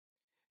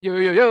Yo,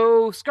 yo,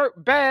 yo,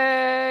 skirt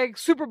bag,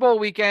 Super Bowl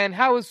weekend.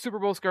 How is Super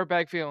Bowl skirt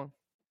bag feeling?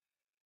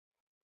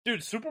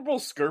 Dude, Super Bowl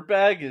skirt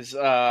bag is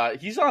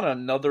he's on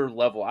another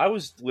level. I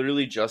was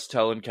literally just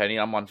telling Kenny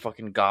I'm on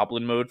fucking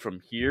goblin mode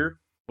from here,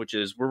 which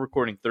is we're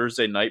recording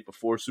Thursday night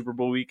before Super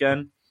Bowl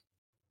weekend.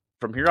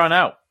 From here on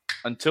out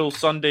until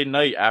Sunday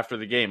night after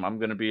the game, I'm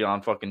gonna be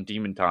on fucking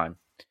demon time.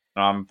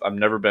 I've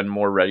never been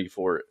more ready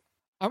for it.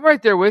 I'm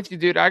right there with you,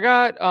 dude.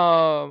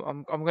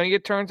 I'm gonna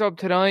get turned up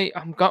tonight.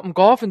 I'm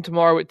golfing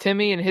tomorrow with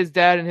Timmy and his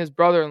dad and his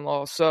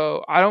brother-in-law.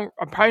 So I'm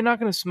probably not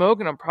gonna smoke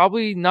and I'm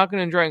probably not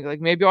gonna drink.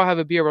 Like maybe I'll have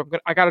a beer,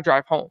 but I gotta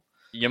drive home.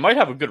 You might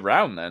have a good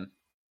round then.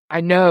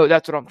 I know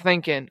that's what I'm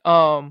thinking.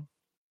 So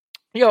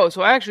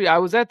actually, I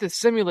was at this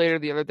simulator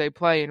the other day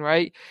playing,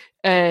 right?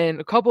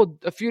 And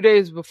a few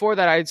days before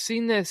that, I had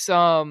seen this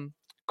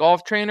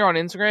golf trainer on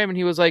Instagram, and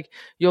he was like,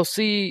 "You'll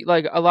see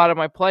like a lot of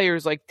my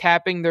players like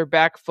tapping their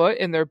back foot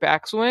in their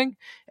backswing,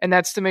 and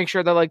that's to make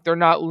sure that like they're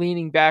not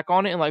leaning back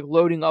on it and like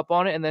loading up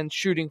on it and then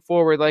shooting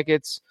forward. Like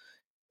it's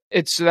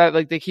so that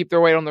like they keep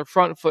their weight on their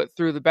front foot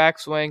through the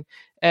backswing."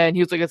 And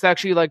he was like, "It's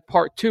actually like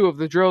part two of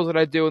the drills that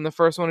I do, and the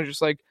first one is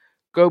just like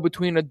go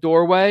between a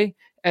doorway."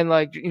 And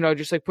like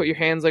just like put your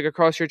hands like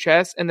across your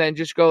chest and then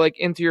just go like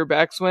into your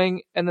backswing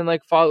and then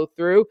like follow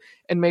through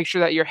and make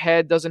sure that your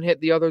head doesn't hit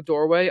the other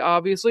doorway,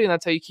 obviously, and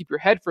that's how you keep your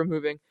head from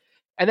moving.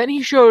 And then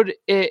he showed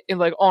it in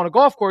like on a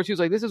golf course. He was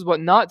like, "This is what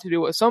not to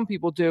do. What some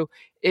people do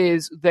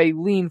is they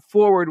lean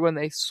forward when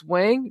they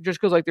swing, just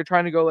because like they're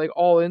trying to go like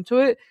all into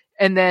it,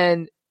 and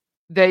then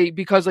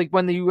because like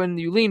when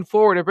you lean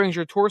forward, it brings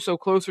your torso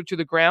closer to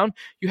the ground.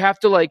 You have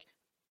to like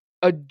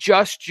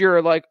adjust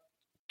your like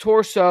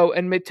torso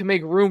and to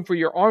make room for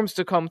your arms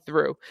to come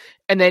through,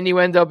 and then you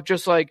end up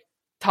just like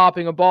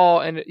topping a ball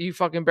and you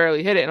fucking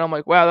barely hit it." And I'm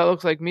like, wow, that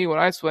looks like me when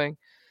I swing.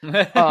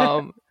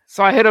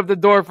 So I hit up the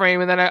door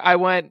frame and then I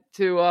went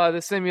to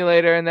the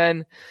simulator, and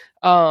then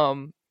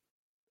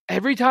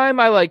every time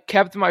I like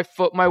kept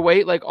my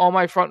weight like on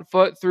my front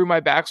foot through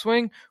my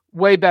backswing,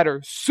 way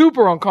better.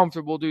 Super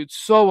uncomfortable, dude.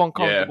 So Yeah.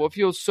 uncomfortable. It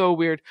feels so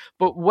weird,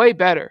 but way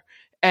better.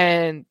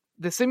 And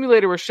the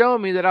simulator was showing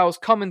me that I was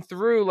coming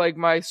through like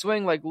my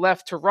swing like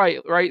left to right,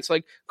 right? So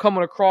like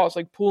coming across,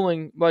 like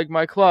pulling like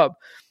my club.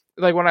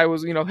 Like when I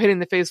was, hitting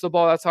the face of the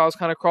ball, that's how I was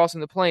kind of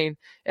crossing the plane.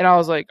 And I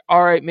was like,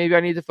 all right, maybe I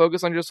need to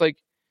focus on just like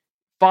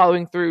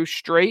following through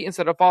straight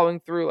instead of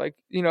following through like,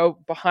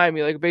 behind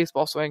me like a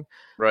baseball swing.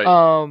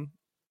 Right.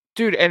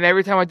 Dude, and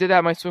every time I did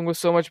that, my swing was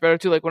so much better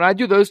too. Like when I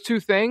do those two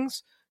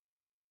things,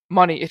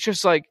 money. It's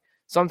just like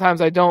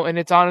sometimes I don't, and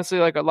it's honestly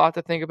like a lot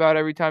to think about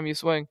every time you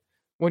swing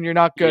when you're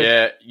not good.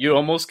 Yeah, you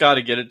almost got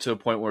to get it to a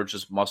point where it's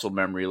just muscle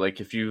memory. Like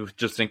if you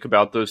just think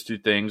about those two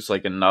things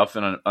like enough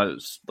in a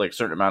like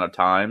certain amount of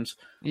times,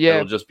 Yeah,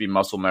 it'll just be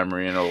muscle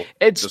memory and it'll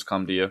it's just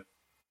come to you.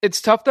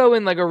 it's tough though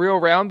in like a real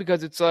round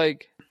because it's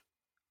like,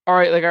 all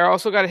right, like I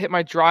also got to hit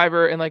my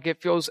driver and like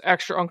it feels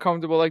extra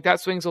uncomfortable. Like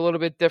that swing's a little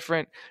bit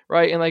different,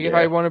 right? And like if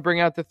I Yeah. want to bring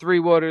out the 3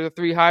 wood or the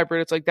 3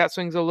 hybrid, it's like that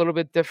swing's a little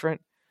bit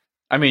different.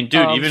 I mean,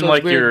 dude, So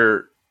it's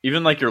weird.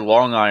 even like your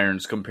long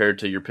irons compared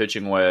to your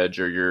pitching wedge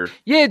or your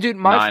Yeah, dude,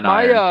 my 9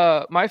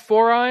 iron. my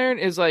 4 iron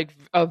is like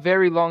a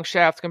very long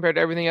shaft compared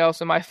to everything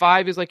else, and my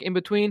 5 is like in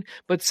between,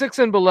 but 6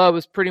 and below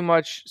is pretty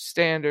much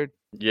standard.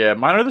 Yeah,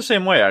 mine are the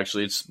same way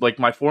actually. It's like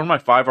my 4 and my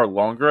 5 are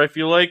longer, I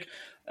feel like,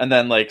 and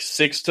then like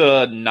 6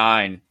 to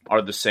 9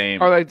 are the Are same.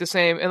 like the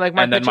same, and like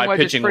my And then pitching my wedge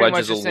is pitching pretty wedge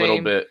much is a the little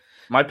same, bit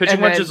my pitching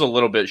and wedge is then a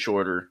little bit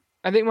shorter.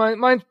 I think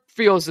mine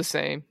feels the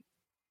same.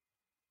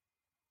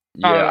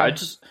 I don't Yeah, know.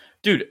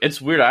 dude,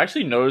 it's weird. I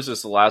actually noticed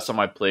this the last time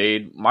I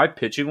played. My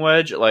pitching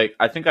wedge, like,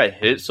 I think I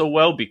hit it so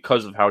well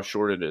because of how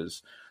short it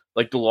is.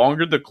 Like, the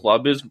longer the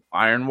club is,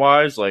 iron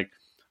wise, like,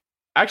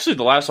 actually,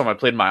 the last time I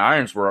played, my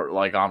irons were,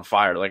 like, on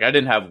fire. Like, I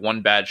didn't have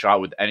one bad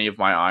shot with any of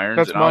my irons,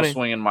 That's and I was money.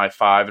 swinging my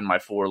 5 and my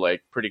 4,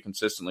 like, pretty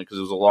consistently because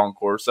it was a long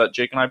course that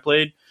Jake and I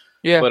played.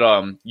 Yeah,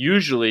 But,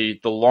 usually,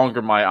 the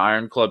longer my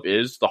iron club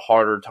is, the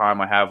harder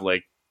time I have,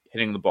 like,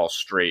 hitting the ball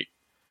straight.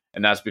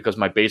 And that's because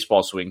my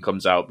baseball swing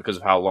comes out because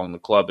of how long the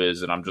club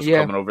is, and I'm just yeah,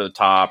 coming over the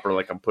top or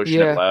like I'm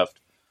pushing it yeah.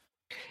 left.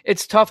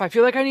 It's tough. I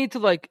feel like I need to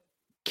like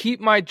keep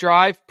my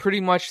drive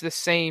pretty much the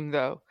same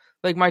though.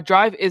 Like my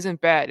drive isn't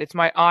bad. It's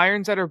my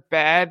irons that are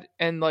bad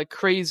and like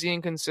crazy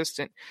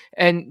inconsistent.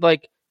 And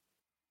like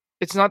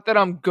it's not that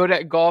I'm good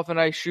at golf and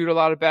I shoot a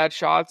lot of bad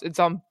shots. It's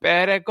I'm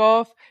bad at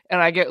golf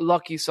and I get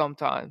lucky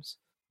sometimes.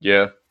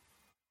 Yeah.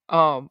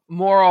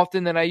 More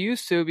often than I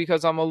used to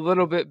because I'm a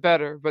little bit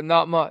better, but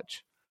not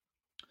much.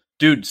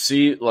 Dude,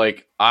 see,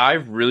 like, I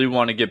really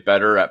want to get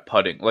better at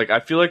putting. Like,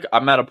 I feel like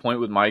I'm at a point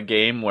with my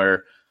game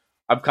where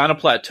I've kind of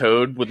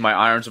plateaued with my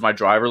irons and my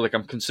driver. Like,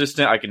 I'm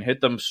consistent. I can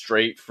hit them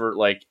straight for,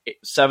 like,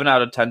 7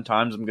 out of 10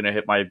 times I'm going to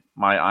hit my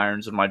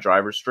irons and my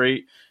driver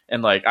straight.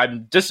 And, like,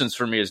 distance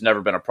for me has never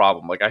been a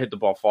problem. Like, I hit the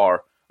ball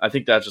far. I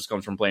think that just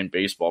comes from playing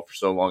baseball for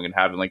so long and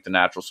having, like, the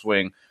natural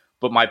swing.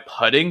 But my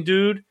putting,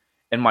 dude,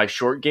 and my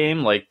short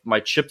game, like, my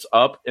chips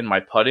up and my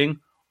putting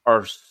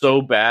are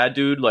so bad,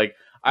 dude. Like,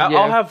 I'll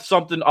Yeah. have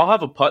something. I'll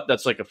have a putt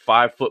that's like a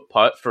 5 foot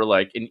putt for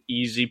like an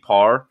easy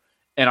par,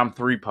 and I'm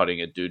three putting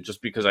it, dude,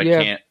 just because I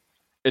Yeah. can't.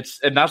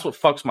 and that's what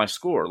fucks my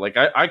score. Like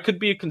I could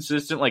be a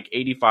consistent like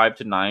 85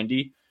 to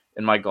 90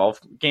 in my golf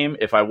game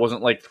if I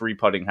wasn't like three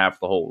putting half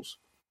the holes.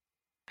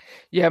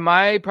 Yeah,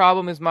 my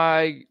problem is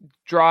my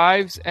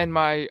drives and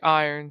my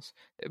irons.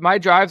 My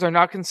drives are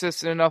not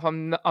consistent enough.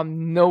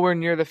 I'm nowhere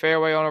near the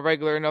fairway on a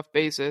regular enough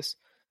basis.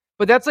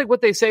 But that's like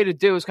what they say to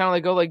do is kind of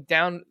like go like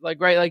down like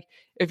right like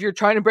if you're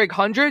trying to break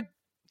 100,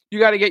 you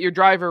got to get your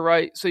driver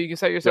right so you can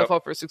set yourself Yep.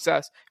 up for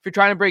success. If you're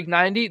trying to break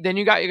 90, then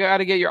you got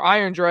to get your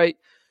irons right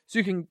so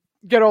you can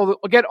get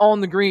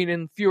on the green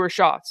in fewer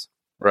shots.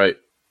 Right.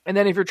 And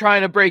then if you're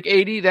trying to break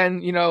 80,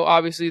 then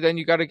obviously then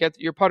you got to get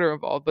your putter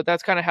involved. But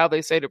that's kind of how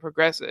they say to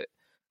progress it.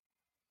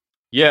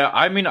 Yeah,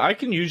 I mean, I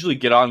can usually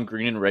get on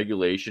green in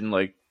regulation,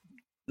 like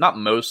not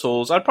most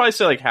holes. I'd probably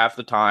say like half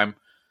the time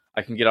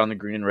I can get on the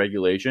green in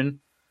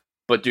regulation.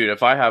 But dude,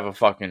 if I have a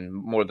fucking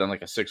more than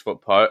like a 6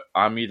 foot putt,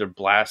 I'm either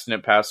blasting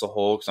it past the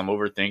hole because I'm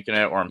overthinking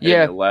it, or I'm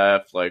hitting Yeah, it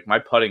left. Like my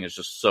putting is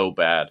just so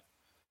bad.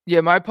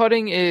 yeah. My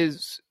putting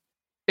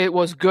it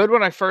was good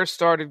when I first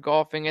started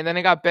golfing, and then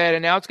it got bad,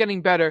 and now it's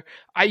getting better.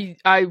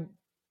 I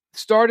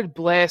started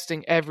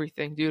blasting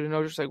everything, dude, and I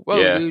was just like,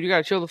 "Whoa, Yeah, dude, you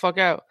gotta chill the fuck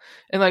out."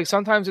 And like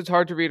sometimes it's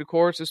hard to read a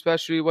course,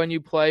 especially when you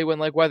play when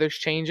like weather's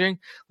changing.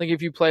 Like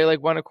if you play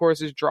like when a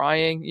course is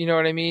drying, you know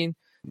what I mean?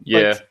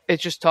 Like yeah,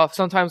 it's just tough.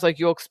 Sometimes like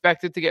you'll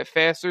expect it to get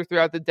faster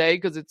throughout the day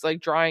because it's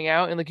like drying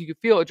out, and like you can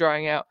feel it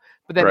drying out,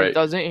 but then it right.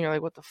 doesn't, and you're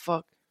like, "What the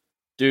fuck?"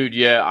 Dude,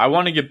 yeah, I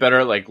want to get better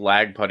at like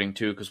lag putting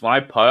too, because when I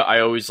putt, I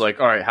always like,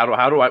 all right, how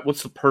do I?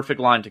 What's the perfect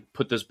line to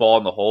put this ball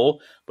in the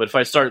hole? But if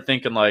I start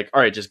thinking like,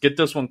 all right, just get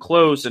this one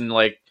close and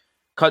like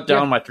cut Yeah,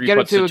 down my three get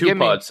it putts to to a two gimme.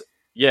 putts,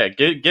 yeah,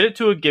 get it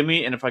to a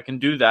gimme, and if I can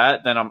do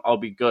that, then I'll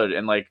be good.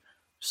 And like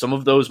some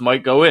of those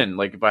might go in,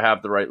 like if I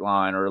have the right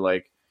line or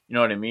like you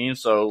know what I mean.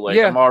 So like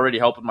Yeah, I'm already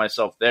helping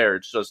myself there.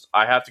 It's just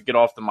I have to get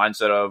off the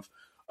mindset of.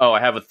 Oh, I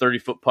have a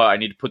 30-foot putt. I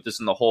need to put this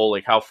in the hole.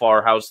 Like, how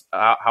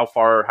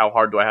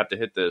hard do I have to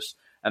hit this?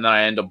 And then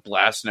I end up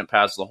blasting it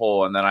past the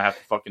hole, and then I have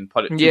to fucking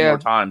putt it two more yeah.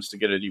 times to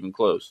get it even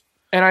close.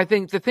 And I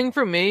think the thing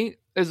for me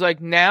is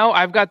like now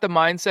I've got the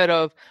mindset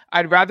of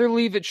I'd rather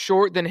leave it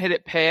short than hit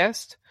it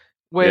past,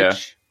 Yeah,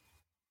 which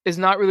is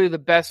not really the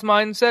best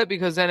mindset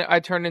because then I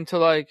turn into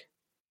like,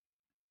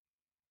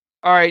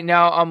 all right,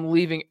 now I'm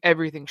leaving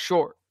everything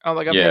short. I'm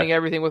yeah, hitting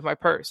everything with my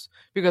purse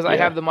because I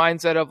yeah, have the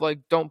mindset of like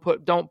don't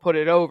put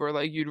it over.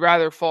 Like you'd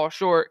rather fall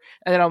short,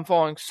 and then I'm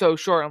falling so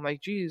short. I'm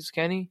like, geez,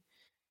 Kenny.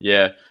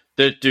 yeah.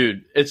 That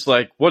dude, it's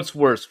like, what's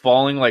worse,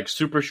 falling like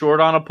super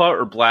short on a putt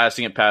or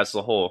blasting it past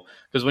the hole?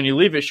 Because when you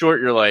leave it short,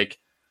 you're like,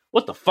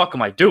 what the fuck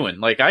am I doing?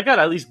 Like, I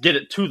gotta at least get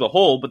it to the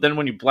hole. But then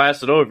when you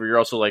blast it over, you're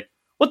also like,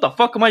 what the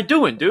fuck am I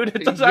doing, dude?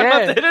 It doesn't. I don't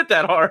have to Yeah, hit it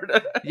that hard.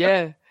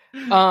 yeah.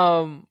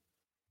 Um,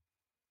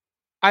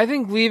 I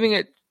think leaving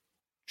it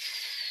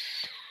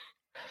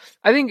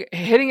I think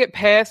hitting it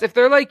past, if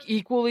they're like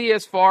equally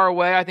as far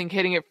away, I think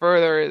hitting it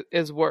further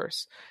is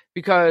worse.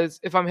 Because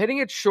if I'm hitting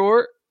it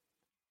short,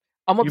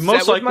 I'm You upset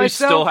most with likely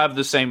still myself. have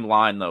the same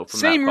line though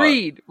from that Same putt.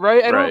 read,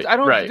 right? I don't Right, I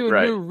don't have to right, do a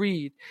right, new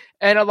read.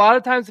 And a lot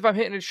of times if I'm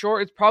hitting it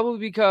short, it's probably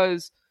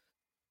because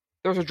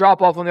there's a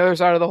drop off on the other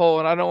side of the hole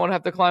and I don't want to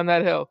have to climb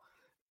that hill.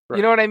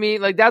 You know right. what I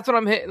mean? Like that's what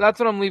I'm hitting, that's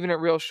what I'm leaving it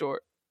real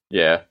short.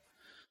 Yeah.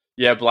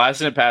 Yeah,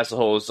 blasting it past the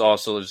hole is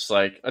also just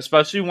like,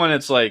 especially when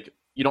it's like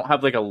you don't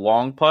have like a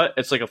long putt.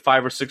 It's like a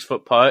 5 or 6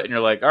 foot putt, and you're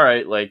like, all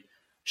right, like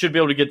should be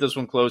able to get this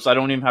one close. I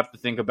don't even have to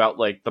think about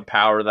like the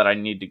power that I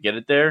need to get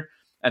it there.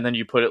 And then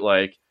you put it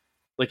like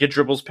it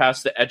dribbles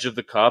past the edge of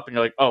the cup, and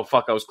you're like, oh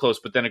fuck, I was close.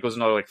 But then it goes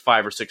another like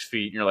 5 or 6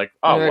 feet, and you're like,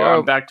 And oh you're well, like, I'm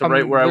oh, back to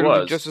right I'm where I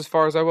literally was. just as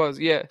far as I was.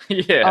 Yeah.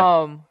 Yeah,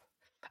 Um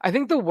I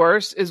think the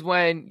worst is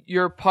when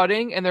you're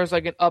putting and there's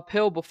like an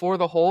uphill before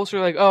the hole. So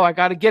you're like, oh, I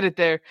got to get it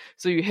there.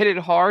 So you hit it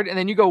hard and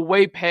then you go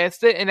way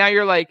past it. And now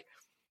you're like,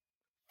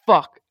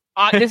 fuck.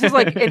 This is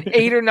like an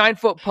 8 or 9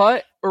 foot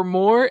putt or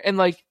more. And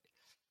like,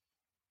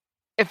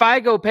 if I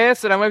go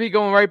past it, I might be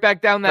going right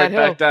back down that right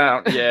hill. back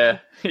down. Yeah,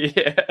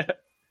 yeah.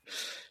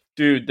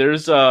 Dude,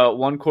 there's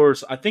one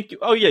course. I think.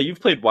 Oh yeah, you've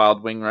played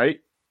Wild Wing, right?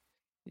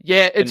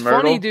 Yeah, it's In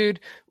funny, Myrtle. dude.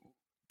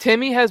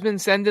 Timmy has been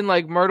sending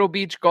like Myrtle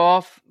Beach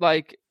golf,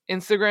 like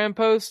Instagram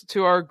posts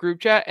to our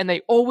group chat, and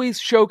they always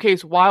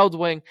showcase Wild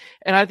Wing.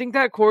 And I think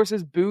that course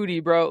is booty,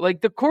 bro.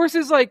 Like the course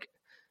is like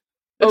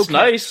It's okay.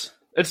 nice.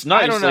 It's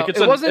I nice. don't Like know.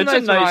 It wasn't it's a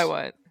nice when I nice.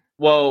 went.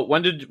 Well,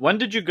 when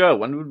did you go?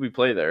 When would we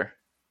play there?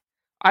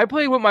 I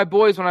played with my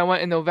boys when I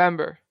went in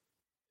November.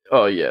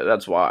 Oh yeah,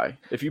 that's why.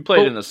 If you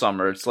played But in the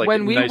summer, it's like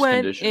when we nice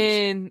went conditions.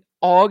 in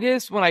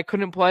August when I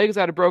couldn't play because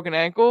I had a broken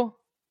ankle,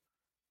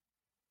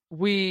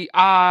 we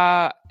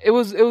it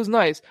was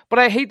nice. But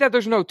I hate that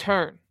there's no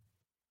turn.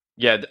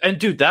 Yeah, and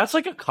dude, that's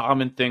like a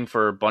common thing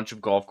for a bunch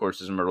of golf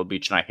courses in Myrtle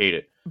Beach, and I hate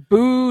it.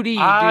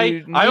 Booty,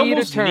 dude. I Need a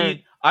almost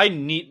turn.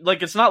 need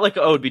like it's not like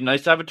oh it'd be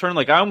nice to have a turn.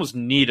 Like I almost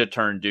need a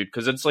turn, dude,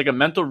 because it's like a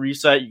mental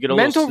reset. You get a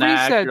little Mental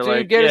snack. reset, You're dude.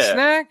 like Get a yeah,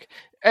 snack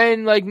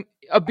and like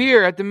a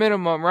beer at the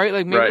minimum, right?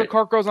 Like maybe the right.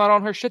 cart girl's not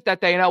on her shit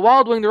that day. And at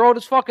Wild Wing, they're old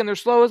as fuck and they're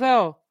slow as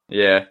hell.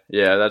 Yeah,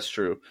 yeah, that's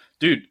true.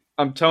 Dude,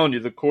 I'm telling you,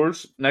 the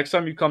course, next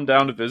time you come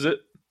down to visit,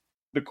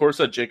 the course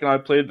that Jake and I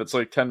played that's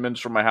like 10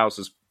 minutes from my house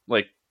is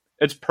like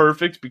it's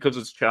perfect because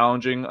it's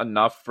challenging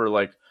enough for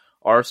like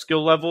our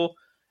skill level,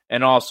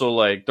 and also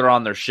like they're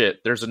on their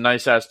shit. There's a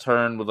nice ass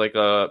turn with like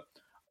a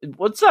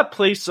what's that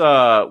place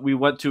we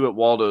went to at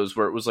Waldo's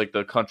where it was like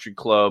the country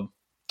club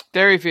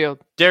Dairyfield.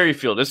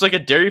 Dairyfield. It's like a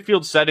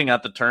Dairyfield setting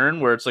at the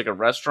turn where it's like a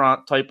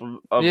restaurant type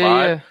of Yeah,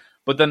 vibe. yeah.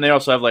 But then they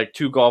also have like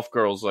two golf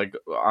girls like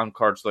on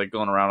carts like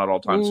going around at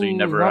all times. So you Ooh,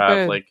 never not have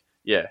bad. like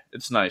yeah,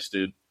 it's nice,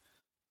 dude.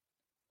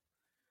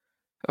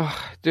 Ugh,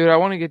 dude, I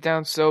want to get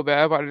down so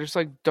bad, but I just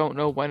like don't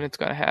know when it's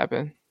gonna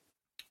happen.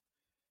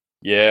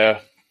 Yeah.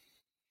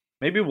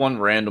 Maybe one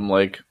random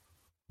like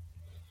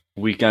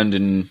weekend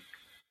in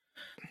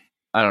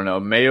I don't know.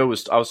 I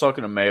was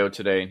talking to Mayo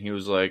today and he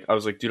was like I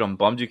was like, dude, I'm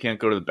bummed you can't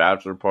go to the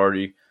bachelor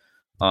party.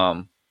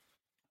 Um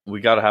we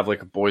got to have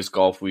like a boys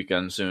golf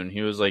weekend soon.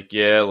 He was like,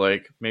 yeah,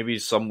 like maybe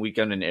some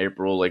weekend in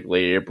April, like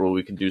late April,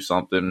 we can do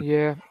something.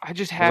 Yeah, I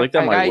just I was have like,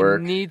 that might I work.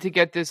 need to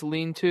get this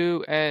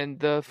lean-to and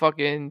the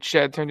fucking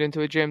shed turned into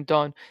a gym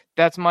done.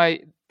 That's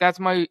my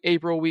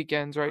April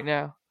weekends right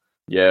now.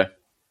 Yeah.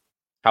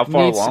 How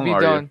far Needs to along be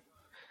are you?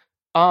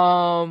 done.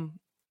 Um,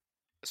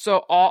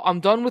 I'm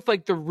done with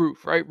like the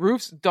roof, right?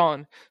 Roof's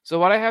done. So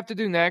what I have to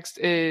do next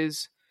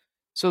is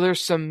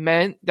there's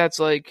cement that's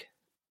like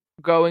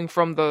going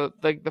from the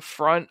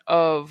front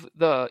of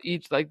the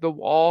each like the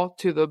wall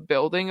to the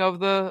building of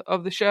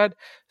the shed.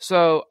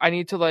 So I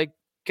need to like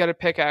get a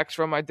pickaxe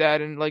from my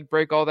dad and like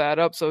break all that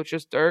up so it's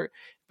just dirt.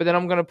 But then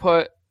I'm gonna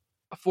put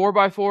a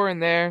 4x4 in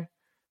there,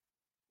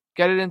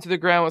 get it into the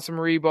ground with some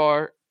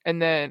rebar, and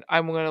then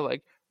I'm gonna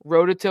like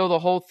rototill the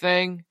whole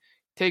thing,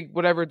 take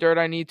whatever dirt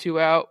I need to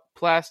out,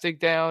 plastic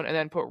down, and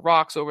then put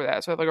rocks over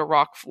that. So I have like a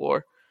rock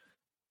floor.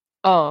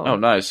 Oh, Um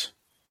nice.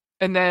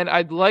 and then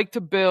I'd like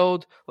to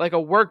build like a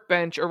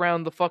workbench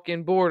around the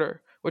fucking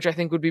border, which I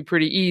think would be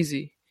pretty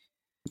easy.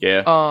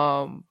 Yeah.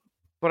 Um,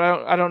 but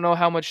I don't know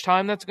how much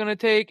time that's gonna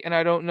take, and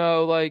I don't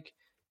know like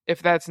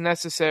if that's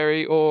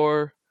necessary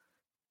or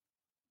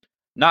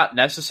Not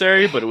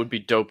necessary, but it would be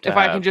dope to if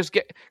I can have. just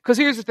get. Because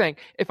here's the thing: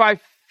 if I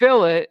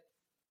fill it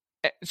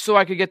so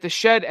I could get the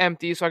shed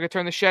empty, so I could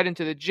turn the shed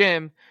into the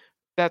gym,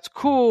 that's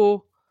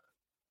cool.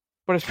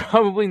 But it's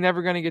probably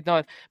never gonna get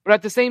done. But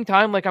at the same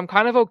time, like I'm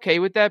kind of okay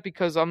with that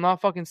because I'm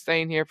not fucking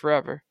staying here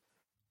forever.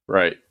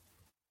 Right.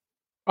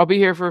 I'll be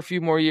here for a few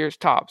more years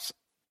tops.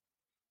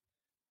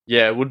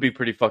 Yeah, it would be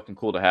pretty fucking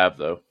cool to have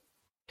though.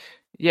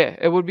 Yeah,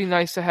 it would be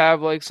nice to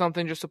have like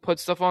something just to put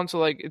stuff on so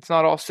like it's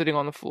not all sitting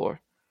on the floor.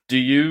 Do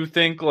you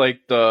think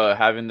like the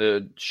having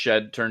the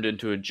shed turned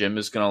into a gym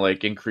is gonna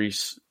like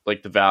increase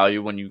like the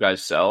value when you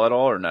guys sell at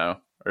all or no?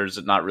 Or is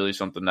it not really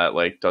something that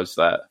like does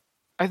that?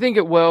 I think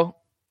it will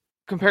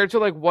compared to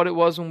like what it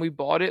was when we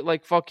bought it,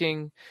 like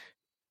fucking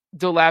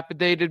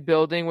dilapidated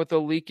building with a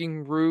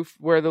leaking roof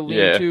where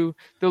Yeah.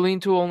 the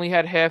lean-to only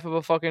had half of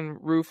a fucking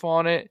roof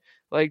on it,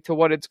 like to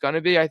what it's gonna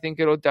be. I think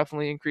it'll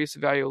definitely increase the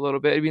value a little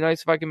bit. It'd be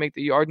nice if I can make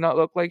the yard not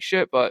look like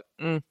shit, but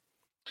we'll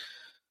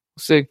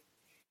see.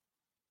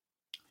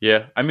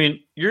 Yeah. I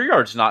mean, your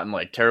yard's not in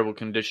like terrible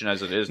condition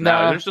as it is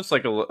now. Nah, There's just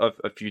like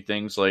a few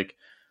things like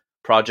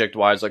project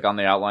wise like on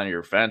the outline of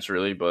your fence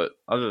really, but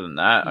other than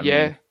that, I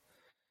yeah. mean,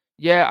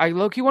 Yeah, I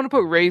low key want to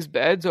put raised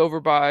beds over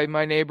by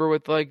my neighbor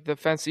with like the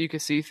fence that you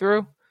could see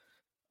through.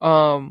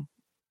 Um,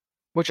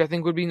 which I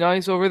think would be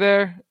nice over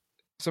there.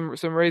 Some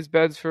raised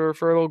beds for a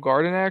little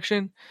garden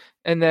action,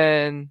 and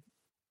then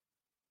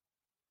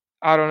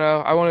I don't know.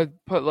 I want to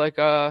put like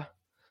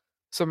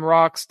some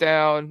rocks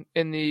down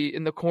in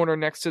the corner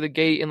next to the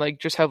gate, and like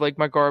just have like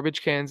my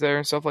garbage cans there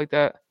and stuff like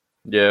that.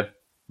 yeah, it'd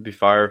be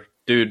fire.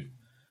 Dude,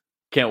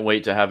 can't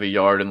wait to have a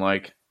yard and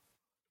like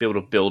be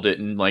able to build it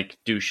and like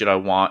do shit I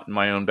want in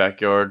my own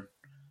backyard.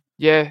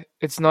 Yeah,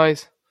 it's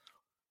nice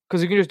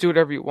because you can just do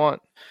whatever you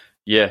want.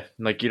 Yeah,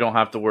 like you don't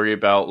have to worry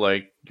about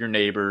like your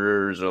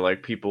neighbors or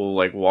like people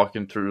like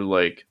walking through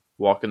like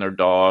walking their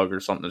dog or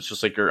something. It's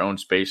just like your own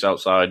space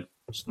outside.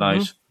 It's hmm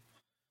nice.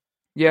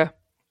 Yeah,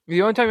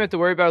 the only time you have to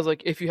worry about is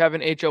like if you have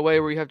an HOA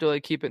where you have to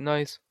like keep it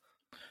nice.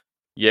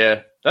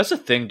 Yeah, that's the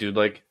thing, dude.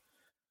 Like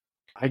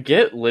I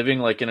get living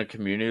like in a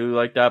community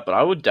like that, but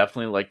I would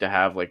definitely like to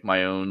have like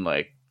my own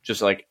like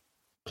just like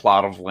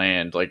plot of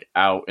land like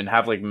out and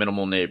have like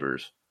minimal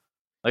neighbors.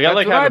 Like I That's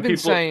like what I've having been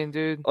people saying,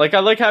 dude. like I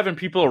like having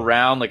people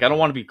around. Like I don't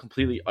want to be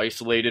completely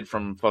isolated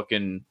from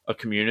fucking a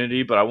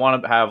community, but I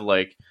want to have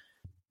like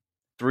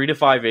 3 to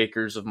 5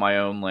 acres of my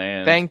own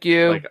land. Thank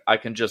you. Like I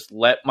can just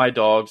let my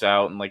dogs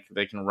out and like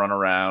they can run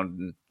around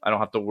and I don't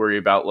have to worry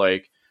about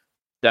like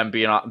them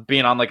being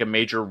on like a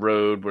major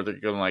road where they're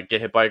gonna like get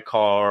hit by a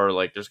car or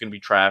like there's gonna be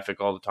traffic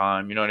all the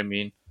time. You know what I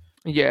mean?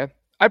 Yeah.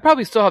 I'd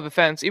probably still have a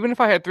fence. Even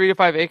if I had 3 to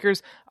 5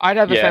 acres, I'd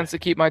have a Yeah. fence to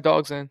keep my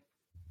dogs in.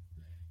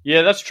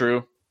 Yeah, that's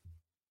true.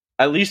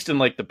 At least in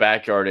like the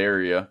backyard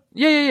area.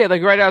 Yeah.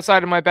 Like right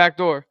outside of my back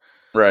door.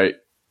 Right.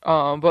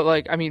 But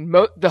like, I mean,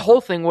 the whole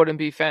thing wouldn't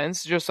be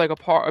fenced, just like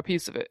a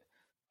piece of it.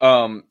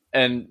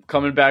 And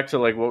coming back to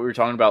like what we were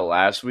talking about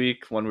last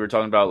week when we were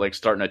talking about like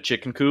starting a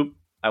chicken coop,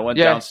 I went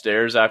Yeah.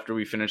 downstairs after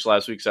we finished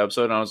last week's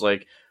episode and I was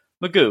like,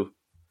 Magoo,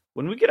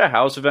 when we get a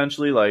house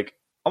eventually, like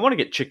I want to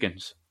get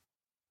chickens.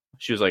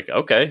 She was like,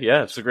 okay,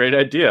 yeah, it's a great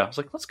idea. I was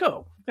like, let's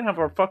go. We can have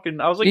our fucking.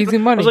 Easy I was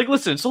money. like,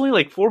 listen, it's only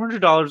like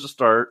 $400 to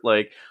start.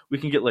 Like, we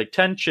can get like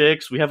 10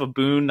 chicks. We have a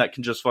boon that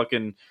can just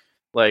fucking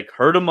like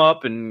herd them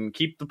up and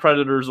keep the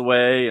predators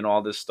away and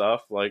all this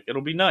stuff. Like,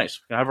 it'll be nice.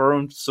 We can have our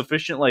own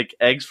sufficient like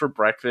eggs for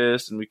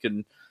breakfast, and we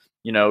can,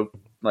 you know,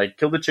 like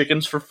kill the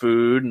chickens for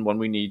food and when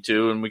we need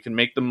to, and we can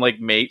make them like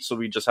mate. So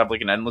we just have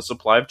like an endless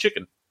supply of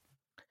chicken.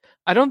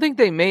 I don't think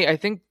they mate. I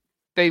think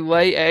they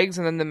lay eggs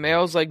and then the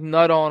males like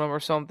nut on them or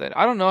something.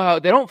 I don't know how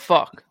they don't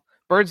fuck.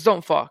 Birds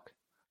don't fuck.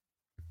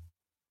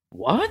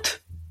 What?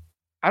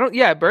 I don't.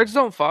 Yeah, birds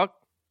don't fuck.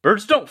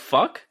 Birds don't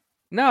fuck?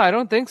 No, I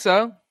don't think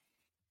so.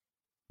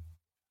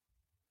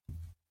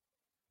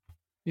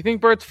 You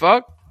think birds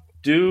fuck?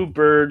 Do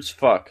birds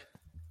fuck?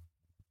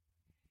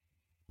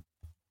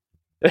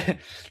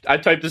 I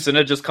typed this in,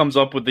 it just comes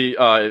up with the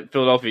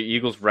Philadelphia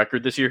Eagles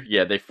record this year.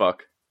 Yeah, they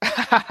fuck.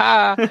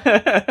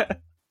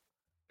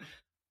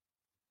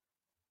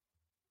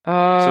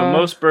 So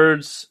most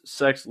birds'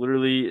 sex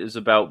literally is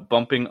about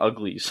bumping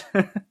uglies.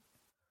 Yo,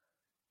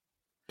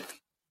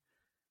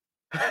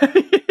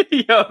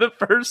 the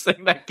first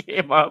thing that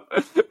came up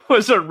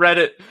was a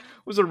Reddit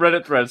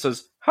thread that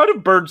says, "How do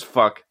birds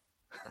fuck?"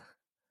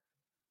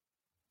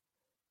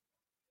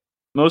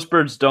 Most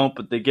birds don't,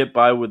 but they get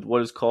by with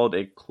what is called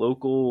a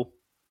cloacal.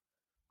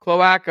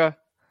 Cloaca.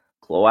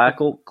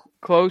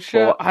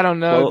 Cloaca? I don't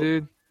know,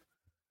 dude.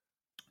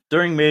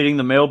 During mating,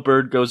 the male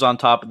bird goes on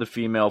top of the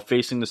female,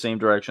 facing the same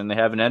direction. They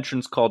have an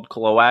entrance called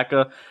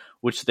cloaca,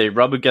 which they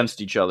rub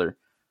against each other.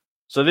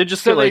 So they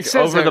just get like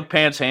over the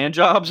pants hand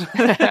jobs.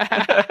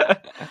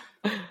 The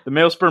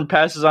male sperm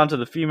passes on to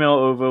the female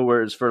ova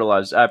where it's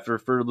fertilized after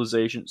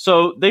fertilization.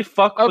 So they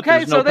fuck, but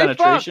there's no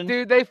penetration. Fuck,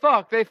 dude. They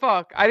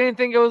fuck. I didn't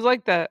think it was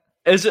like that.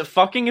 Is it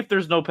fucking if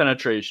there's no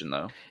penetration,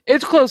 though?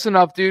 It's close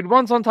enough, dude.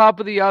 One's on top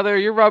of the other.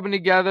 You're rubbing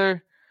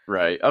together.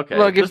 Right, okay.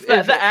 Look, if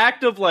the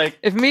act of, like...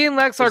 If me and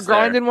Lex are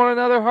grinding one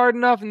another hard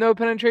enough and no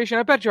penetration,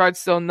 I bet you I'd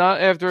still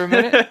nut after a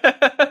minute.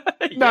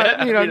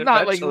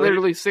 Not like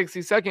literally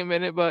 60-second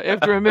minute, but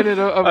after a minute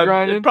of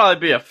grinding. It'd probably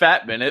be a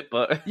fat minute,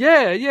 but...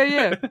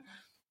 Yeah.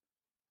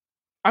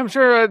 I'm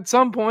sure at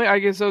some point I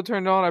get so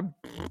turned on.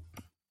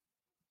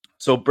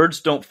 So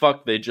birds don't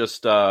fuck, they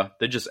just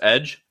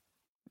edge?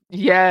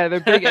 Yeah, they're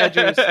big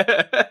edgers.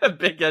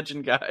 Big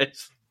edging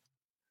guys.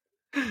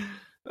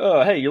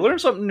 Oh, hey, you learn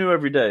something new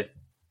every day.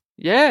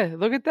 Yeah,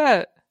 look at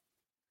that.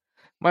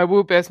 My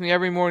whoop asks me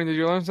every morning, did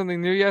you learn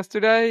something new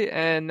yesterday?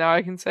 And now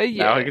I can say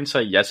yeah. Now I can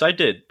say, yes, I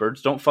did.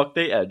 Birds don't fuck,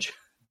 they edge.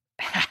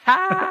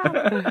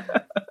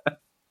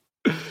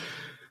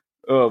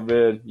 Oh,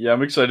 man. Yeah,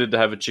 I'm excited to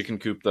have a chicken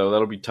coop, though.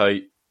 That'll be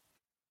tight.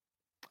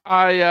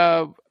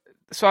 I've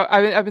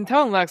been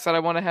telling Lex that I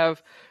want to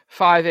have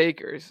 5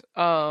 acres.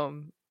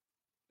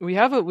 We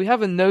have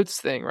a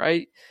notes thing,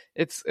 right?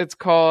 It's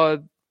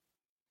called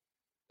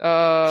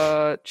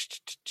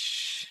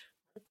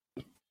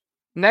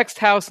next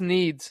house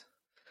needs.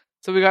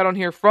 So we got on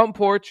here front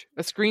porch,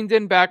 a screened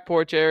in back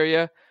porch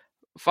area,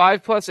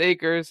 5+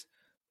 acres,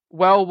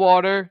 well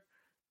water,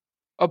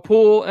 a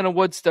pool, and a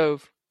wood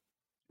stove.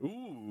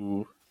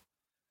 Ooh.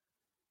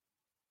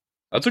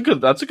 That's a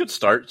good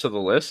start to the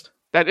list.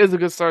 That is a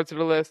good start to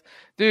the list.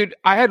 Dude,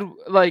 I had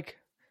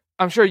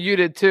I'm sure you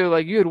did too.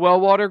 Like, you had well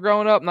water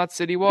growing up, not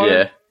city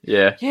water.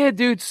 Yeah. Yeah,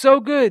 dude, so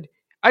good.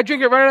 I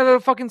drink it right out of the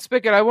fucking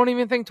spigot. I won't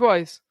even think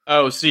twice.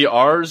 Oh, see,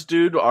 ours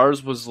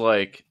was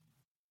like,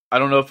 I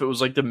don't know if it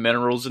was like the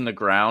minerals in the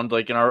ground,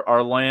 like in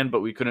our land,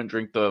 but we couldn't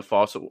drink the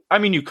faucet. I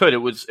mean, you could. It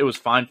was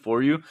fine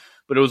for you,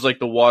 but it was like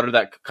the water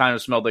that kind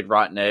of smelled like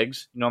rotten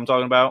eggs. You know what I'm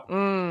talking about?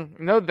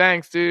 No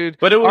thanks, dude.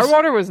 But our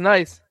water was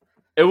nice.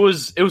 It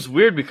was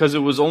weird because it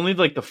was only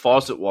like the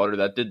faucet water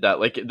that did that.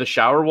 Like the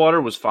shower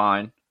water was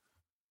fine.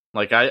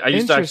 Like I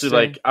used to actually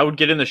like, I would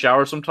get in the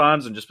shower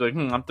sometimes and just be like,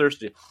 I'm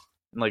thirsty,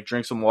 and like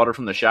drink some water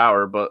from the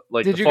shower. But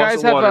like, did you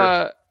guys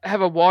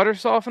have a water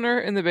softener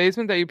in the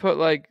basement that you put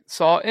like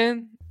salt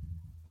in?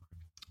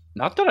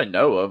 Not that I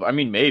know of. I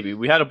mean, maybe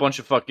we had a bunch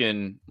of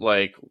fucking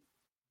like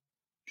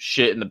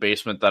shit in the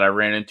basement that I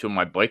ran into on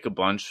my bike a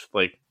bunch,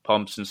 like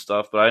pumps and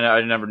stuff. But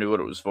I never knew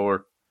what it was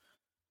for.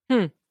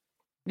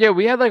 Yeah,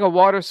 we had like a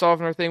water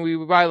softener thing. We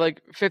would buy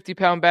like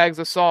 50-pound bags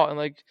of salt, and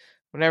like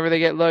whenever they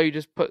get low, you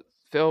just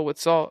fill with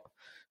salt.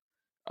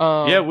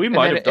 Yeah, we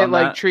might have done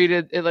that.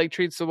 It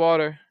treats the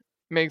water,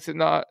 makes it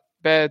not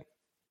bad.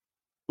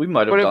 We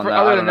might have done that.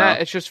 Other than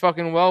that, it's just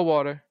fucking well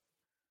water.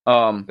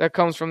 That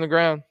comes from the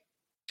ground,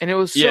 and it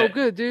was so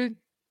good, dude.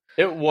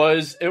 It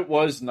was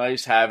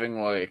nice having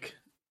like.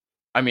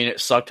 I mean, it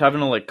sucked having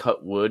to like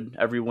cut wood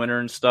every winter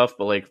and stuff,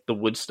 but like the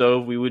wood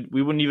stove, we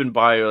wouldn't even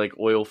buy like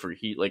oil for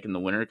heat like in the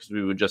winter because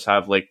we would just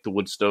have like the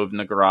wood stove in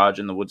the garage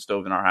and the wood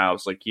stove in our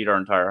house, like heat our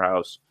entire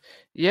house.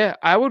 Yeah,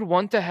 I would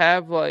want to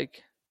have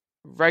like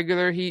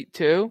regular heat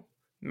too,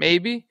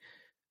 maybe.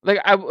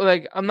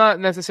 I'm not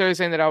necessarily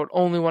saying that I would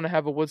only want to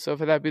have a wood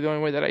stove, if that'd be the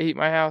only way that I heat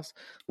my house.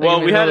 Like,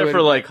 well, we had it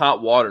for like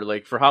hot water.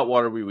 Like for hot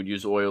water, we would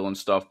use oil and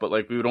stuff, but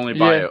like we would only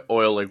buy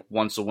oil like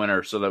once a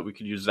winter so that we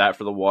could use that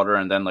for the water,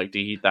 and then like to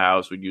heat the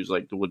house, we'd use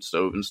like the wood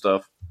stove and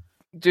stuff.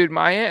 Dude,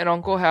 my aunt and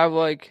uncle have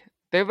like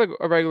they have like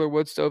a regular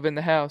wood stove in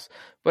the house,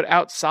 but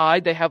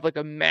outside they have like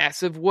a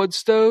massive wood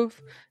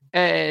stove,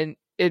 and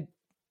it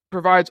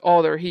provides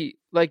all their heat.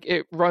 Like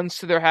it runs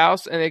to their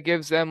house and it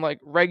gives them like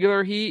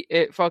regular heat.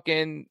 It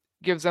fucking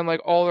gives them like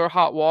all their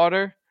hot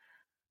water.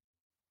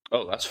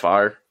 Oh, that's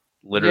fire.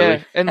 Literally.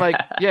 Yeah, and like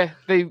yeah,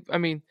 I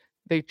mean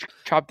they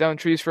chop down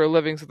trees for a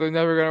living, so they're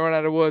never gonna run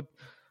out of wood.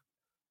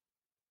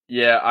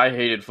 Yeah, I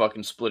hated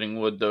fucking splitting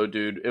wood though,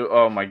 dude.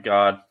 Oh my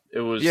god. It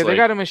was Yeah, they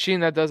got like, a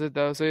machine that does it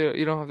though, so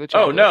you don't have to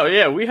oh chop it. no,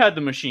 yeah, we had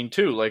the machine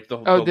too, like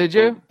Oh, did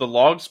you? the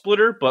log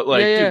splitter, but Yeah,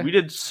 like, dude, yeah. we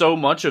did so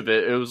much of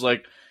it. It was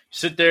like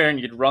sit there and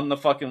you'd run the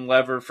fucking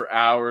lever for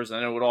hours,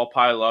 and it would all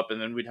pile up, and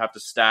then we'd have to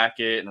stack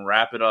it and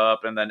wrap it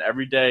up, and then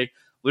every day,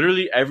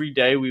 literally every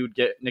day, we would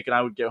get Nick and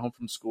I would get home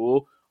from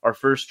school. Our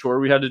first chore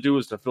we had to do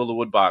was to fill the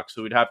wood box,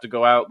 so we'd have to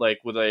go out like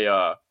with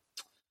a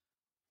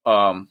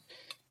um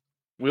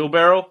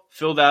wheelbarrow,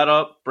 fill that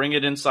up, bring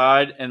it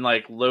inside, and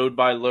like load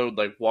by load,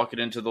 like walk it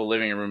into the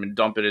living room and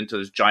dump it into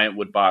this giant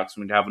wood box.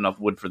 And we'd have enough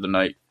wood for the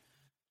night.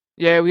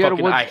 Yeah, we had a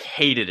Fucking, wood. I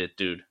hated it,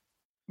 dude.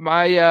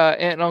 My aunt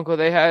and uncle,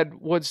 they had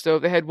wood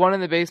stove. They had one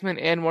in the basement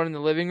and one in the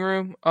living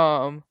room.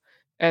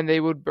 And they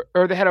would,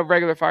 or they had a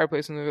regular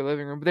fireplace in the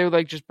living room, but they would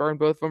like just burn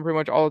both of them pretty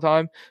much all the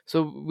time.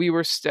 So we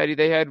were steady.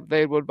 They had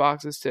wood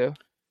boxes too.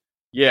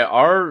 Yeah,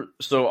 our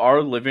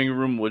living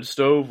room wood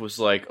stove was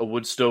like a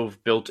wood stove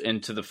built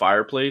into the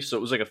fireplace. So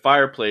it was like a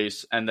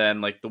fireplace, and then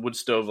like the wood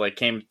stove like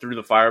came through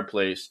the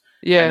fireplace,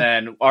 and Yeah.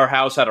 then our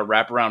house had a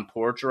wraparound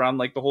porch around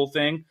like the whole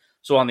thing.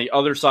 So on the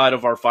other side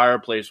of our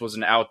fireplace was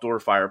an outdoor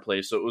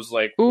fireplace. So it was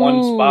like one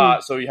Ooh,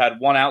 spot. So you had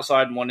one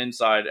outside and one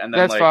inside, and then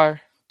that's like,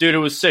 fire. dude, it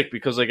was sick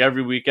because like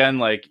every weekend,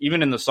 like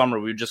even in the summer,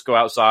 we'd just go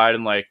outside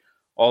and like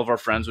all of our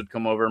friends would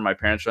come over, my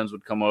parents' friends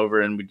would come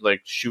over, and we'd like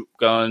shoot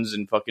guns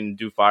and fucking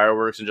do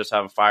fireworks and just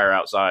have a fire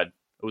outside.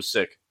 It was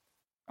sick.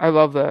 I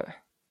love that.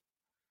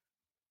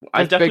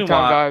 I That's big definitely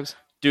time want, vibes.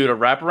 dude, a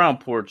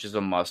wraparound porch is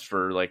a must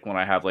for like when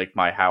I have like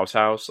my house.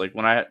 Like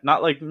when I,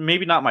 not like,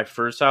 maybe not my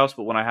first house,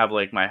 but when I have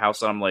like my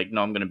house that I'm like,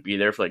 no, I'm going to be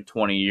there for like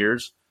 20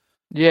 years.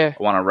 Yeah,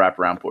 I want a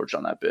wraparound porch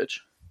on that bitch.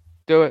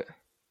 do it.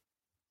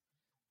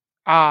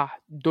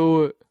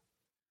 Do it.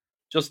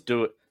 Just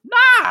do it.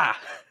 Nah!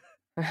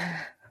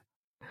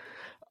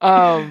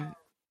 um,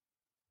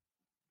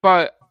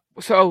 but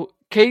so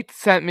Kate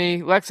sent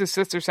me, Lex's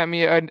sister sent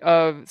me a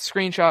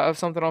screenshot of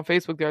something on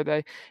Facebook the other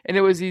day, and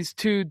it was these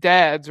two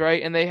dads,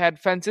 right? And they had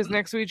fences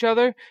next to each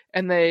other,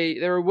 and they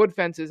were wood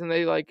fences, and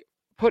they like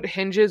put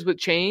hinges with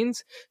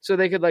chains so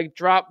they could like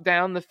drop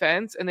down the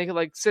fence, and they could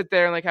like sit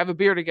there and like have a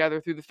beer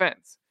together through the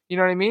fence. You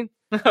know what I mean?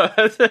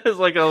 It's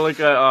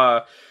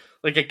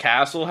like a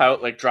castle, how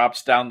it like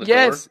drops down the door.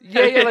 Yes,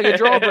 yeah, yeah, like a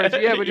drawbridge,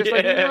 yeah, but just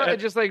like it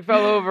just like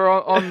fell over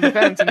on the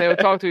fence, and they would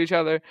talk to each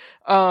other.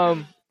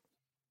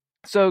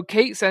 So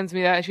Kate sends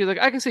me that, and she's like,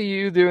 "I can see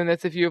you doing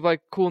this if you have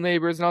like cool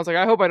neighbors." And I was like,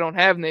 "I hope I don't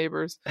have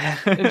neighbors."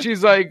 And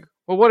she's like,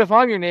 "Well, what if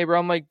I'm your neighbor?"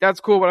 I'm like, "That's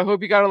cool, but I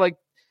hope you gotta like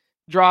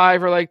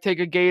drive or like take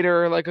a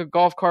gator or like a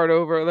golf cart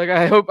over. Like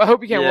I hope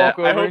you can't Yeah, walk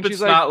over." I hope And it's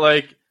she's like, not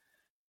like,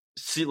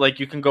 see, like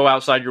you can go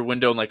outside your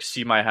window and like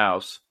see my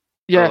house,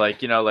 or "Yeah,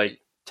 like, you know, like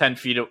 10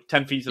 feet to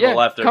the yeah,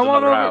 left there's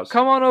another house.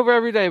 come on over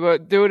every day,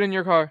 but do it in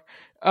your car."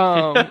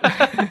 Um,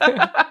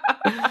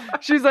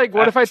 she's like,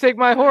 "What if I take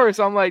my horse?"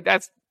 I'm like,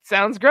 "That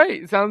sounds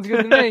great. Sounds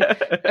good to me."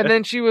 And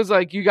then she was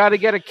like, "You got to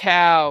get a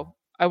cow.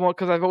 I want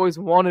because I've always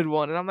wanted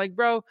one." And I'm like,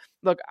 "Bro,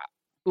 look,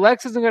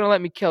 Lex isn't gonna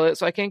let me kill it,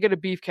 so I can't get a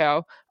beef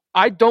cow.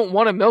 I don't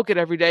want to milk it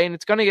every day, and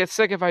it's gonna get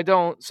sick if I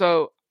don't.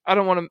 So I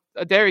don't want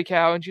a dairy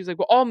cow." And she's like,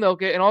 "Well, I'll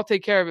milk it and I'll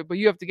take care of it, but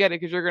you have to get it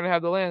because you're gonna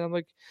have the land." I'm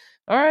like,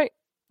 "All right,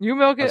 you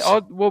milk it.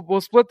 That's-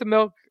 We'll split the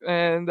milk."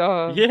 And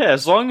yeah,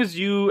 as long as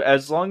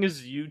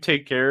you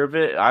take care of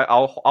it,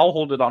 I'll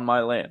hold it on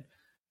my land.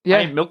 I yeah,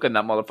 ain't milking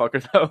that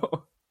motherfucker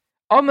though.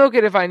 I'll milk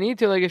it if I need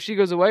to, like if she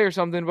goes away or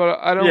something. But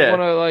I don't Yeah,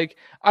 want to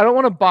I don't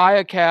want to buy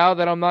a cow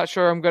that I'm not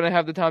sure I'm gonna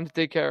have the time to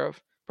take care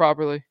of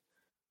properly.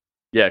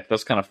 yeah,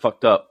 that's kind of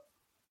fucked up.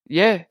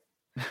 Yeah,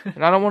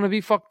 and I don't want to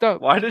be fucked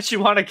up. Why did she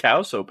want a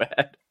cow so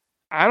bad?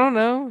 I don't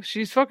know.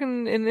 She's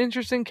fucking an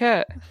interesting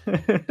cat.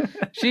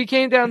 She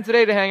came down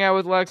today to hang out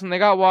with Lex, and they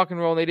got walk and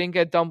roll, and they didn't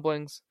get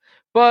dumplings.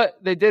 But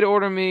they did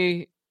order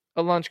me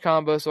a lunch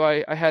combo, so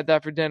I had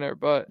that for dinner.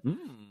 But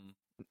Mm.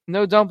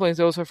 no dumplings.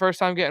 It was her first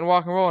time getting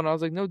walk and roll, and I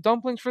was like, no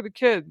dumplings for the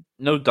kid.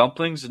 No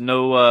dumplings,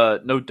 no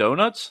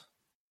donuts.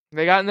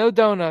 They got no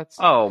donuts.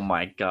 Oh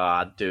my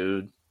god,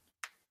 dude.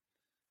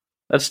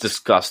 That's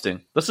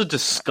disgusting. That's a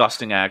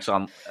disgusting act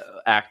on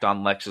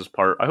Lex's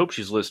part. I hope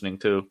she's listening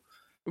too.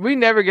 We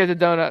never get the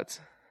donuts.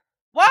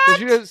 So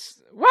she What?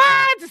 does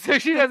what? So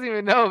she doesn't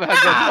even know about the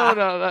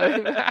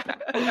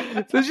donut.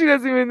 Like, so she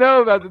doesn't even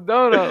know about the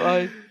donut.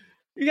 Like,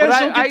 You but guys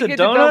don't I get the get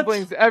the donuts?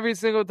 dumplings every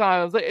single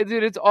time. It's like,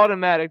 dude, it's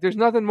automatic. There's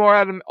nothing more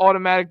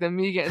automatic than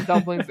me getting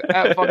dumplings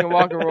at fucking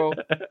walk and roll.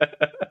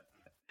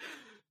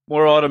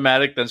 More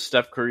automatic than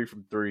Steph Curry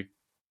from 3.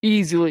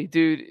 Easily,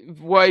 dude.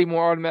 Way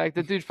more automatic.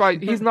 The dude's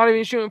probably he's not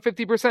even shooting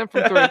 50%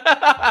 from 3.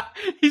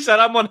 He said,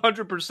 "I'm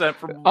 100%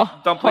 from Uh,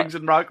 dumplings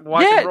and rock and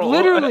yeah, roll."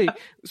 literally.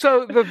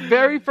 So the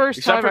very first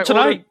Except time for I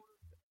ordered, tonight.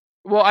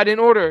 well, I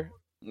didn't order.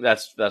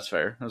 That's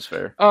fair. That's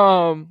fair.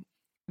 Um,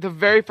 the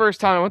very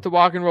first time I went to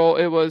Walk and Roll,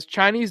 it was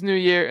Chinese New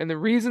Year, and the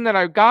reason that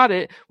I got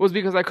it was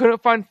because I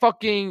couldn't find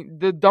fucking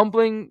the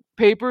dumpling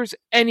papers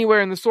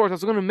anywhere in the stores. I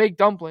was gonna make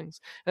dumplings,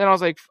 and then I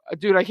was like,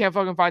 dude, I can't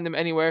fucking find them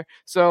anywhere.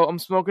 So I'm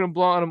smoking a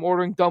blunt and I'm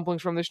ordering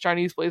dumplings from this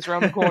Chinese place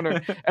around the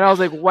corner, and I was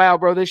like, wow,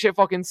 bro, this shit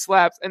fucking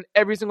slaps. And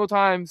every single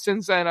time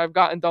since then, I've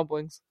gotten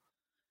dumplings,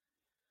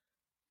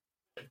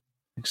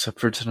 Except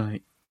for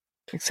tonight.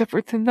 except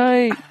for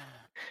tonight.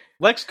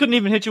 Lex couldn't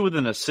even hit you with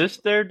an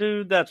assist there,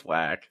 dude. That's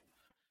whack.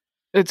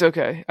 It's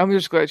okay. I'm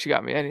just glad she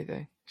got me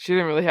anything. She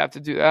didn't really have to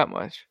do that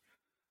much.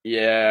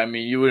 Yeah, I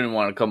mean, you wouldn't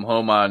want to come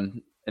home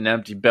on an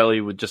empty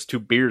belly with just 2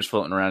 beers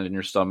floating around in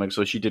your stomach,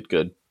 so she did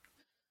good.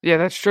 Yeah,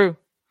 that's true.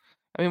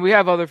 I mean, we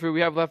have other food.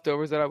 We have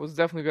leftovers that I was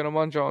definitely gonna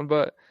munch on,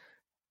 but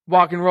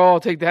Walk and Roll, I'll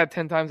take that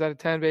 10 times out of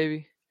 10,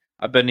 baby.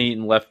 I've been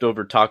eating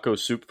leftover taco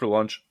soup for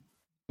lunch,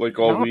 like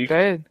all Not week.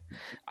 bad.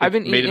 I've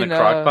Like been made in a eating.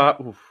 crock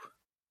pot. Oof.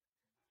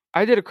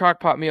 I did a crock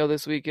pot meal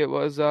this week. It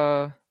was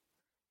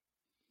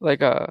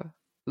like a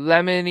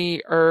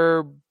lemony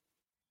herb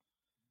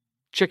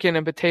chicken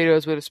and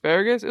potatoes with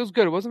asparagus. It was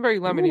good. It wasn't very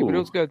lemony, but it Ooh.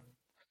 was good.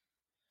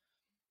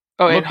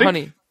 Oh, I'm a and big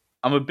honey.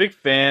 I'm a big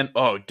fan.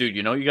 Oh, dude,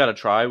 you know you gotta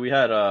try. We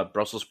had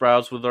Brussels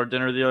sprouts with our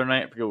dinner the other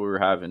night. I forget what we were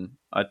having.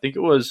 I think it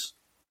was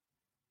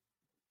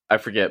I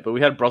forget, but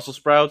we had Brussels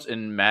sprouts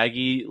and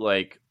Maggie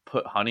like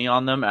put honey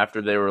on them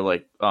after they were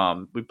like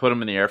we put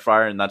them in the air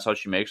fryer and that's how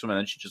she makes them and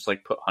then she just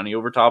like put honey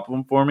over top of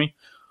them for me.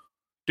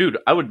 Dude,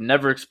 I would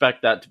never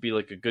expect that to be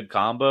like a good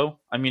combo.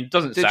 I mean, it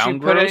doesn't Did she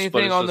sound put gross,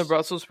 but anything it's on the just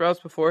Brussels sprouts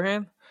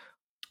beforehand?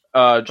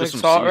 just Like some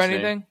salt or seasoning.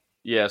 anything?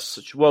 Yes.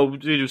 Well, we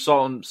do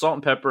salt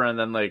and pepper, and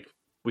then like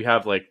we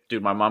have like,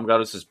 dude, my mom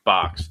got us this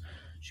box.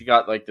 She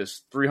got like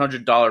this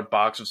 $300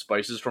 box of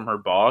spices from her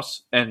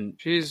boss, and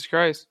Jesus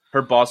Christ.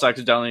 her boss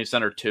accidentally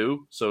sent her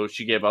two, so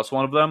she gave us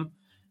one of them.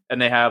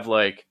 And they have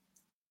like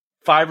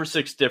 5 or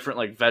 6 different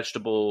like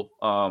vegetable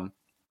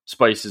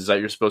spices that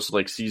you're supposed to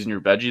like season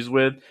your veggies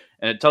with,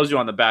 and it tells you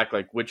on the back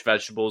like which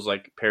vegetables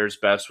like pairs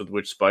best with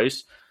which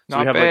spice. So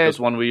we Not have like this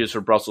bad. one we use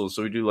for Brussels.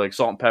 So we do like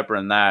salt and pepper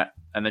and that,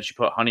 and then she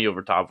put honey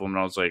over top of them, and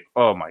I was like,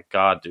 oh my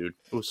god, dude,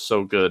 it was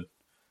so good.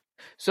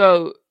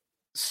 So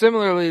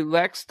similarly,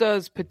 Lex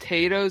does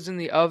potatoes in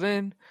the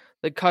oven,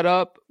 like cut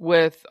up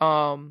with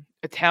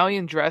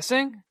Italian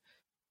dressing,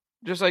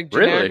 just like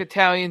generic Really?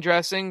 Italian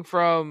dressing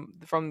from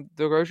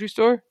the grocery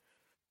store.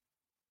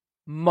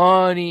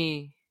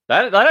 Money,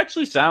 That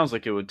actually sounds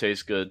like it would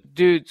taste good.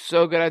 dude,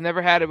 so good. I've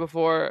never had it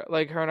before.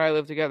 Like her and I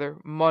live together.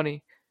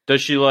 Money.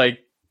 Does she like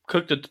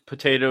cook the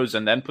potatoes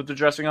and then put the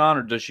dressing on,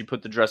 or does she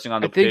put the dressing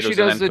on I the think she potatoes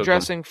and does then the cook them?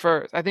 dressing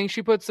first. I think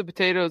she puts the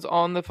potatoes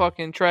on the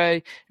fucking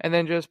tray and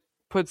then just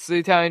puts the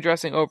Italian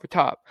dressing over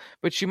top.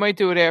 But she might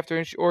do it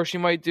after, or she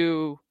might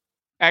do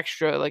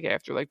extra like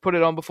after, like put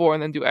it on before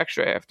and then do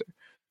extra after.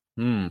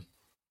 Hmm.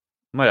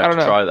 Might I have don't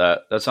to know. try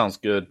that. That sounds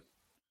good.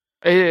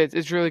 It is.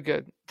 It's really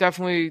good.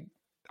 Definitely,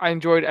 I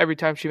enjoyed every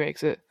time she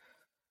makes it.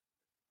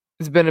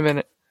 It's been a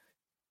minute.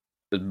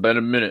 It's been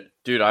a minute,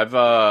 dude. I've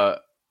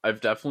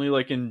definitely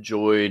like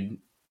enjoyed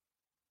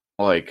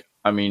like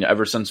I mean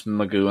ever since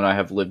Magoo and I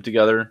have lived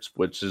together,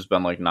 which has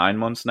been like 9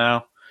 months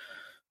now.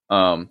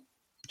 Um,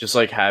 just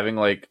like having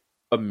like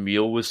a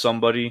meal with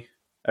somebody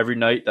every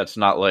night. That's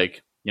not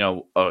like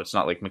oh, it's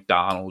not like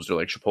McDonald's or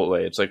like Chipotle.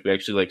 It's like we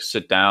actually like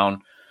sit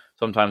down.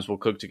 Sometimes we'll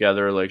cook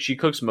together. Like she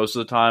cooks most of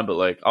the time, but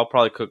like I'll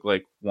probably cook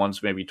like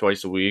once, maybe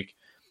twice a week,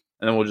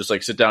 and then we'll just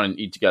like sit down and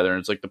eat together. And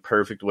it's like the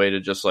perfect way to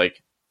just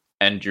like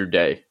end your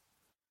day.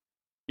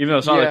 Even though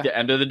it's not like Yeah, the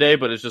end of the day,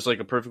 but it's just like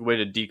a perfect way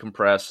to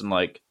decompress and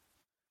like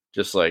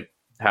just like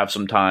have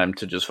some time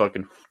to just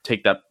fucking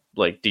take that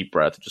like deep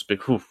breath, just be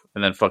whew,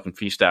 and then fucking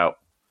feast out.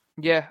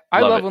 yeah.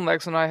 I Love love it. when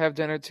Lex and I have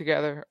dinner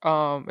together.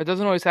 It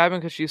doesn't always happen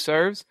because she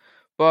serves,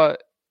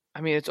 but I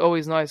mean, it's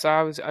always nice.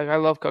 I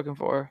love cooking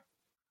for her.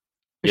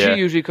 She Yeah,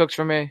 usually cooks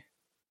for me.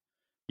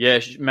 yeah.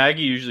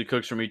 Maggie usually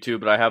cooks for me too,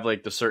 but I have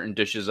like the certain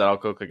dishes that I'll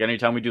cook. Like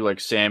anytime we do like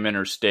salmon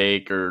or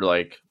steak or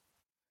like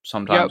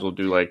sometimes Yep. we'll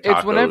do like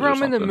It's tacos whenever or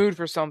I'm in the something. mood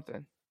for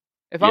something.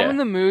 If I'm in Yeah,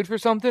 the mood for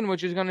something,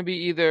 which is going to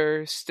be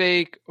either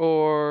steak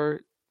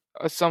or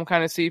some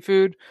kind of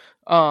seafood,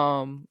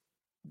 um,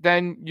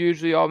 then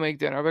usually I'll make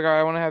dinner. I'm like, all right,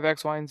 I want to have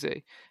X, Y, and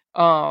Z.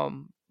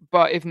 Um,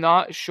 but if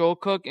not, she'll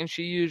cook, and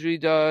she usually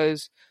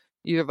does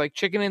either like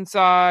chicken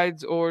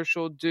insides or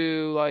she'll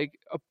do like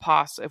a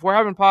pasta. If we're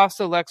having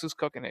pasta, Lex is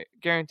cooking it,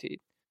 guaranteed.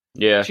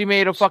 yeah. She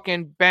made a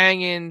fucking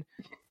banging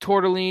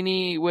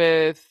tortellini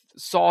with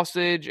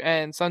sausage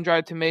and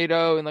sun-dried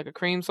tomato and like a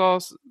cream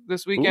sauce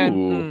this weekend.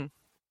 Ooh,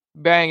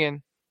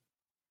 Banging.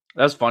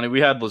 that's funny. We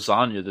had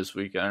lasagna this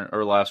weekend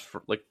or last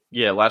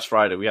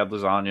Friday we had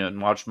lasagna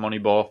and watched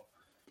Moneyball.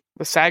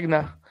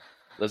 Lasagna.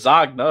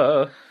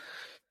 Lasagna.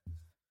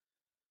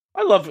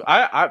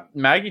 I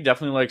Maggie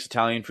definitely likes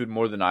Italian food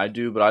more than I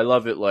do, but I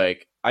love it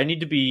like I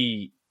need to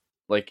be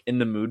like in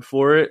the mood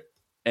for it,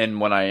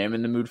 and when I am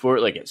in the mood for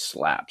it, like it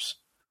slaps.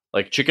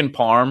 Like chicken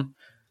parm,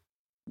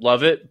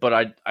 love it,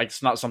 but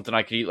it's not something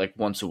I could eat like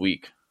once a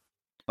week.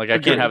 Like I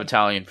can't have Agreed.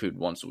 Italian food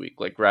once a week.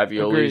 Like Agreed.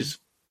 raviolis,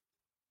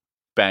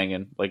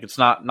 banging. Like it's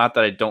not that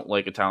I don't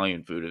like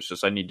Italian food. It's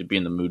just I need to be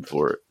in the mood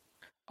for it.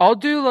 I'll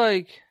do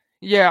like,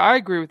 yeah, I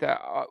agree with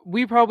that.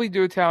 We probably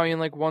do Italian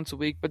like once a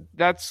week, but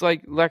that's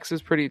like Lex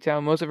is pretty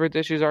Italian. Most of her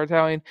dishes are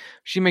Italian.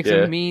 She makes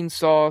a Yeah. mean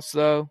sauce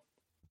though.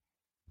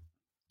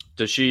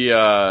 Does she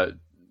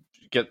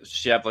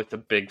she have like the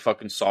big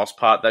fucking sauce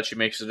pot that she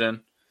makes it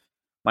in?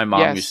 My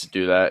mom used to Yes.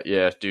 do that.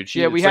 Yeah, dude.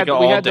 Yeah, It's like an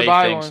we all had to day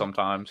buy thing one.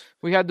 sometimes.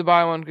 We had to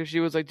buy one because she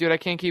was like, "Dude, I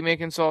can't keep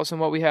making sauce,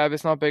 and what we have,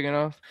 it's not big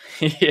enough."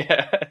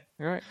 Yeah.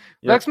 All right.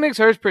 Yep. Lex makes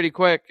hers pretty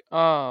quick.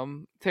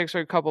 Takes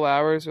her a couple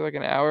hours or like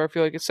an hour. I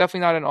feel like it's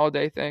definitely not an all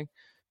day thing.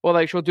 Well,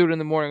 like she'll do it in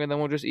the morning and then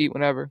we'll just eat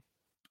whenever.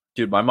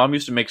 Dude, my mom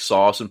used to make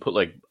sauce and put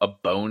like a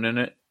bone in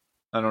it.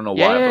 I don't know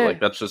why, but like Yeah,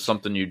 that's just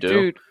something you do.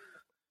 dude.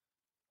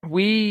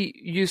 We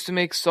used to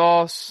make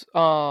sauce,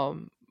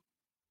 and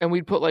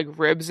we'd put like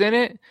ribs in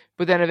it,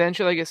 but then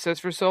eventually, like it sits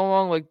for so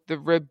long, like the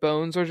rib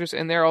bones are just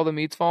in there, all the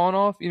meat's falling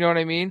off. You know what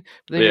I mean?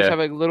 But then you just Yeah. have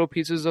like little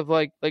pieces of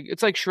like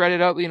it's like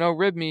shredded up,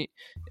 rib meat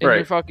in your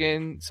Right.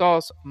 fucking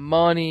sauce.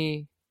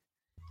 Money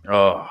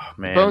Oh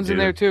man, bones in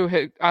there dude. tut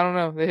hit. I don't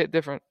know, they hit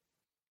different.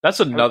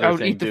 That's I another would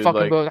thing, eat the dude.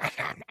 fucking Like bones.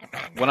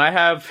 when I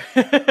have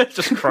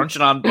just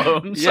crunching on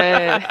bones.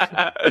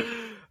 Yeah,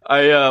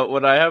 I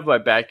when I have my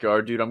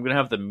backyard, dude, I'm gonna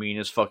have the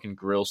meanest fucking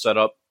grill set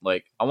up.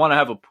 Like I want to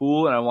have a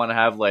pool and I want to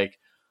have like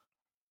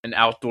an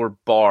outdoor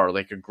bar,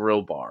 like a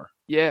grill bar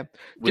yeah,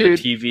 with a dude.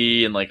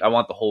 TV and like I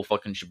want the whole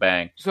fucking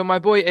shebang. So my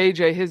boy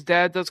AJ, his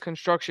dad does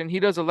construction. He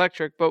does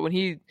electric, but when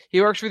he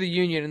works for the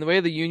union, and the way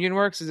the union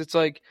works is it's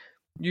like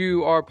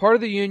you are part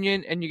of the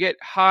union and you get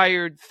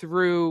hired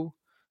through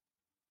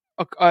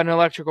an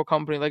electrical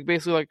company, like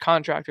basically like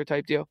contractor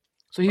type deal.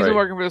 So he's been Right.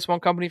 working for this one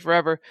company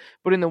forever,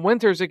 but in the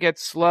winters it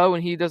gets slow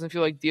and he doesn't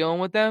feel like dealing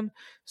with them.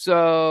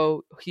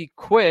 So he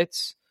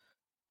quits,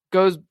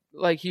 goes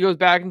he goes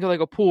back into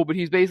like a pool, but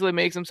he's basically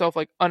makes himself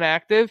like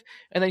unactive,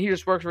 and then he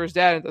just works for his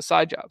dad and does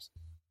side jobs.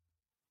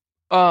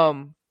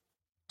 Um,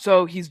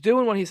 so he's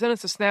doing what he sent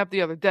us a snap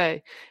the other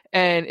day,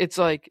 and it's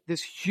like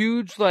this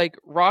huge like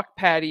rock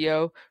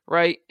patio,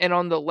 right? And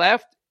on the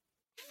left,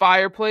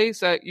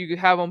 fireplace that you could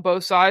have on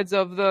both sides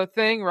of the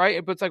thing,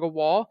 right? But it's like a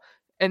wall,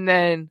 and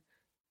then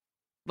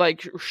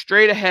like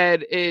straight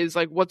ahead is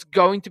like what's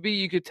going to be.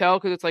 You could tell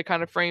because it's like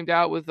kind of framed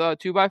out with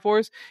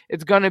 2x4s.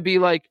 It's gonna be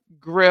like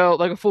grill,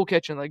 like a full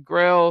kitchen, like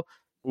grill,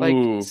 like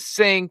Ooh.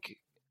 sink,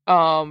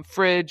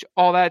 fridge,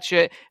 all that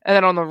shit. And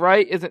then on the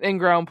right is an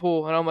in-ground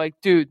pool, and I'm like,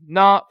 dude,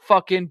 not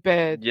fucking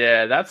bad.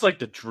 Yeah, that's like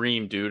the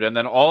dream, dude. And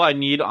then all I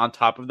need on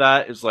top of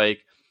that is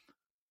like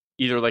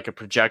either like a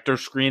projector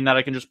screen that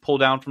I can just pull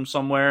down from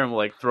somewhere and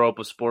like throw up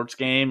a sports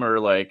game or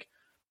like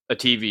a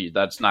TV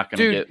that's not going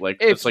to Dude, get like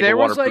if it's like a there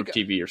was waterproof like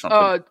TV or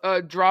something.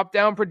 a drop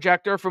down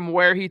projector from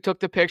where he took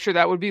the picture,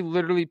 that would be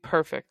literally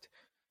perfect.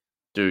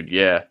 Dude,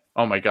 yeah.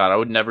 Oh my god, I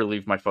would never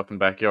leave my fucking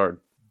backyard.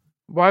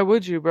 Why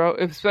would you, bro?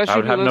 I Especially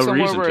would if you have live no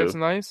somewhere reason where it's to.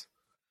 nice.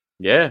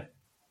 Yeah.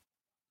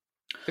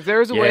 If there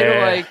was a way to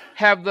Yeah. like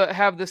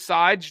have the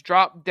sides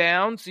drop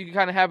down so you can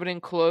kind of have it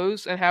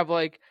enclosed and have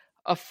like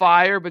a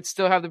fire but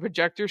still have the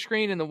projector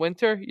screen in the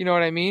winter, you know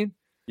what I mean?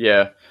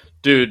 Yeah.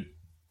 Dude,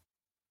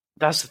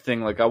 that's the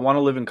thing. Like I want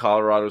to live in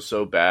Colorado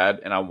so bad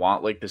and I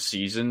want like the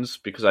seasons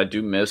because I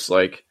do miss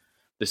like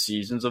the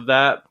seasons of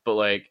that, but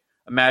like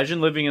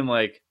imagine living in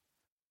like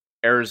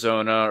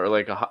Arizona or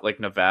like like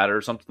Nevada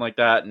or something like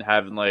that and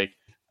having like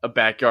a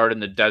backyard in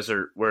the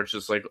desert where it's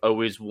just like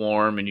always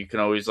warm and you can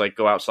always like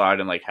go outside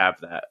and like have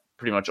that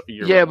pretty much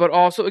year Yeah, round. but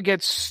also it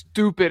gets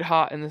stupid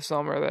hot in the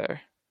summer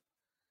there.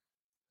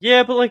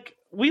 Yeah, but like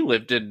we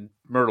lived in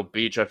Myrtle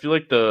Beach. I feel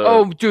like the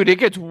Oh, dude, it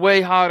gets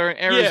way hotter in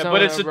yeah,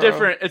 but Arizona,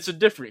 bro. it's a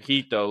different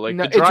heat though. Like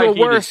No, the it's dry a heat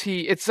worse is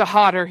heat. It's a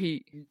hotter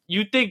heat.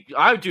 you think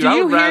I dude, Do I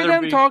you would hear rather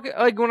them be talk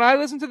like when I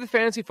listen to the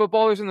fantasy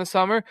footballers in the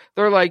summer?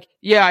 They're like,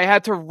 "Yeah, I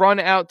had to run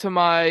out to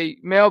my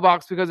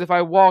mailbox because if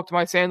I walked,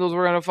 my sandals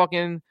were gonna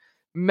fucking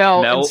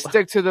melt and melt.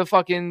 stick to the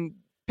fucking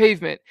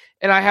pavement,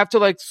 and I have to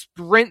like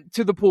sprint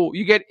to the pool.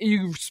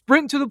 You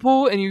sprint to the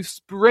pool and you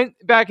sprint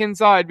back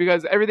inside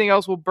because everything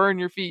else will burn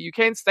your feet. You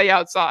can't stay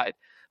outside.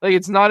 Like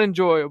it's not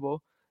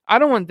enjoyable. I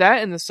don't want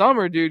that in the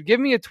summer, dude. Give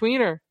me a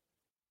tweener.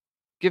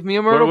 Give me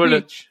a Where Myrtle would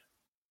it Beach.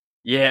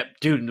 Yeah,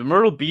 dude, the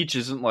Myrtle Beach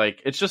isn't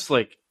like it's just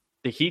like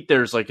the heat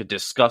there's like a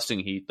disgusting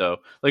heat though.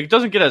 Like it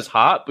doesn't get as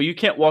hot, but you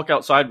can't walk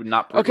outside with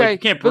not like you Okay,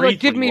 can't but like breathe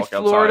give when you me walk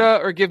outside. Florida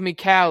or give me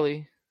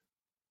Cali.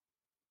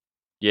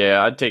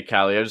 Yeah, I'd take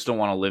Cali. I just don't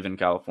want to live in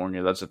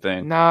California. That's the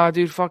thing. Nah,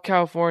 dude, fuck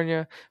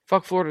California.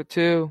 Fuck Florida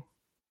too.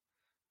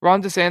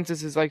 Ron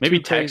DeSantis is like Maybe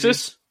too crazy.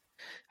 Texas?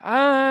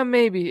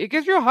 Maybe. It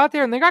gets real hot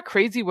there and they got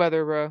crazy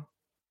weather, bro.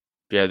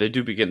 Yeah, they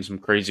do be getting some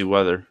crazy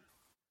weather.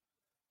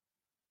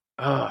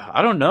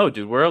 I don't know,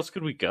 dude. Where else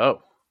could we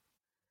go?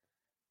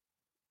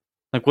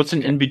 Like, what's an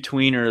Okay.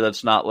 in-betweener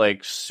that's not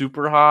like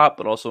super hot,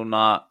 but also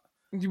not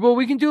Well,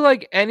 we can do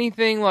like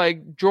anything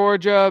like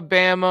Georgia,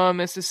 Bama,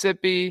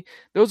 Mississippi.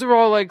 Those are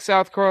all like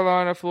South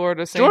Carolina,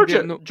 Florida, same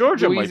deal. Georgia?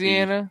 Georgia might be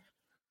Louisiana.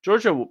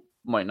 Georgia.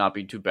 might not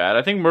be too bad.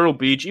 I think Myrtle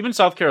Beach, even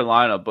South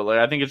Carolina, but like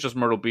I think it's just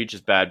Myrtle Beach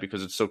is bad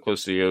because it's so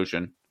close to the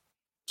ocean.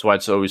 That's why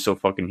it's always so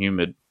fucking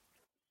humid.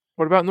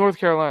 What about North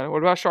Carolina?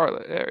 What about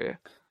Charlotte area?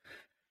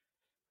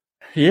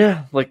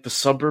 Yeah, like the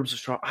suburbs of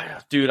Charlotte.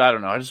 Dude, I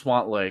don't know. I just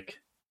want like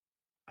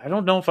I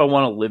don't know if I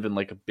want to live in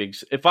like a big.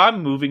 If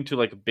I'm moving to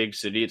like a big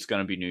city, it's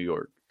gonna be New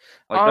York.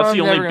 Like that's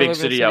the I'm only never gonna big live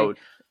in a city I city. would.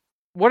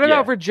 What about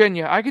Yeah,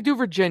 Virginia? I could do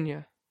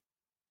Virginia.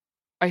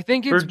 I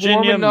think it's warm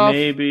Virginia enough.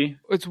 maybe.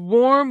 It's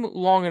warm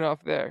long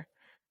enough there,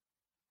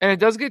 and it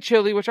does get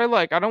chilly, which I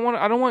like. I don't want.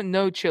 I don't want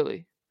no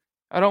chilly.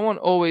 I don't want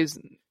always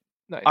I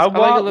nice. I like a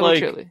want little like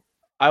chilly.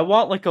 I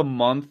want like a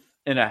month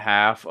and a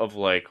half of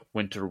like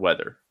winter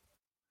weather.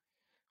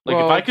 Like if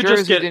Well, I could just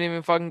Jersey get didn't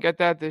even fucking get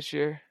that this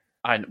year.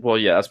 I well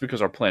yeah, that's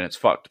because our planet's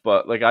fucked.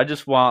 But like I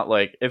just want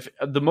like if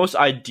the most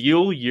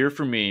ideal year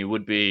for me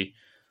would be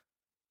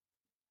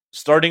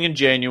starting in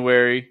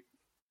January,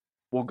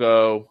 we'll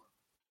go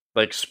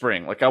like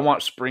spring. Like I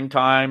want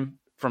springtime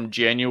from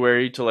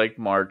January to like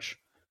March,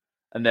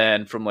 and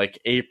then from like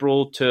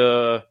April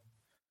to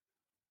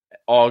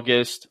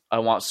August, I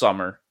want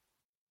summer,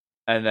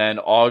 and then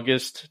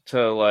August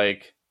to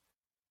like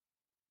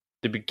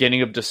the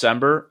beginning of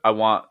December, I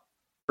want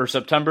or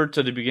September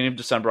to the beginning of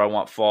December, I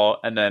want fall,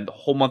 and then the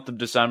whole month of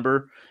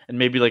December and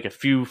maybe like a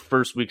few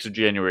first weeks of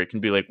January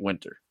can be like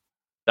winter.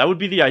 That would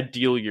be the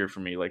ideal year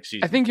for me, like I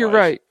seasons think you're wise.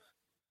 right.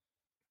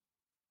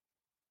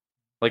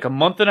 Like a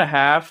month and a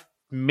half,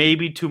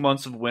 maybe 2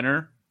 months of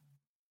winter.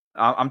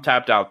 I'm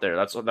tapped out there.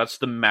 That's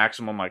the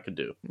maximum I could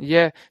do.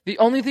 Yeah. The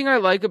only thing I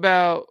like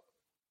about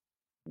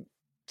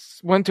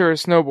winter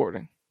is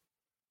snowboarding.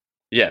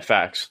 Yeah,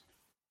 facts.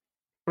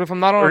 But if I'm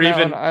not on a Or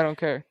mountain, even I don't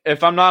care.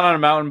 if I'm not on a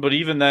mountain, but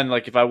even then,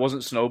 like if I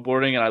wasn't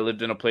snowboarding and I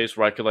lived in a place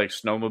where I could like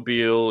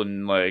snowmobile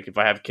and like if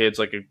I have kids,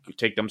 like I could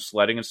take them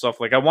sledding and stuff.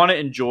 Like I want to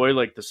enjoy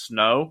like the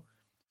snow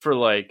for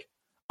like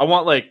I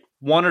want like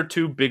one or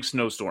two big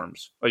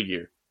snowstorms a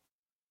year.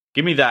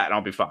 Give me that and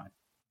I'll be fine.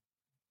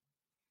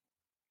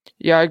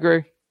 Yeah, I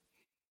agree.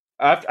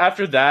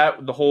 After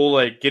that, the whole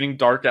like getting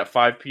dark at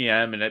 5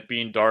 p.m. and it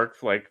being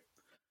dark like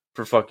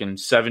for fucking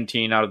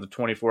 17 out of the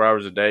 24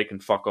 hours a day can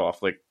fuck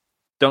off. Like,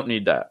 don't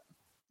need that.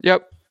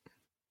 Yep.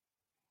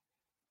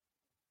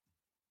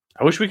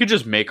 I wish we could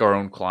just make our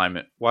own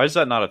climate. Why is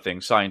that not a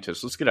thing?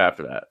 Scientists, let's get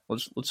after that.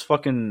 Let's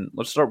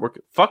start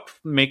working. Fuck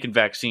making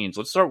vaccines.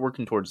 Let's start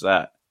working towards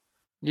that.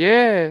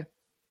 Yeah.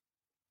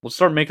 Let's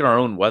start making our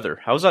own weather.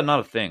 How is that not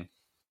a thing?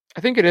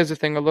 I think it is a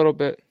thing a little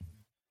bit.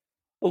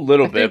 A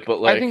little I bit, think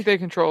but I think like, they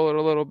control it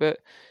a little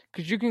bit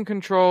because you can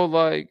control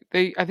like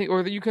they I think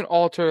or you can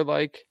alter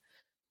like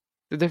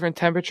the different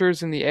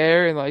temperatures in the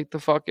air and like the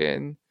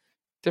fucking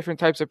different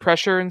types of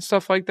pressure and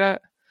stuff like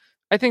that.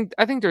 I think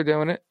they're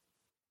doing it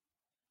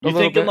a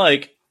little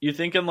bit. you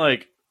thinking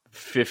like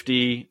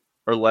 50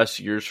 or less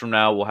years from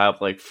now we'll have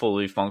like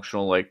fully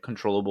functional like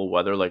controllable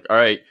weather. Like, all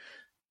right,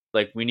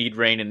 like we need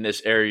rain in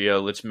this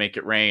area. Let's make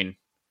it rain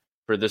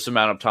for this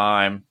amount of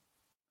time.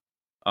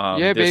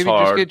 Yeah, This baby, just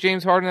hard. get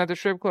James Harden at the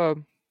strip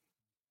club.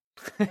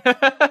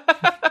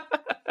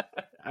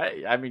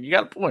 I mean, you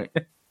got a point.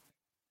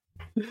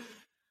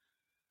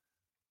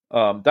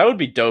 That would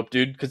be dope,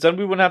 dude. Because then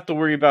we wouldn't have to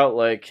worry about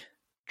like,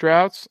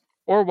 Droughts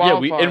or yeah,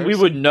 we wildfires.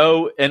 would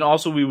know, and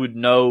also we would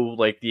know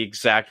like the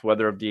exact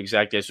weather of the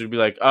exact day. So we'd be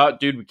like, oh,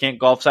 dude, we can't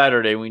golf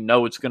Saturday. We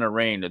know it's gonna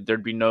rain.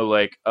 There'd be no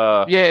like,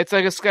 Yeah, it's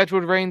like a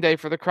scheduled rain day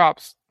for the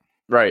crops.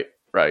 right,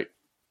 right.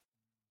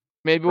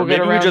 Maybe Or we'll get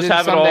maybe we around just it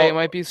have it Sunday. It all.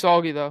 might be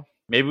soggy though.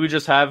 Maybe we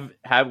just have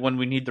when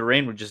we need the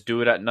rain, we just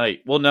do it at night.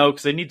 Well, no,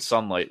 because they need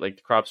sunlight. Like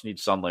the crops need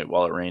sunlight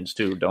while it rains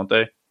too, don't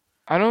they?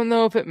 I don't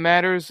know if it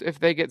matters if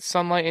they get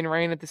sunlight and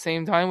rain at the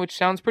same time, which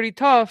sounds pretty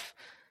tough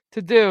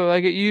to do.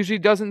 Like it usually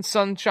doesn't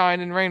sunshine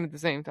and rain at the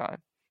same time.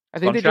 I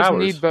think Sun they just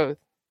need showers. both.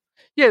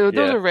 Yeah, those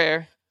Yeah, are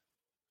rare.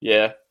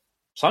 yeah.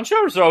 Sun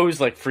showers are always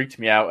like freaked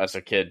me out as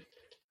a kid.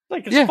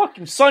 Like it's Yeah,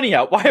 fucking sunny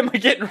out. Why am I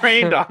getting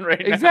rained on right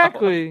now?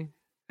 exactly.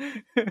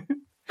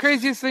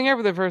 Craziest thing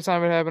ever the first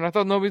time it happened. I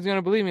thought nobody's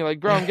gonna believe me. Like,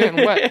 bro, I'm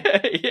getting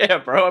wet. Yeah,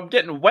 bro, I'm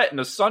getting wet and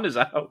the sun is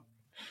out.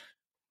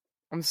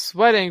 I'm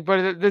sweating,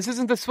 but this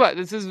isn't the sweat.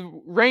 This is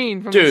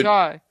rain from the Dude,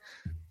 sky.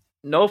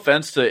 no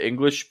offense to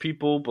English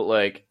people, but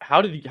like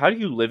how do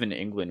you live in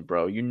England,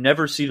 bro? You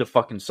never see the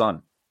fucking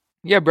sun.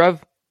 Yeah,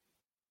 bruv.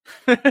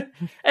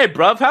 Hey,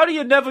 bruv, how do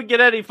you never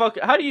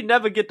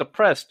get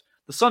depressed?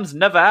 The sun's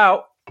never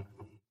out.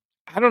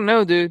 I don't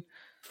know, dude.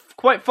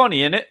 Quite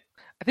funny, isn't it?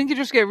 I think you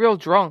just get real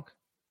drunk.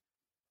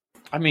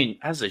 I mean,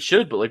 as they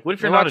should, but like what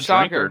if They you're not a watch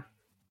soccer. drinker?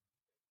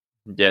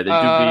 Yeah, they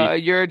do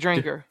be You're a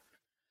drinker.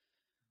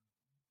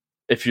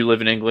 if you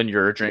live in England,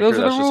 you're a drinker. Those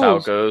are the That's just how it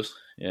rules. goes.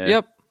 Yeah.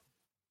 Yep.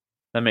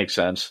 That makes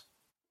sense.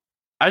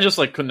 I just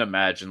like couldn't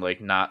imagine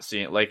like not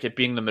seeing like it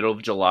being the middle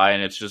of July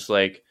and it's just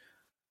like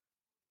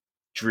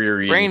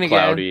dreary Rain and again.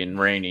 cloudy and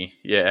rainy.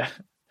 Yeah.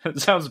 It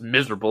sounds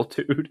miserable,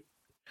 dude.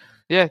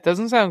 Yeah, it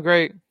doesn't sound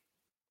great.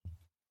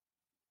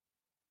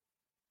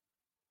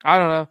 I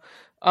don't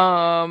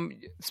know.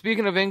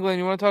 Speaking of England,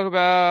 you want to talk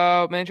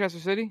about Manchester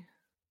City?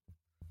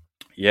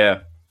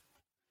 Yeah,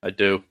 I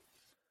do.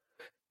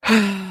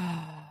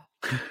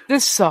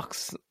 This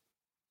sucks.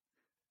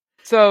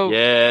 So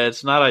Yeah,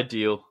 it's not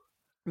ideal.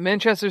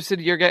 Manchester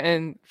City are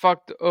getting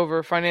fucked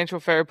over financial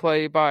fair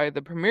play by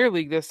the Premier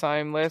League this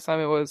time. Last time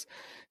it was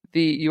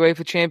the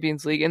UEFA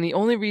Champions League, and the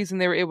only reason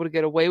they were able to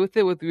get away with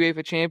it with the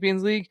UEFA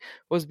Champions League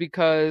was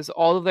because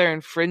all of their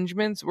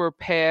infringements were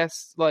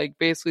past, like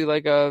basically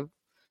like a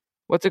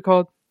what's it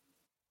called?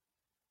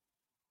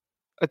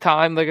 A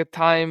time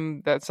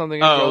that something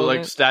is Oh, like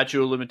relevant.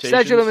 statute of Statute of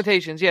limitations.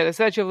 limitations, yeah, the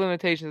statute of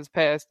limitations is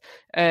passed,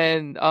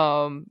 and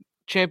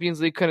Champions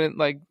League couldn't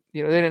they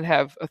didn't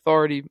have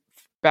authority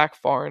back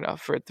far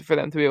enough for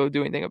them to be able to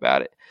do anything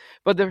about it.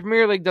 But the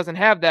Premier League doesn't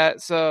have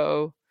that,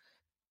 so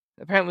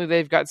apparently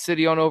they've got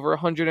City on over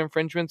 100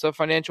 infringements of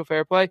financial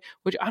fair play,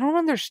 which I don't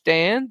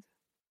understand.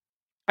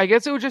 I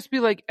guess it would just be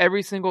like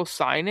every single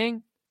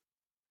signing,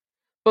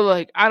 but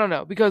like I don't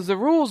know because the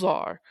rules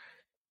are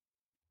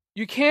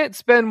you can't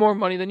spend more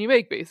money than you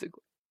make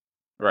basically.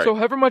 Right, So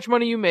however much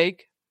money you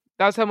make,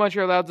 that's how much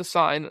you're allowed to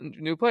sign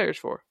new players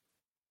for.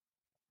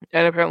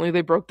 And apparently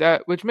they broke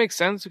that, which makes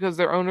sense because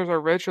their owners are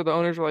rich, or the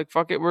owners are like,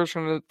 "Fuck it, we're just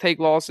gonna take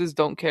losses,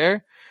 don't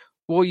care.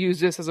 We'll use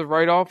this as a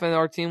write off, and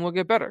our team will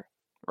get better."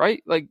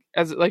 Right? Like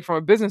from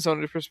a business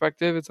owner's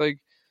perspective, it's like,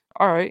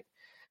 all right,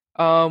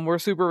 we're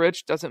super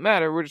rich, doesn't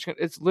matter.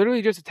 It's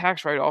literally just a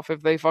tax write off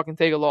if they fucking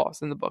take a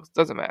loss in the books,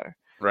 doesn't matter.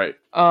 right.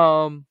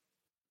 Um,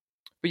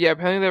 but yeah,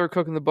 apparently they were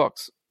cooking the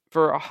books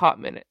for a hot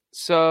minute.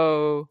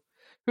 So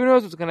who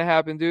knows what's gonna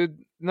happen, dude?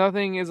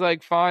 Nothing is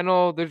like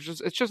final. It's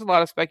just a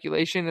lot of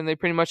speculation, and they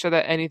pretty much said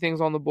that anything's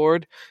on the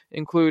board,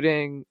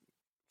 including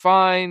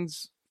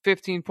fines,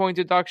 15-point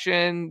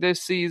deduction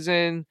this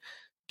season,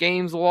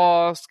 games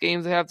lost,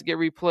 games that have to get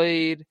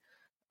replayed,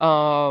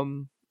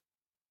 um,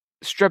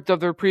 stripped of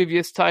their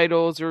previous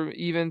titles, or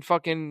even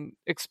fucking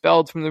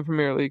expelled from the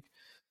Premier League.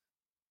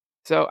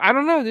 So I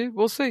don't know, dude.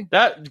 We'll see.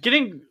 That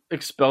getting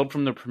expelled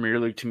from the Premier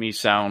League to me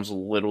sounds a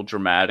little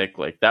dramatic.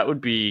 Like that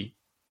would be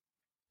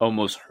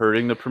almost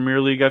hurting the Premier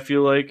League. I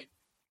feel like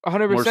more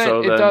 100%. so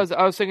It than does.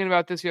 I was thinking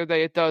about this the other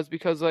day. It does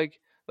because like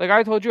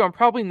I told you, I'm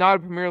probably not a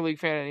Premier League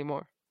fan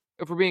anymore.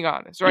 If we're being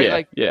honest, right? yeah,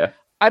 Like yeah.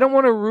 I don't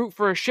want to root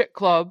for a shit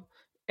club,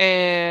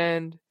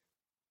 and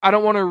I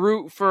don't want to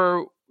root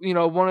for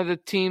one of the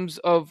teams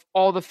of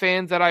all the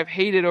fans that I've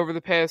hated over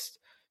the past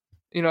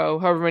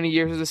however many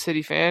years as a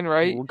City fan,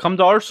 right? We'll come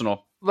to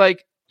Arsenal.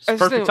 Like It's the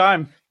perfect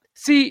time.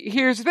 See,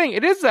 here's the thing.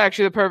 It is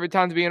actually the perfect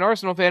time to be an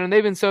Arsenal fan, and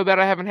they've been so bad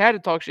I haven't had to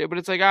talk shit. But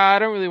it's like, I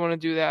don't really want to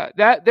do that.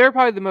 They're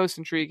probably the most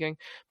intriguing.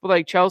 But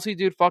like Chelsea,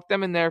 dude, fuck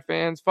them and their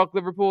fans. Fuck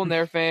Liverpool and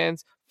their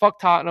fans. Fuck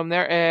Tottenham,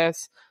 their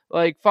ass.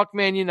 Like fuck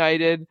Man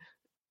United.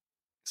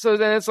 So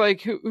then it's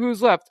like,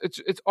 who's left?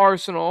 It's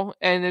Arsenal,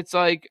 and it's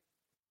like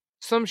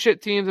some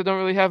shit teams that don't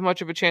really have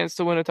much of a chance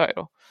to win a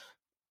title.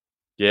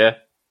 Yeah,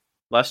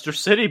 Leicester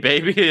City,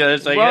 baby.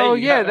 It's like, Well,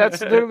 hey, yeah,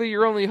 that's literally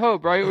your only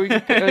hope, right? Or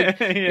you could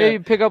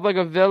maybe pick up like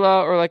a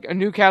Villa or like a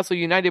Newcastle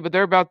United, but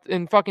they're about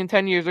in fucking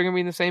 10 years they're gonna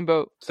be in the same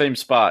boat. Same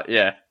spot.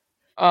 Yeah,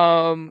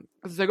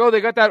 It's like, oh,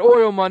 they got that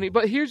oil money.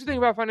 But here's the thing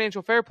about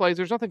financial fair plays: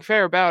 there's nothing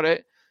fair about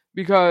it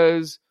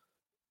because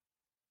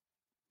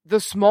the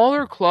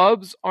smaller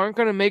clubs aren't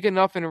going to make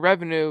enough in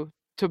revenue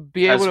to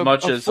be able as to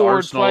much as afford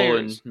Arsenal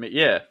players. and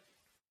yeah,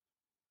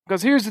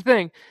 Because here's the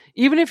thing: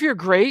 even if you're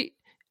great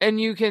and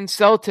you can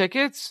sell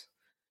tickets,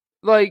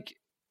 like,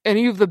 and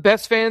you have the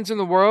best fans in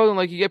the world, and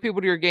like you get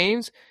people to your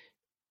games,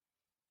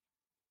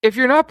 if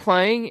you're not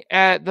playing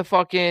at the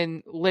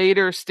fucking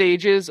later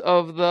stages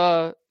of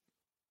the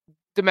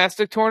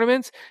domestic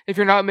tournaments, if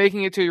you're not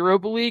making it to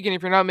Europa League, and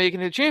if you're not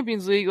making it to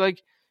Champions League,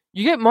 like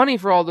you get money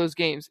for all those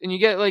games, and you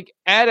get like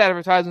ad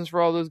advertisements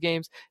for all those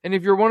games. And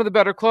if you're one of the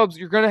better clubs,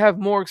 you're going to have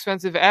more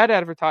expensive ad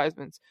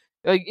advertisements.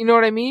 Like, you know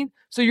what I mean?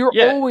 So you're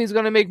yeah. always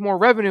going to make more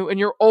revenue, and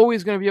you're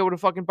always going to be able to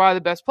fucking buy the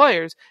best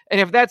players.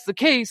 And if that's the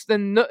case,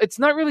 then no, it's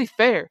not really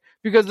fair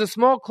because the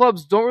small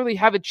clubs don't really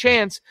have a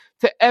chance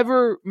to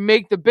ever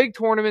make the big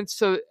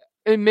tournaments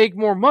and make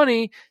more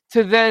money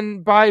to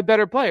then buy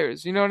better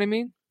players. You know what I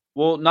mean?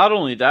 Well, not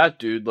only that,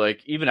 dude. Like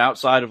even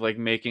outside of like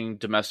making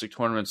domestic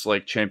tournaments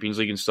like Champions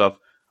League and stuff,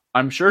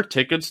 I'm sure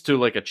tickets to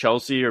like a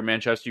Chelsea or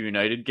Manchester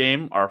United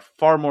game are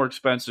far more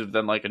expensive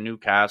than like a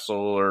Newcastle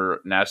or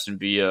an Aston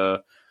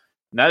Villa.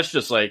 And that's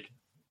just like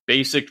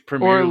basic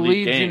Premier Or League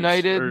Leeds games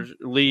United. or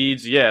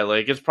Leeds. Yeah,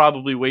 like it's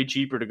probably way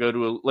cheaper to go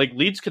to like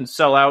Leeds can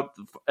sell out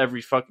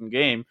every fucking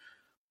game,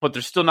 but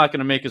they're still not going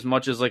to make as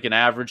much as like an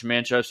average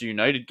Manchester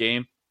United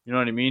game. You know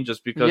what I mean?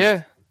 Just because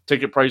Yeah.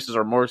 ticket prices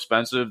are more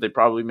expensive, they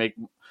probably make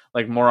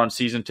like more on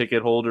season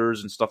ticket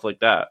holders and stuff like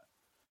that.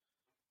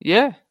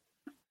 Yeah.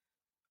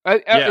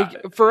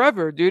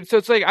 Forever, dude. So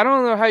it's like, I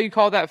don't know how you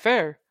call that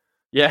fair.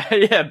 Yeah,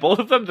 yeah. Both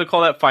of them to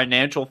call that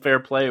financial fair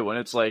play when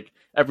it's like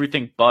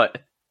everything but.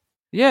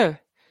 Yeah.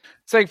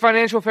 It's like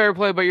financial fair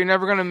play, but you're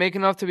never going to make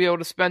enough to be able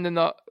to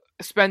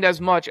spend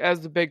as much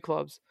as the big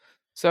clubs.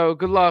 So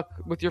good luck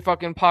with your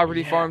fucking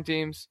poverty farm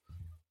teams.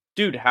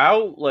 Dude,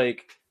 how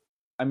like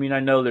I mean,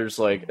 I know there's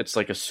like it's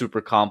like a super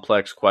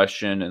complex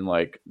question and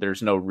like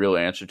there's no real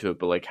answer to it,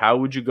 but like how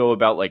would you go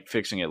about like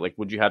fixing it? Like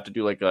would you have to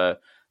do like a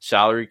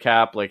salary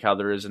cap like how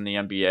there is in the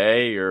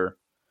NBA or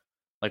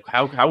Like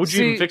how would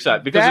you even See, fix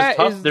that? Because it's that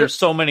tough. is There's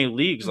so many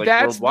leagues like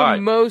that's the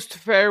worldwide. most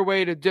fair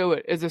way to do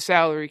it is a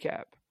salary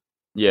cap,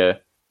 Yeah.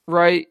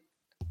 right?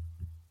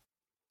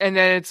 And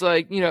then it's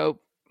like,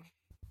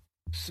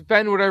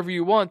 spend whatever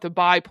you want to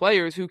buy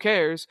players, who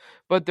cares?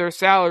 But their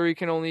salary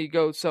can only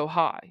go so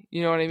high.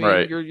 You know what I mean?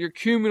 Right. Your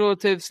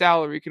cumulative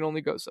salary can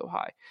only go so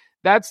high.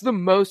 That's the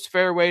most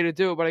fair way to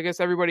do it, but I guess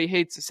everybody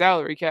hates the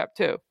salary cap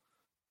too.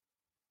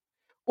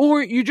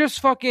 Or you just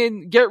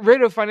fucking get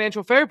rid of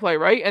financial fair play,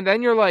 right? And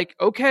then you're like,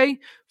 okay,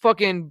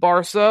 fucking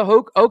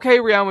Barca, okay,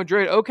 Real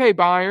Madrid, okay,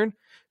 Bayern,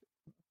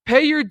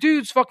 pay your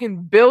dudes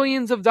fucking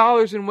billions of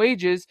dollars in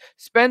wages,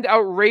 spend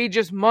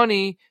outrageous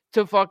money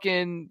to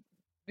fucking,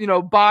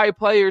 buy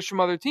players from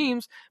other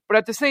teams. But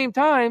at the same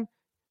time,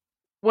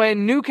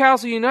 when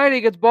Newcastle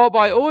United gets bought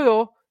by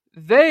Oil,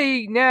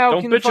 they now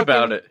Don't can bitch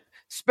about fucking it.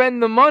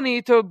 spend the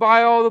money to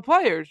buy all the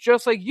players,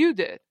 just like you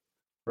did.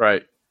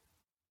 Right.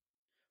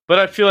 But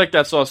I feel like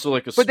that's also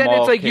like a But then it's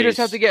small like case. you just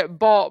have to get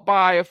bought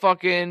by a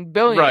fucking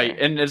billionaire. Right,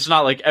 and it's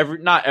not like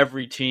not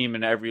every team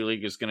in every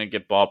league is going to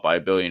get bought by a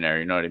billionaire.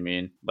 You know what I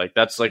mean? Like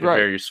that's like Right. a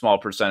very small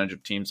percentage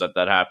of teams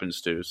that happens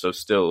to. So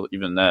still,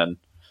 even then,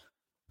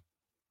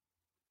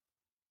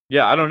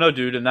 yeah, I don't know,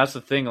 dude. And that's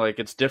the thing. Like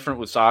it's different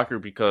with soccer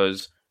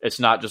because it's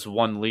not just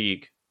one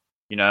league.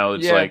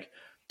 It's like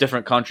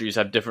different countries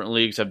have different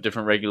leagues, have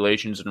different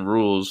regulations and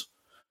rules.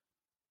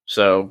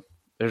 So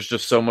there's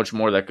just so much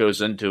more that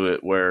goes into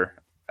it.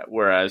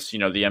 Whereas, the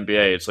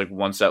NBA, it's like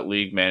one set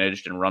league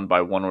managed and run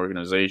by one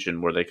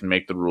organization where they can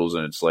make the rules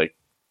and it's like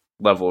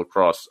level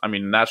across. I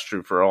mean, that's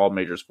true for all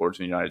major sports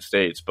in the United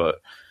States, but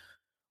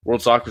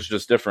world soccer is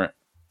just different.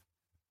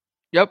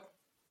 Yep.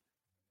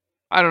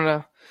 I don't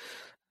know.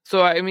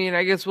 So, I mean,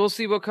 I guess we'll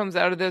see what comes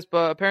out of this,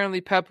 but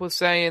apparently Pep was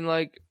saying,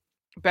 like,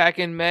 back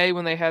in May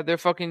when they had their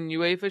fucking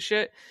UEFA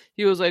shit,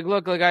 he was like,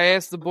 look, like, I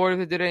asked the board if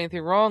they did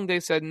anything wrong. They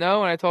said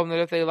no, and I told them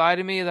that if they lie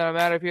to me, then I'm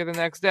out of here the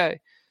next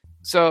day.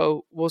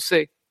 So, we'll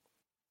see.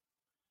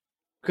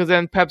 Because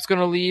then Pep's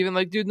going to leave, and,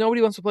 like, dude,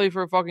 nobody wants to play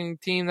for a fucking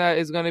team that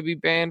is going to be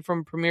banned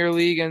from Premier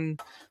League,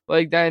 and,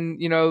 like, then,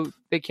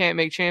 they can't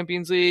make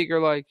Champions League, or,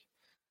 like...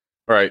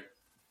 Right.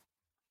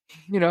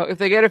 If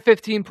they get a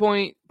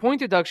 15-point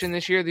deduction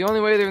this year, the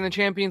only way they're in the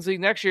Champions League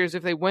next year is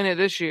if they win it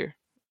this year.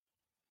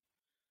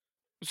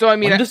 So, I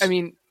mean,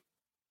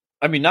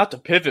 not to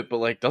pivot, but,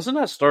 like, doesn't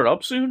that start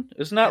up soon?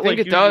 Isn't that, like,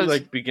 usually,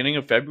 like, beginning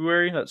of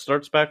February that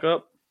starts back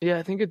up? Yeah,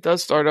 I think it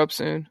does start up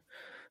soon.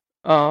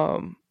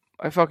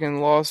 I fucking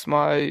lost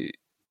my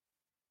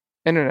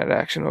internet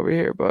action over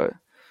here, but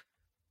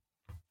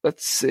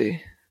let's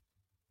see.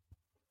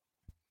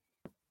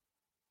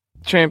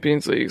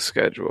 Champions League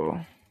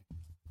schedule.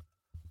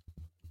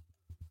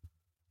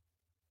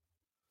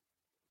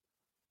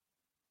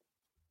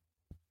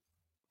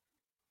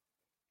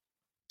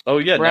 Oh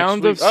yeah,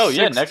 Round next week. Of oh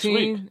yeah, 16. next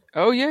week.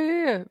 Oh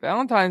yeah.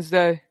 Valentine's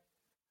Day.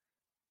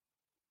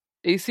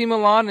 AC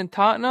Milan and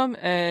Tottenham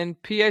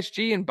and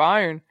PSG and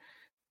Bayern.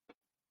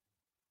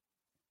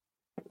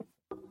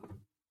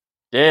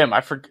 Damn,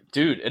 I forget,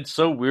 dude. It's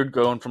so weird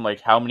going from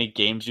like how many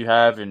games you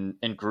have in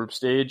group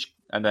stage,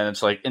 and then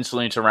it's like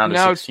instantly to round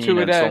now of 16. It's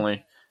 2 a day. It's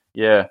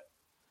only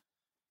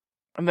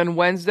And then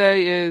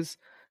Wednesday is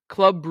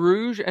Club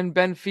Brugge and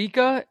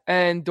Benfica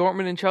and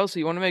Dortmund and Chelsea.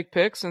 You want to make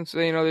picks and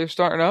say they're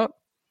starting up?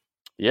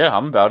 Yeah,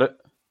 I'm about it.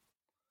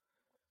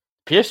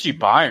 PSG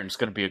Bayern's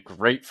going to be a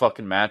great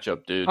fucking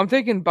matchup, dude. I'm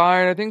taking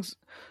Bayern. I think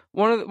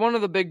one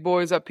of the big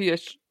boys at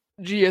PSG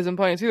isn't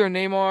playing. It's either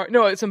Neymar.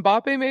 No, it's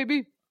Mbappe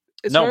maybe.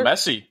 No, hurt.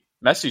 Messi.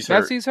 Messi's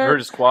hurt. Messi's hurt. Hurt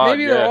his quad.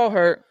 Maybe they're all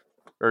hurt.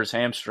 Or his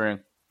hamstring.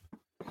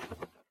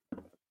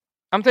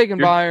 I'm taking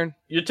Bayern.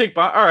 You take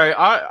Bayern. All right.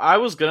 I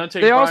was gonna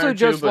take. They Bayern also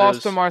just too,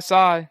 lost to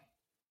Marseille.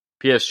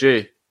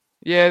 PSG.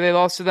 Yeah, they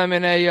lost to them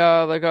in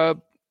a like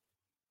a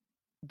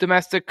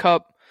domestic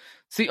cup.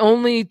 It's the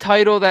only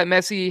title that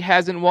Messi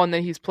hasn't won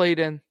that he's played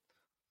in.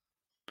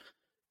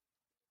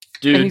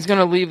 Dude, and he's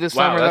gonna leave this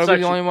summer. That'll be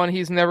actually... the only one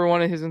he's never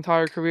won in his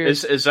entire career.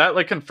 Is that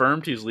like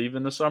confirmed? He's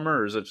leaving this summer,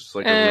 or is it just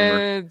like a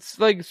rumor? It's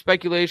like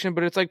speculation,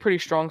 but it's like pretty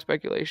strong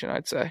speculation,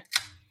 I'd say.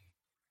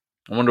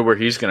 I wonder where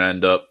he's gonna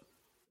end up.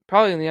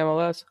 Probably in the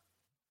MLS.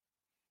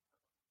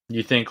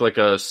 You think like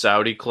a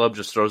Saudi club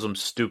just throws him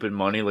stupid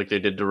money like they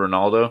did to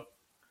Ronaldo?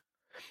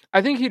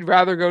 I think he'd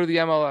rather go to the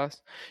MLS.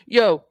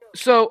 Yo,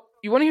 so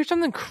you want to hear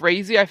something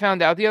crazy I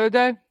found out the other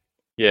day?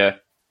 Yeah.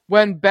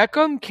 When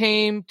Beckham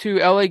came to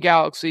LA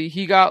Galaxy,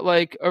 he got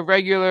like a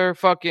regular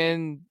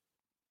fucking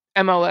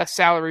MLS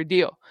salary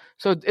deal.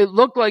 So it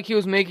looked like he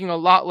was making a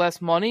lot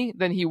less money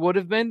than he would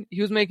have been.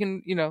 He was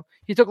making,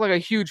 he took like a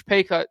huge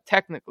pay cut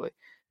technically.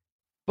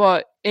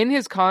 But in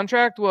his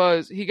contract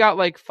he got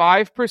like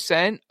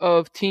 5%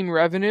 of team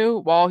revenue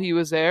while he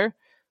was there.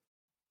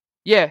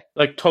 Yeah.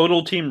 Like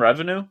total team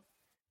revenue?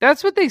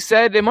 That's what they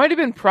said. It might have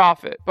been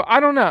profit, but I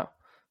don't know.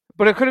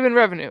 But it could have been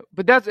revenue.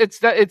 But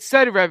it's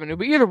said revenue.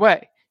 But either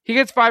way, he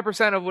gets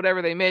 5% of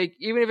whatever they make,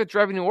 even if it's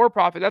revenue or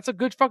profit. That's a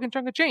good fucking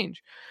chunk of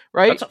change,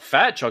 right? That's a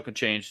fat chunk of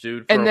change,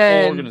 dude, for a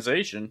full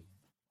organization.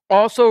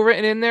 Also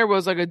written in there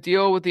was like a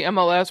deal with the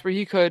MLS where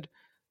he could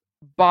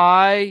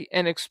buy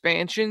an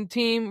expansion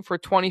team for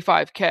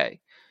 25K.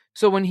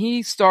 So when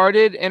he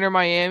started Inter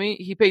Miami,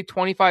 he paid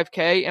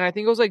 25K, and I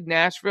think it was like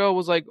Nashville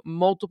was like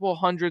multiple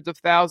hundreds of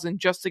thousands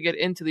just to get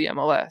into the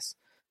MLS.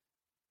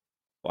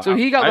 So Wow.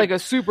 he got I like a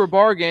super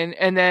bargain,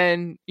 and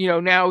then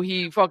now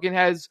he fucking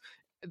has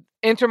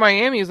Inter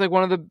Miami is like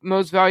one of the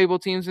most valuable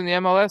teams in the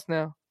MLS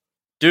now.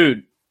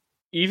 dude,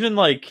 even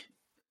like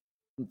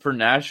for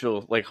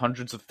Nashville, like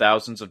hundreds of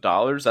thousands of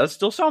dollars, that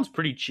still sounds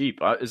pretty cheap.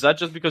 Is that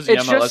just because the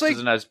It's just MLS like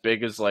isn't as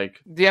big as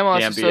like the the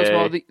MLS is so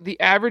small. NBA? The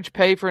average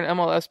pay for an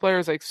MLS player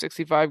is like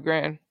 65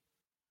 grand.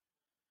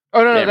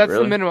 Oh no, Damn, that's the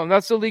really? minimum.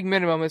 That's the league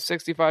minimum is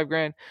 65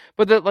 grand.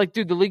 But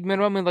dude, the league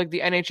minimum in like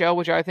the NHL,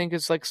 which I think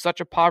is like such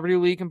a poverty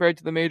league compared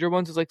to the major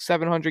ones, is like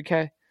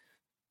 700K.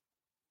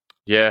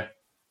 Yeah.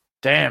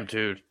 Damn,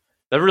 dude.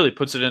 That really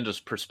puts it into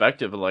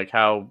perspective of like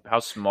how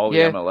small the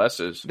Yeah, MLS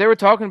is. they were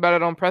talking about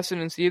it on Preston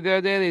and Steve the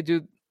other day. They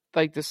do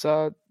like this.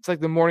 It's like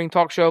the morning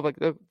talk show, like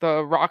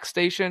the rock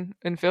station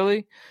in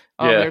Philly.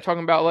 They Yeah. were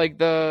talking about like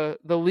the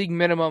league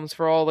minimums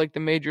for all like the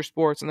major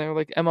sports, and they were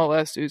like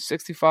MLS, dude,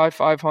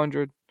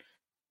 65,500.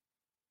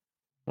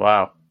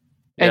 Wow.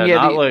 And Yeah,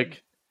 yeah, not the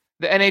like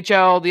the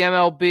NHL, the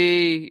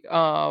MLB,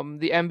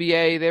 the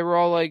NBA, they were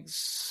all like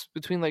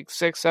between like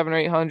six, seven, or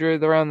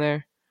 800 around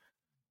there.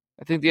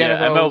 I think the yeah,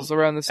 NFL was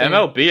around the same.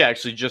 MLB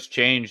actually just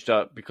changed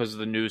up because of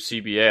the new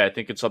CBA. I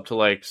think it's up to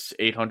like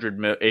 800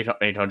 mil,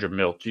 800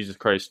 mil. Jesus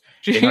Christ.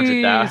 Jeez.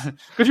 800,000.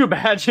 Could you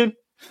imagine?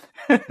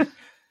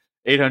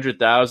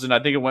 800,000.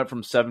 I think it went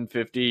from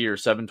 750 or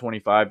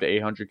 725 to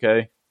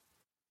 800K,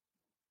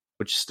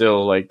 which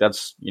still like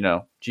that's,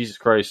 Jesus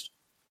Christ.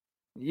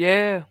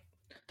 Yeah.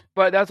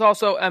 But that's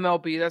also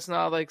MLB. That's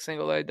not like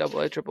single A, double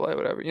A, triple A,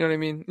 whatever. You know what I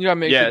mean? You gotta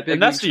make the Yeah, big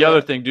and that's leagues the for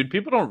other that. thing, dude.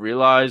 People don't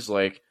realize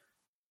like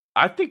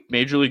I think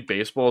Major League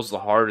Baseball is the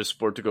hardest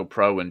sport to go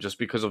pro in just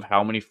because of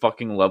how many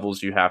fucking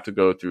levels you have to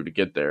go through to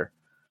get there.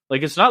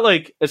 Like it's not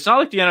like the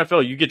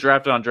NFL. You get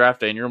drafted on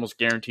draft day and you're almost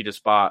guaranteed a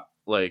spot.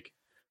 Like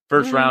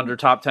first Mm, rounder,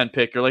 top 10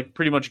 pick, you're like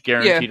pretty much yeah.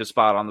 guaranteed a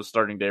spot on the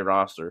starting day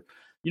roster.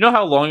 You know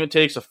how long it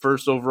takes a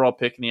first overall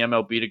pick in the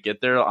MLB to get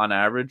there on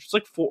average? It's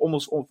like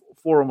almost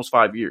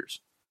 5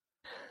 years.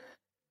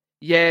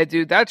 Yeah,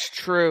 dude, that's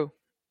true.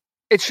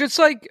 It's just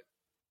like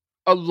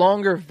a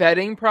longer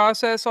vetting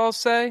process, I'll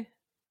say.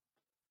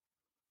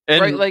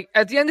 Right? And Like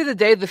at the end of the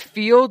day, the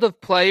field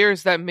of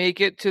players that make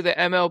it to the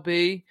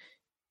MLB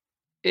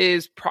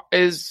is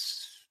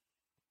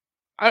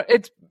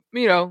it's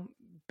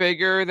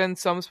bigger than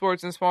some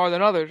sports and smaller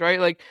than others, right?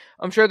 Like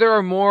I'm sure there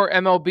are more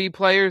MLB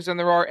players than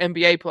there are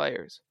NBA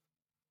players,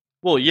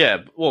 well, yeah,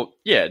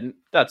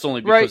 that's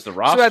only right? because the So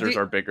at rosters the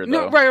are bigger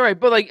no, though. right,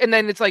 but like, and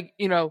then it's like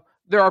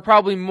there are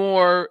probably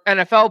more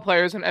NFL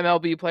players than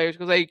MLB players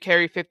because they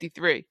carry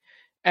 53,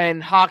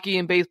 and hockey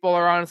and baseball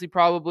are honestly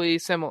probably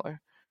similar,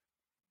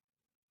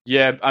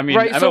 Yeah, I mean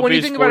right? So when MLB you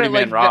is think about 40 it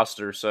man like that,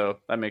 roster, so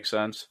that makes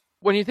sense.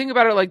 when you think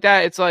about it like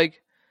that, it's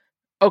like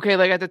okay,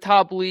 like at the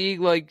top league,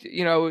 like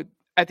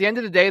at the end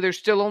of the day, there's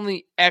still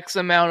only X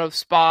amount of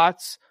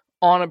spots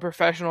on a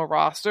professional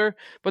roster.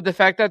 But the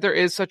fact that there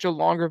is such a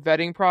longer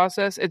vetting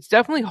process, it's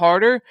definitely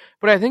harder.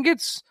 But I think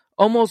it's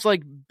almost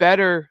like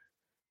better.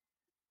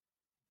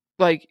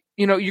 Like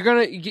you're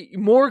gonna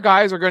more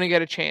guys are gonna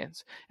get a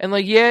chance, and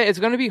like yeah, it's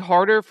gonna be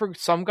harder for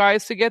some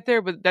guys to get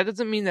there, but that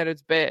doesn't mean that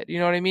it's bad. You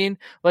know what I mean?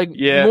 Like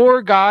Yeah,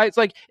 more guys,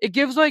 like it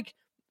gives like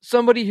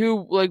somebody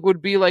who like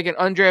would be like an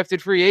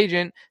undrafted free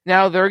agent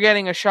now they're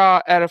getting a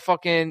shot at a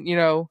fucking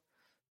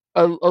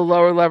a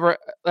lower level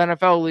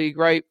NFL league,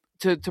 right?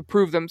 To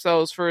prove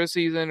themselves for a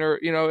season or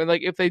and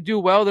like if they do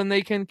well then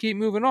they can keep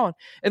moving on.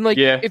 And like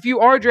yeah, if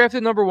you are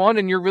drafted number 1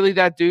 and you're really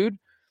that dude,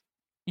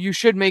 you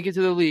should make it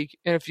to the league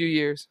in a few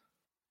years.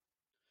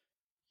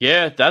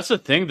 yeah. That's the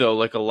thing though.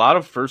 Like a lot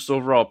of first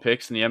overall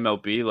picks in the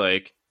MLB,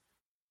 like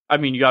I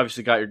mean, you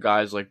obviously got your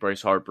guys like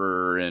Bryce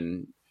Harper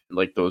and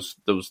like those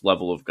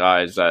level of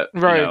guys that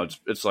Right.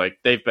 it's like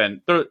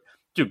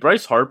dude.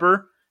 Bryce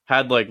Harper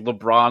had like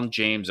LeBron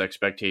James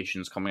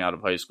expectations coming out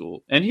of high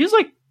school, and he's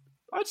like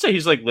I'd say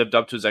he's like lived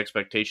up to his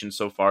expectations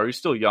so far. He's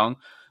still young,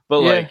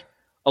 but Yeah. like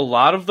a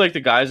lot of like the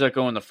guys that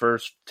go in the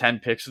first 10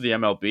 picks of the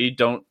MLB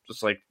don't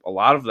just like a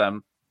lot of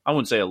them. I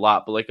wouldn't say a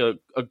lot, but like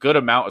a good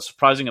amount, a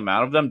surprising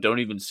amount of them don't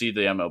even see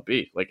the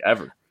MLB like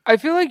ever. I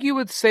feel like you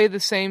would say the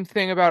same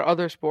thing about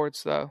other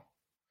sports though.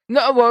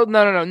 No, well,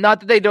 no. Not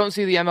that they don't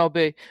see the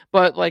MLB,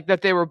 but like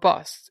that they were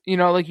busts.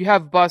 Like you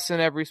have busts in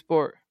every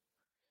sport.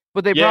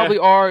 But they Yeah, probably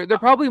are. They're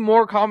probably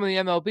more common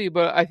in the MLB.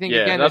 But I think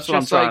yeah, again, it's that's what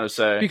I'm just trying like to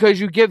say. because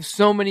you give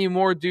so many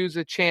more dudes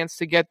a chance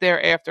to get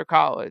there after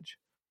college.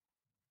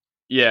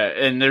 Yeah,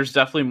 and there's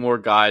definitely more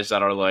guys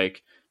that are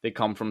like they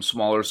come from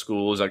smaller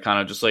schools that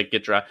kind of just like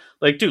get drafted.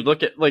 Like, dude,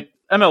 look at like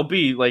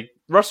MLB. Like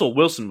Russell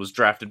Wilson was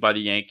drafted by the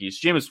Yankees.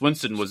 Jameis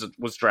Winston was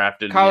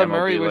drafted in the Kyler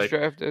Murray MLB. was Like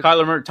drafted.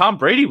 Kyler Murray, Tom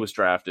Brady was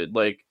drafted.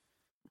 Like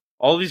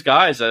all these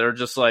guys that are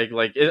just I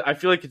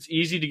feel like it's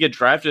easy to get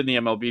drafted in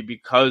the MLB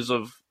because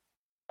of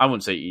I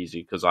wouldn't say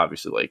easy because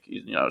obviously like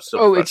it's still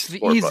a Oh, it's professional the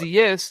sport, but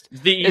easiest.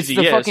 it's the It's the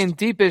fucking easiest,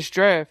 deepest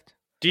draft.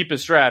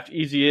 deepest draft,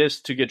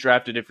 easiest to get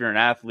drafted if you're an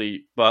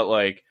athlete. But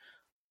like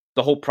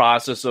the whole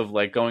process of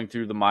like going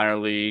through the minor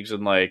leagues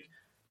and like,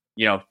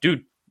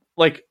 dude,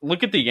 like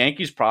look at the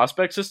Yankees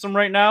prospect system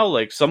right now.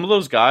 Like some of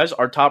those guys,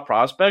 our top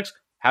prospects,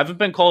 haven't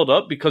been called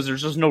up because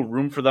there's just no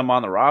room for them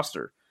on the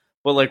roster.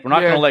 But like we're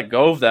not going to Yeah, let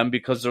go of them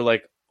because they're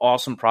like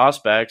awesome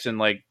prospects and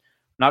like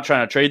not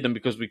trying to trade them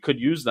because we could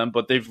use them,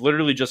 but they've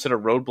literally just hit a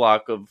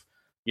roadblock of,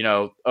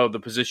 oh, the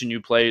position you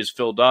play is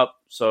filled up,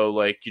 so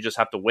like you just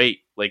have to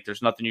wait. Like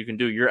there's nothing you can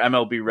do. You're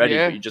MLB ready, but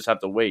yeah, you just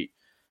have to wait.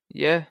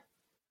 yeah.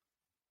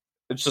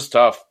 It's just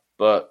tough,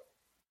 but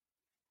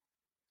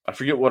I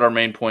forget what our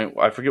main point.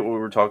 I forget what we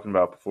were talking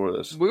about before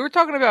this. We were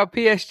talking about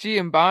PSG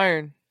and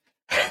Bayern.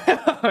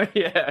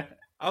 Yeah,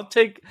 I'll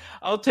take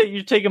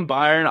you taking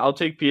Bayern. I'll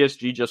take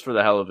PSG just for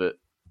the hell of it.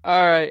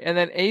 All right, and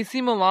then AC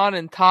Milan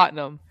and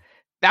Tottenham.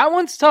 That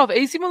one's tough.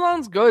 AC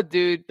Milan's good,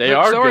 dude. They But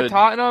are so are good.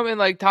 Tottenham, and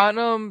like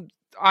Tottenham,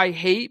 I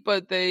hate,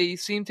 but they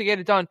seem to get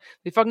it done.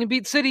 They fucking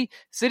beat City.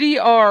 City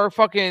are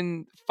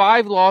fucking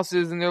 5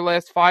 losses in their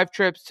last 5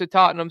 trips to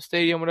Tottenham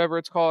Stadium, whatever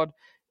it's called,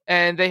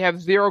 and they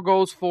have 0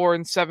 goals for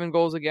and 7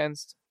 goals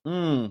against.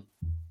 That's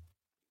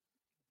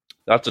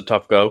a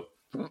tough go.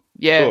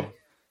 Yeah,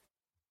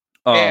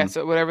 Cool.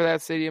 so whatever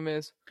that stadium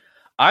is.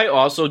 I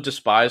also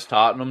despise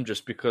Tottenham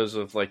just because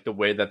of like the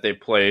way that they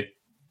play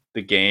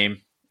the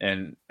game,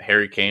 and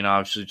Harry Kane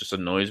obviously just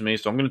annoys me.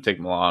 So I'm going to take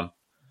Milan.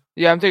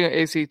 Yeah, I'm taking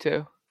AC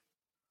too.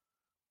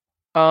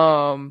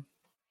 And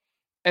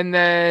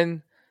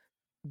then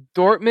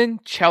Dortmund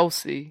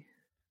Chelsea.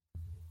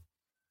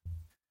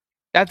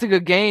 That's a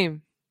good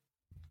game.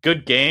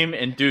 Good game,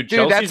 and dude, Dude,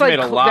 Chelsea's that's like made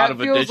a lot of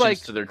feels additions like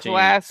to their team.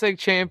 classic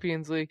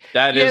Champions League.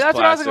 That Yeah, is that's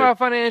what I was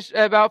classic.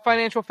 thinking about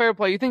financial fair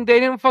play. You think they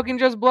didn't fucking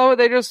just blow it?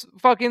 They just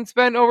fucking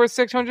spent over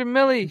 600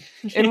 milli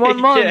in 1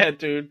 month. Yeah,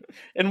 dude,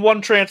 in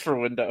one transfer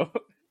window.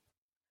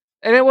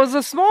 And it was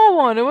a small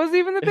one. It wasn't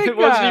even the big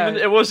guy.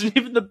 It wasn't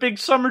even the big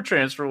summer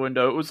transfer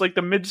window. It was like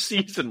the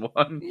mid-season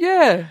one.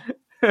 Yeah.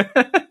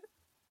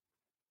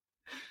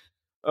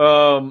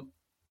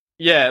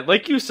 Yeah,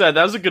 like you said,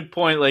 that was a good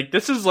point. Like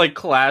this is like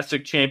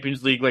classic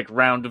Champions League, like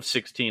round of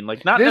 16.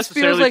 Like not This feels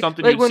necessarily like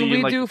something like you'd when see we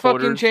in like do the fucking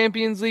quarters.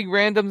 Champions League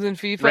randoms in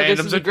FIFA. Randoms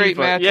This is a in great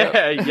FIFA. matchup.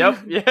 Yeah,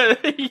 yep, yeah,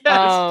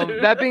 yes.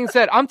 Dude. That being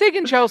said, I'm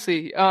taking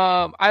Chelsea.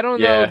 I don't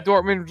know if Yeah.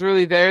 Dortmund's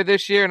really there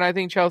this year, and I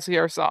think Chelsea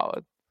are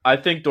solid. I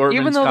think Even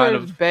Dortmund's though kind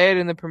they're of bad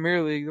in the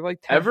Premier League, they're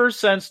like 10th. ever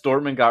since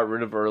Dortmund got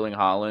rid of Erling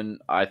Haaland,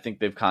 I think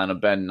they've kind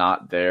of been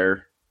not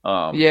there.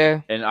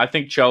 Yeah. And I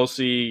think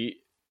Chelsea,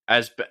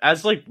 as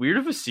like weird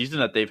of a season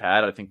that they've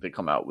had, I think they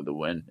come out with a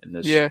win in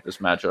this this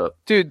matchup.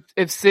 Dude,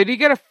 if City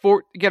get a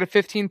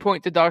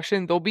 15-point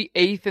deduction, they'll be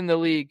 8th in the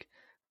league.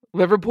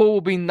 Liverpool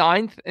will be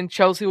 9th, and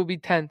Chelsea will be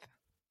 10th.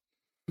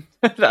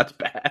 That's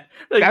bad.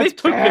 Like That's they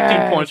took bad.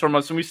 15 points from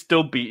us, and we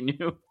still beaten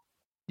you.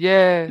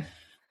 Yeah.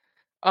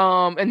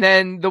 And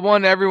then the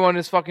one everyone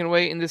is fucking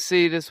waiting to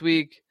see this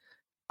week,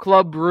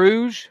 Club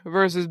Brugge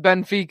versus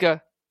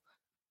Benfica.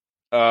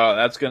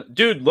 That's gonna,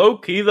 dude. Low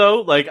key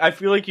though, like I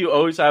feel like you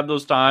always have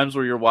those times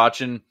where you're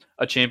watching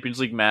a Champions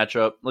League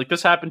matchup. Like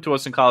this happened to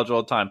us in college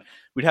all the time.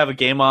 We'd have a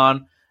game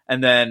on,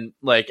 and then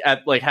like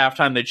at like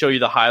halftime, they'd show you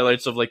the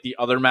highlights of like the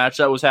other match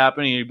that was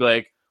happening, and you'd be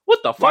like,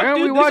 "What the fuck, Why aren't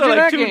dude? we These are watching like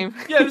that two, game?"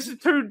 yeah, this is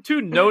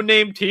two no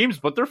name teams,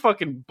 but they're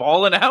fucking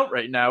balling out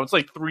right now. It's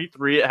like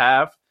 3-3 at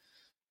half.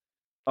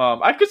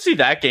 I could see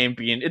that game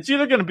being. It's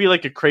either going to be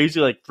like a crazy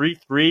like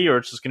 3-3, or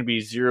it's just going to be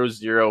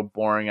 0-0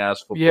 boring ass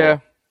football. Yeah.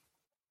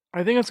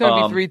 I think it's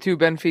going to be 3-2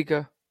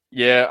 Benfica.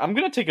 Yeah, I'm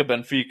gonna take a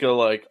Benfica.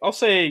 Like I'll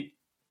say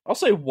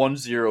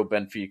 1-0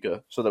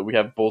 Benfica, so that we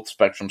have both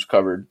spectrums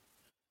covered.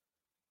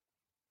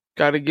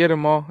 Got to get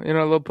them all. You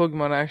know, a little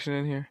Pokemon action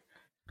in here.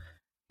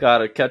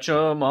 Gotta catch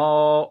them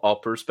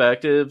all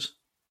perspectives.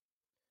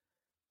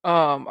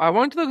 I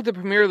wanted to look at the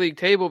Premier League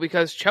table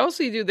because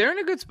Chelsea, dude, they're in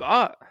a good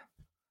spot.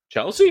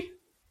 Chelsea?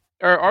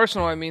 Or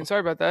Arsenal, I mean. Sorry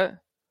about that.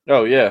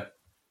 Oh yeah,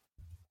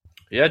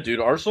 yeah, dude.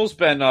 Arsenal's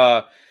been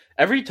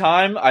every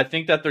time I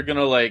think that they're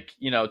gonna like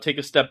take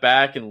a step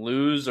back and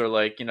lose or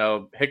like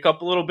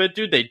hiccup a little bit,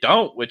 dude. They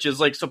don't, which is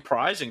like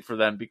surprising for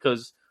them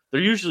because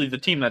they're usually the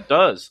team that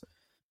does.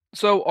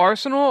 So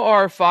Arsenal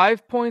are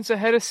 5 points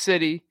ahead of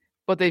City,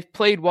 but they've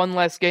played 1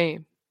 less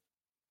game.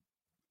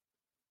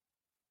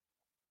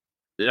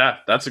 Yeah,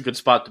 that's a good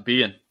spot to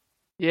be in.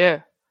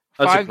 Yeah.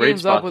 That's 5 a great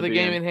games spot up with to a be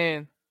game in. in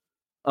hand.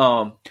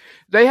 They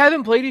They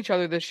haven't played each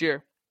other this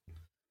year.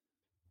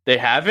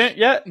 haven't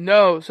yet.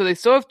 No, so they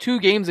still have 2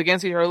 games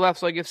against each other left.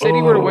 So like if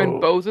City were to win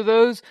both of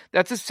those,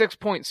 that's a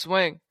 6-point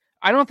swing.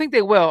 I don't think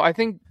they will. I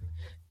think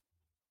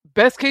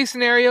best case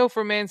scenario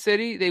for Man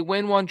City, they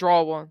win 1,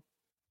 draw 1.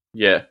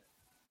 Yeah.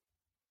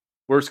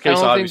 Worst case,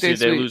 I don't think obviously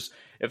they they lose.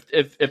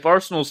 If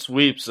Arsenal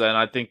sweeps, then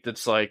I think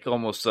that's like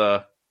almost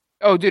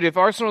Oh, dude, if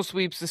Arsenal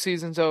sweeps, the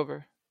season's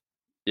over.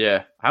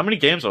 yeah. How many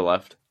games are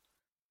left?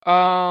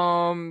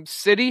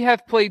 City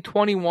have played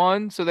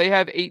 21, so they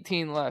have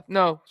 18 left.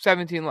 No,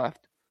 17 left.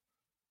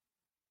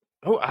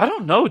 Oh, I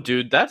don't know,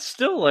 dude. That's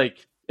still like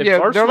Yeah,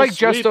 they're Arsenal like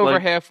just sweep, over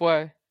like,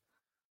 halfway.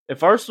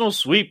 if Arsenal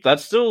sweep,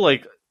 that's still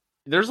like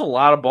there's a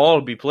lot of ball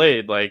to be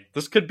played. Like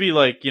this could be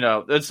like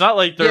it's not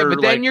like Yeah, they're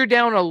but then like you're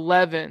down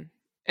 11.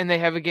 and they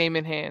have a game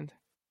in hand.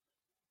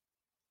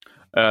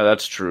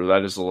 That's true.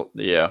 That is,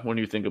 yeah. When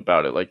you think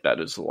about it, like that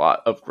is a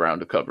lot of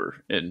ground to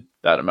cover in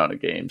that amount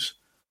of games.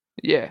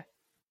 Yeah.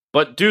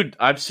 But dude,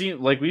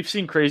 we've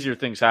seen crazier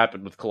things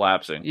happen with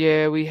collapsing.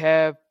 Yeah, we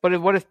have.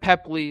 But what if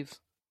Pep leaves?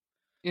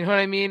 You know what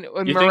I mean?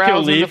 When You think he'll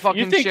morale's in the leave?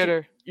 fucking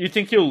shitter. You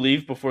think he'll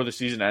leave before the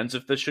season ends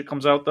if this shit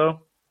comes out though?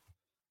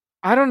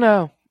 I don't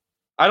know.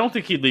 I don't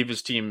think he'd leave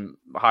his team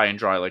high and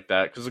dry like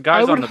that because the I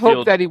guys would on the hope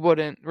field. that he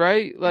wouldn't,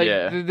 right? Like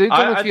Yeah, the dudes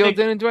on the I field think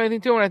didn't do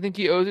anything to him, and I think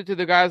he owes it to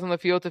the guys on the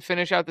field to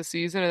finish out the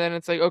season. And then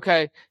it's like,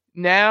 okay,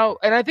 now,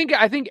 and I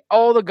think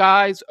all the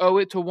guys owe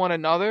it to one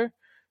another.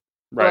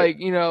 right.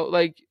 Like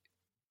like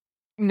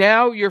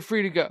now you're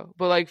free to go,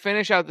 but like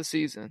finish out the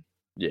season.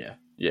 Yeah,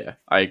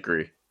 I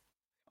agree.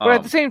 But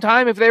at the same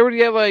time, if they were to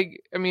get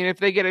if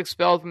they get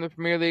expelled from the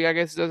Premier League, I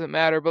guess it doesn't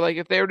matter. But like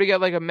if they were to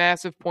get like a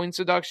massive points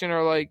deduction,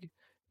 or like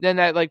then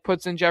that like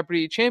puts in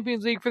jeopardy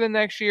Champions League for the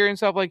next year and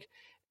stuff like,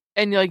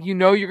 and like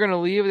you're gonna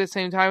leave at the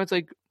same time, it's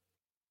like,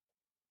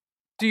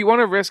 do you want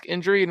to risk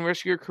injury and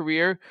risk your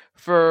career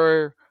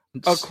for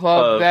a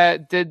club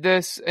that did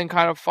this and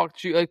kind of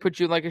fucked you, like put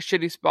you in like a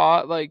shitty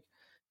spot, like,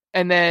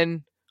 and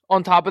then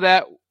on top of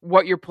that,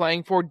 what you're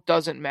playing for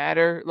doesn't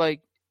matter,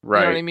 like.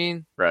 Right. You know what I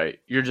mean? Right.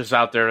 You're just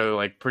out there to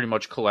like pretty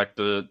much collect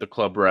the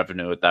club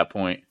revenue at that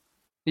point.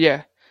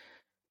 Yeah.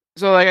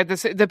 So like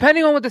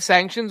depending on what the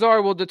sanctions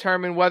are, will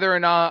determine whether or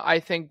not I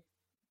think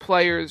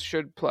players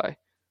should play.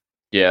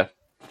 Yeah,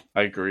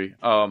 I agree.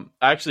 I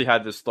actually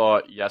had this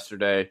thought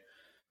yesterday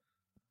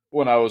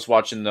when I was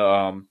watching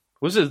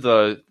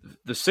the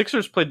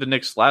Sixers played the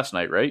Knicks last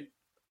night, right?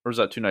 Or was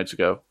that 2 nights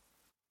ago?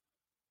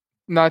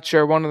 Not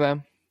sure, one of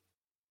them.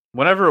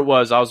 Whenever it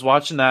was, I was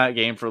watching that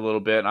game for a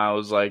little bit and I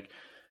was like,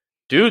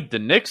 dude, the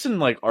Knicks and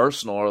like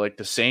Arsenal are like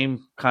the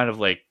same kind of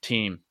like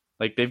team.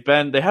 Like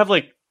they have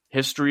like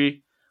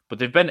history, but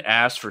they've been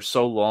ass for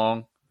so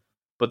long.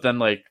 But then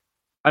like,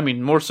 I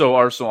mean, more so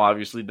Arsenal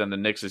obviously than the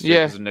Knicks is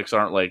because the Knicks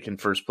aren't like in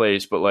first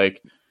place, but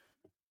like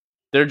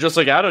they're just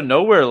like out of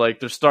nowhere. Like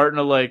they're starting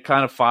to like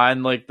kind of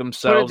find like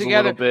themselves a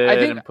little bit. I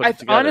think and put it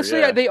together.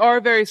 Honestly, they are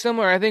very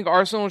similar. I think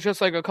Arsenal is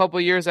just like a couple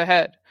years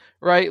ahead,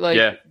 right?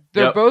 Like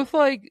they're both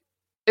like.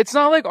 It's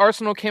not like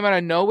Arsenal came out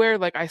of nowhere.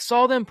 Like I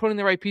saw them putting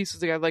the right pieces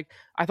together. Like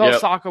I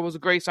thought Saka was a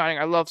great signing.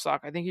 I love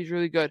Saka. I think he's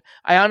really good.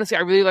 I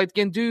really liked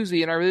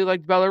Guendouzi and I really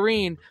liked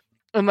Bellerin.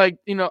 And like,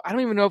 I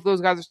don't even know if those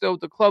guys are still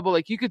with the club, but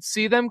like you could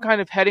see them kind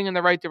of heading in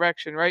the right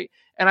direction, right?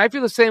 And I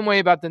feel the same way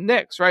about the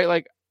Knicks, right?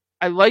 Like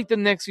I like the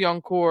Knicks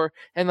young core,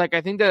 and like I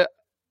think that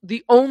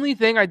the only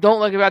thing I don't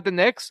like about the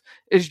Knicks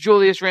is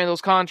Julius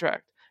Randle's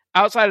contract.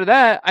 Outside of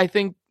that, I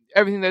think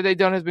everything that they've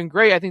done has been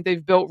great. I think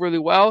they've built really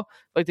well.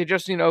 Like they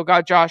just,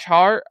 got Josh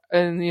Hart,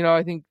 and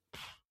I think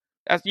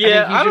that's.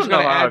 Yeah, I don't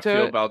know how I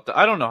feel about that.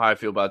 I don't know how I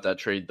feel about that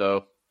trade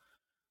though.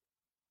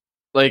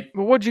 Like,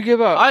 but what'd you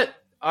give up?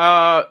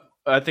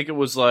 I think it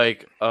was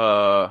like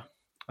a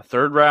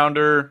third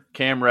rounder,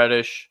 Cam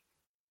Reddish,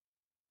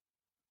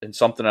 and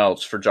something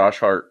else for Josh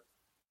Hart.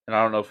 And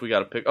I don't know if we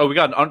got a pick. Oh,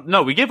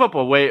 we gave up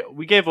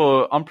we gave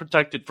a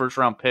unprotected first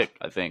round pick,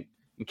 I think,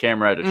 in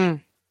Cam Reddish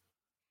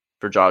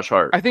for Josh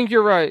Hart. I think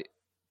you're right.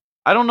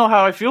 I don't know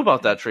how I feel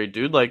about that trade,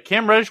 dude. Like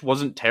Cam Reddish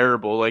wasn't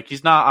terrible. Like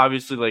he's not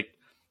obviously like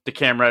the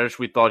Cam Reddish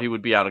we thought he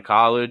would be out of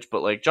college,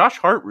 but like Josh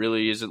Hart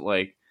really isn't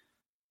like,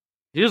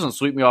 he doesn't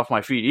sweep me off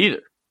my feet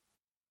either.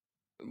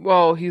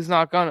 Well, he's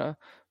not gonna,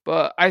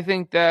 but I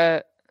think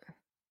that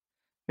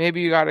maybe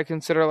you got to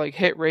consider like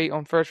hit rate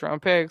on first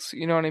round picks.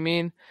 You know what I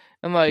mean?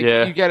 And like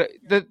you get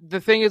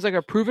the thing is like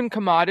a proven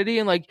commodity,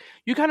 and like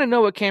you kind of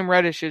know what Cam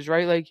Reddish is,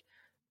 right? Like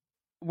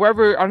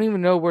wherever, I don't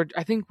even know where.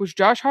 I think was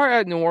Josh Hart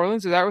at New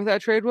Orleans? Is that what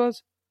that trade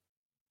was?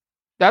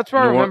 That's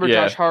where I remember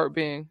Josh Hart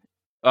being.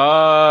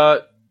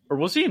 Or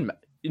was he in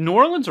New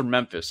Orleans or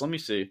Memphis? Let me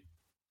see.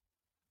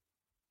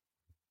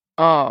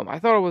 I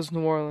thought it was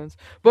New Orleans,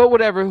 but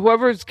whatever.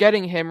 Whoever's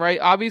getting him, right?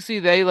 Obviously,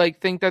 they like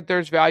think that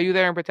there's value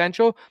there and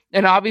potential,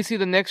 and obviously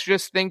the Knicks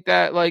just think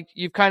that like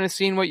you've kind of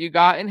seen what you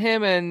got in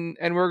him,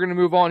 and we're gonna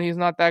move on. He's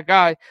not that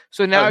guy.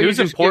 So now he was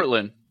in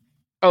Portland.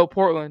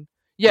 Portland.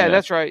 Yeah,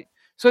 that's right.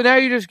 So now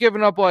you're just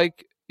giving up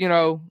like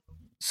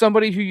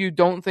somebody who you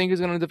don't think is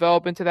going to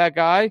develop into that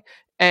guy,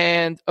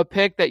 and a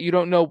pick that you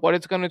don't know what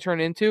it's going to turn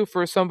into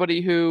for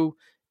somebody who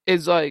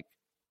is like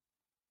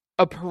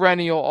a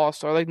perennial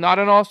all-star, like not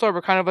an all-star,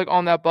 but kind of like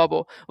on that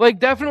bubble, like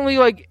definitely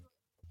like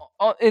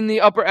in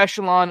the upper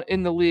echelon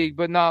in the league,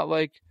 but not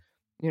like,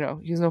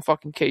 he's no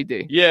fucking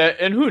KD. Yeah,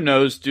 and who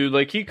knows, dude?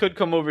 Like he could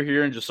come over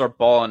here and just start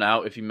balling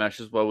out if he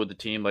meshes well with the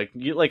team. Like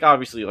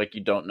obviously, like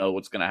you don't know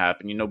what's gonna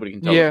happen. Nobody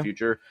can tell the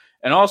future.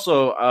 And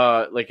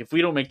also, like if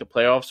we don't make the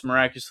playoffs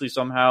miraculously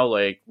somehow,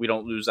 like we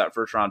don't lose that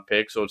first round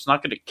pick, so it's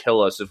not gonna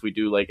kill us if we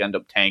do like end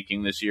up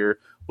tanking this year,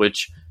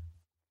 which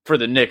for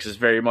the Knicks is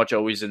very much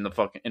always in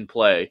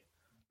play.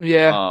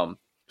 Yeah.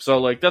 So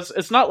like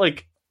it's not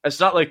like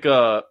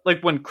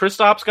when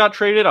Kristaps got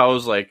traded, I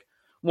was like,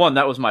 one,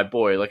 that was my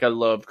boy. Like I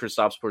loved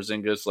Kristaps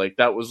Porzingis. Like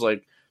that was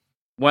like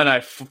when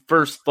I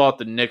first thought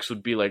the Knicks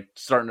would be like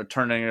starting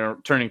to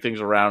turning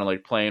things around and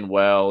like playing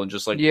well and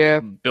just like Yeah.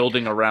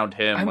 building around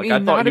him. I Like I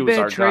mean, thought not he a was bad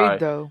our trade guy.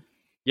 though.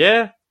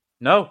 Yeah.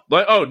 No.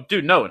 Like oh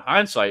dude, no, in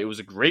hindsight it was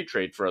a great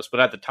trade for us. But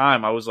at the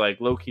time I was like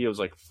low key, I was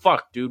like,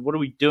 fuck, dude, what are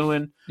we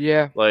doing?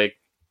 Yeah. Like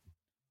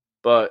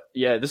but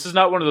yeah, this is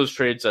not one of those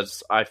trades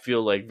that's I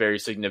feel like very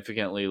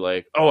significantly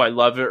like, oh I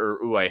love it or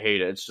ooh I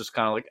hate it. It's just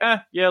kinda like,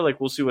 yeah, like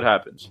we'll see what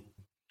happens.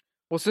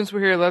 Well, since we're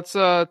here, let's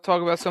talk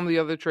about some of the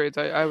other trades.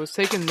 I was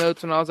taking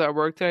notes when I was at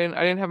work today, and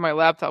I didn't have my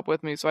laptop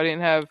with me, so I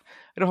don't have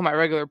my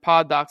regular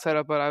pod doc set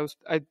up, but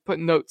I put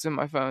notes in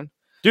my phone.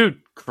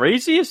 Dude,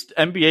 craziest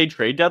NBA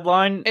trade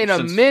deadline In a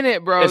since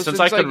minute, bro,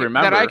 since I since could like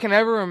that I remember. can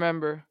ever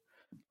remember.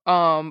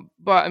 But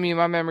I mean,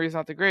 my memory is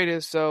not the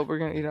greatest, so we're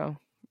gonna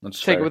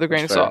That's take it fair. with a That's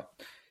grain of fair. salt.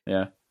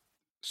 Yeah.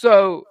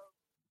 So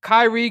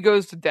Kyrie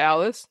goes to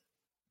Dallas.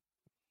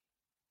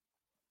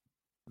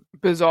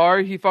 Bizarre.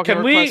 He fucking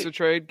Can requests a we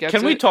trade, gets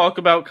can we it. talk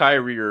about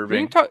Kyrie We can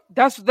Irving? talk.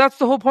 That's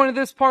the whole point of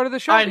this part of the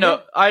show. I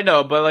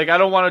know, but like I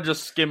don't want to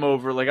just skim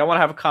over. Like I want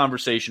to have a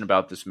conversation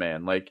about this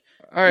man. Like,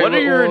 All right. what are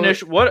your Well,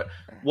 initial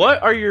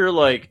what are your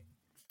like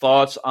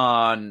thoughts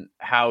on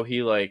how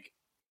he like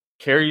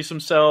carries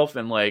himself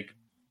and like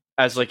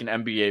as like an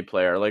NBA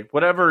player? Like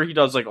whatever he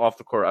does like off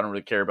the court, I don't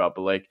really care about.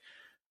 But like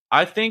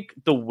I think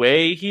the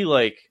way he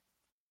like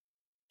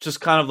just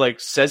kind of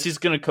like says he's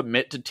gonna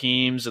commit to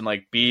teams and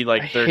like be I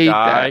like their hate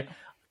that. guy,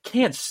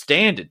 can't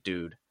stand it,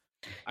 dude.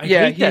 I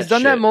Yeah, hate he's that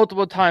done that shit.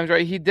 multiple times,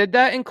 right? He did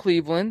that in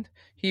Cleveland.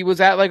 He was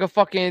at like a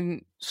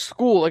fucking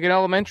school, like an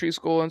elementary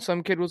school, and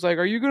some kid was like,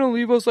 "Are you gonna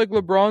leave us like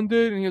LeBron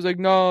did?" And he was like,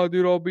 "No,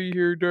 dude, I'll be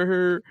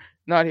here."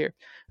 Not here.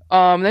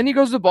 Then he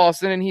goes to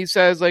Boston and he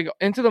says like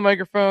into the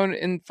microphone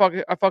in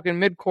fucking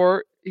mid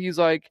court. He's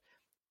like,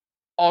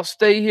 "I'll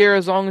stay here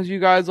as long as you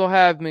guys will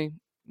have me."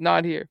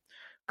 Not here.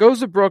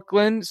 Goes to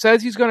Brooklyn.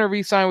 Says he's gonna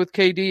re-sign with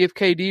KD if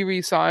KD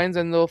re-signs,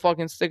 and they'll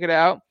fucking stick it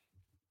out.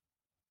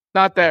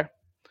 Not there.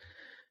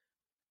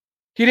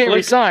 He didn't Like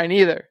resign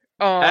either.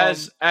 So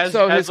his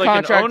as like an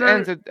contract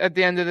ends owner, at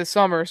the end of the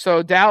summer.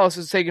 So Dallas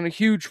is taking a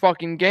huge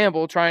fucking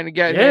gamble trying to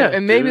get him. yeah,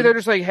 And maybe they're dude.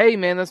 just like, hey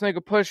man, let's make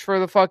a push for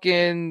the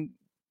fucking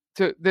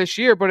to this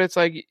year. But it's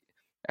like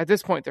at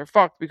this point they're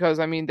fucked because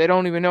I mean they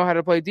don't even know how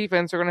to play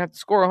defense. They're gonna have to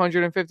score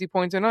 150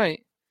 points a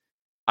night.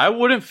 I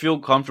wouldn't feel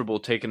comfortable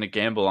taking a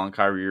gamble on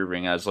Kyrie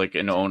Irving as like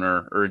an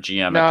owner or a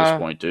GM at this Nah,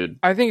 point, dude.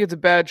 I think it's a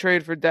bad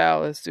trade for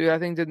Dallas, dude. I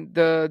think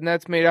the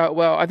Nets made out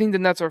well. I think the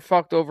Nets are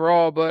fucked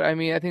overall, but I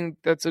mean I think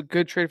that's a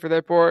good trade for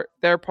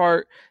their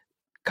part.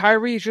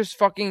 Kyrie's just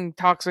fucking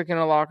toxic in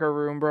a locker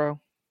room, bro.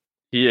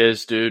 He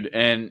is, dude.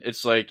 And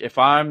it's like if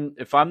I'm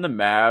the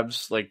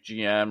Mavs like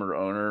GM or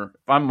owner,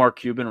 if I'm Mark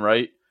Cuban,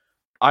 right?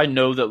 I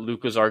know that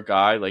Luka's our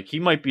guy. Like he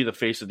might be the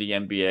face of the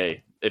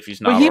NBA if he's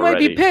But not he might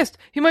be already. pissed.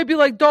 He might be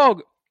like,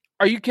 dog,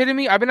 are you kidding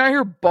me? I've been out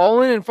here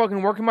balling and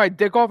fucking working my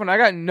dick off and I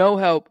got no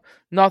help.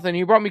 Nothing.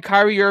 You brought me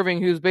Kyrie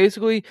Irving, who's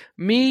basically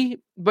me,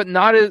 but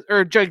not as,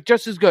 or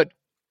just as good.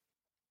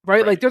 Right?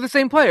 Like Right. they're the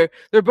same player.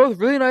 They're both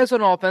really nice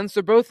on offense.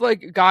 They're both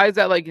like guys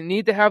that like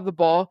need to have the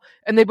ball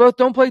and they both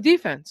don't play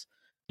defense.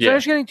 So they're Yeah.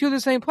 just getting two of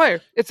the same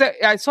player. It's that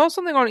I saw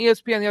something on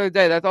ESPN the other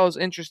day that I thought was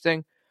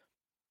interesting.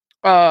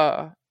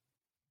 Uh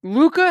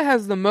Luka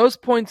has the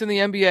most points in the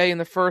NBA in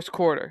the first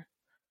quarter.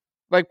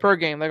 Like per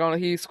game.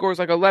 He scores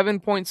like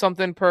 11 point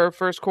something per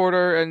first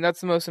quarter, and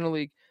that's the most in the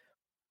league.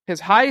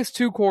 His highest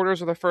two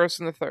quarters are the first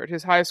and the third,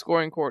 his highest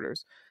scoring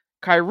quarters.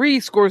 Kyrie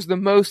scores the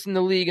most in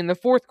the league. In the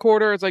fourth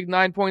quarter, it's like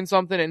 9 point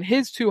something, and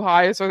his two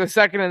highest are the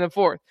second and the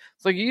fourth.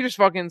 It's like you just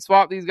fucking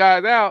swap these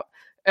guys out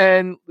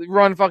and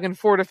run fucking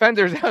four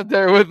defenders out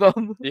there with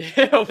them.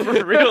 Yeah,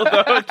 for real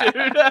though,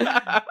 dude.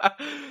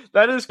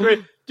 That is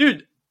great.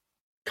 Dude,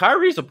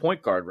 Kyrie's a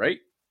point guard, right?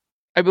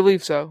 I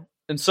believe so.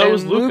 And so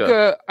is And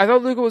Luca. I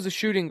thought Luka was a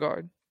shooting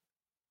guard.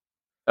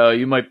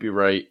 You might be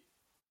right.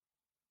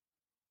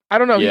 I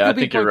don't know. He Yeah, I could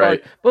be think you're point guard.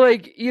 right. But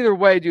like either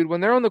way, dude, when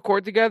they're on the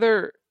court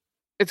together,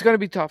 it's gonna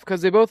be tough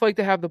because they both like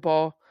to have the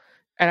ball,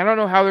 and I don't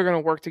know how they're gonna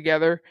work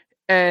together,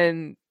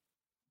 and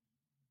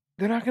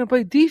they're not gonna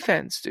play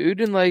defense,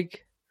 dude. And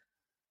like,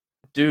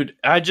 Dude,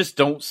 I just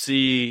don't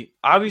see.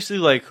 Obviously,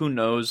 like who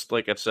knows?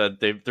 Like I said,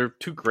 they're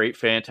two great,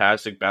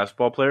 fantastic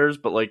basketball players,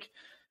 but like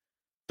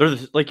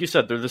like you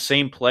said, they're the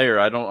same player.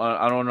 I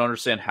don't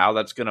understand how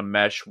that's gonna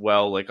mesh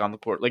well, like on the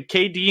court. Like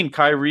KD and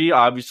Kyrie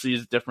obviously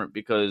is different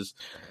because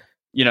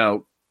you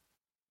know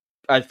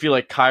I feel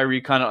like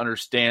Kyrie kind of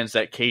understands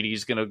that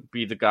KD's gonna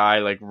be the guy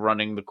like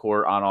running the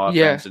court on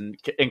yeah. offense,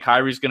 and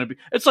Kyrie's gonna be.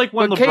 It's like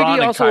when But LeBron KD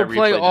and also will Kyrie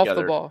play played off the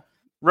together, ball.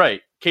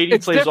 right? KD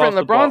It's plays different.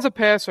 off the LeBron's a ball,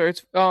 passer.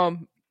 It's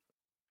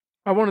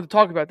I wanted to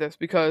talk about this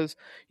because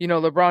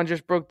LeBron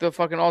just broke the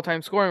fucking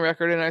all-time scoring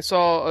record, and I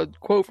saw a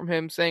quote from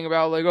him saying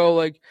about like, oh,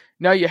 like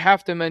now you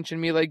have to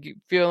mention me, like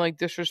feeling like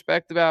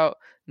disrespect about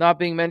not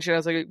being mentioned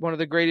as like one of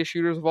the greatest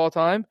shooters of all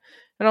time,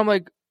 and I'm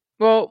like,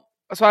 well,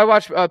 so I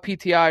watch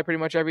PTI pretty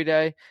much every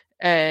day,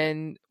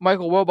 and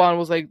Michael Wilbon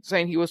was like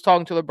saying he was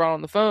talking to LeBron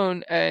on the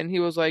phone, and he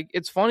was like,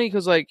 it's funny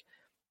because like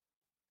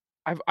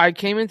I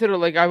came into the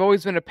like I've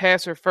always been a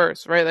passer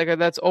first, right? Like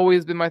that's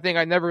always been my thing.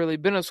 I've never really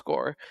been a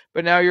scorer,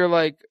 but now you're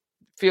like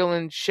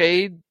feeling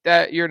shade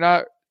that you're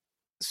not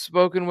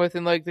spoken with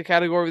in like the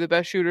category of the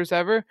best shooters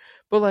ever.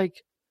 But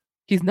like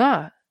he's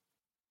not.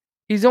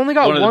 He's only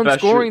got One of the one best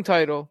scoring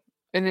title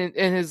in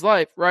his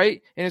life,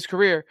 right? In his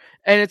career.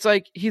 And it's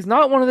like he's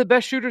not one of the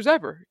best shooters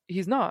ever.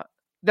 He's not.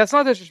 That's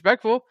not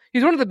disrespectful.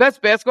 He's one of the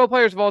best basketball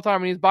players of all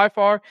time, and he's by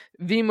far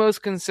the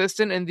most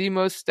consistent and the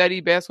most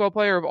steady basketball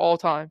player of all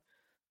time.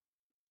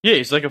 Yeah,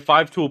 he's like a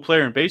five-tool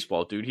player in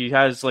baseball, dude. He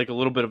has like a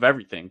little bit of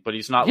everything, but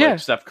he's not like Yeah.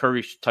 Steph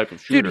Curry type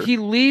of Dude,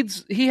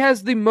 shooter. he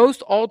has the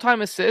most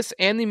all-time assists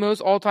and the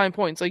most all-time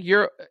points. Like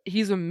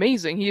he's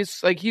amazing.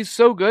 He's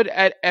so good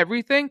at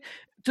everything.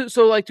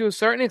 So like to a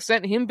certain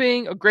extent, him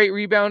being a great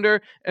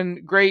rebounder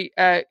and great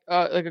at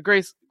like a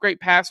great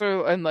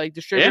passer and like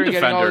distributor And and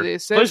getting all of defender.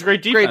 the Plays assists,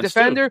 great great defense too.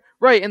 defender,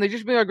 right? And they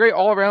just being a great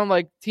all-around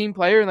like team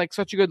player and like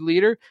such a good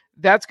leader.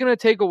 That's gonna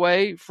take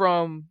away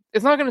from.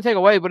 It's not gonna take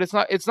away, but it's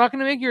not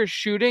gonna make your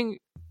shooting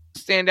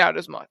stand out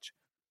as much.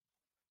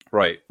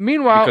 Right.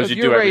 Meanwhile, Because if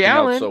you you're do Ray everything else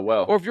Allen, so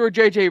well. or if you're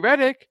JJ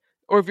Redick,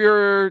 or if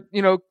you're,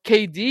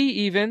 KD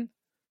even,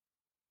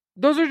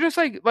 those are just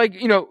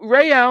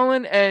Ray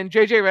Allen and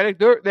JJ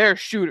Redick, they're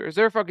shooters.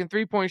 They're fucking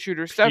 3-point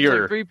shooters. Steph's like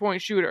Pure.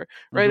 3-point shooter,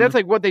 right? Hmm. That's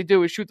like what they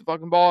do is shoot the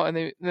fucking ball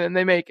and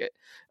they make it.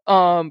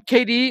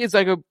 KD is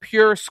like a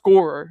pure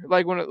scorer.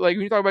 Like when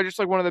you talk about just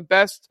like one of the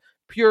best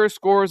pure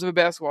scorers of a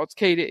basketball, it's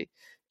KD.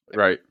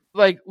 Right.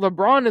 Like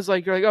LeBron is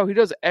like, you're like, oh, he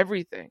does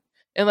everything.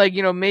 And like,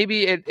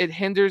 maybe it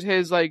hinders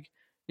his like,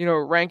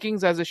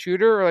 rankings as a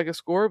shooter or like a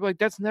scorer, but like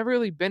that's never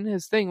really been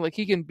his thing. Like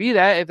he can be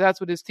that if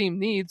that's what his team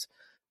needs.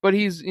 But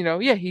he's,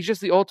 he's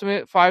just the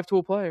ultimate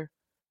 5-tool player.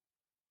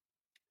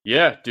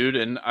 Yeah, dude.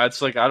 And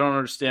it's like I don't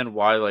understand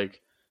why,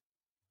 like,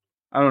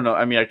 I don't know.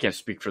 I mean, I can't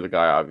speak for the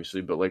guy, obviously,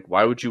 but like,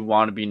 why would you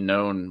want to be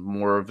known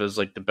more of as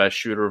like the best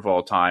shooter of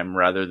all time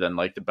rather than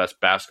like the best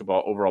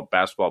overall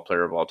basketball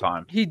player of all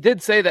time? He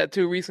did say that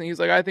too recently. He's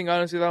like, I think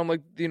honestly that I'm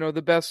like,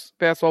 the best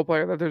basketball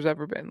player that there's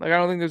ever been. Like, I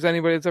don't think there's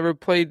anybody that's ever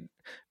played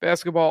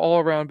basketball all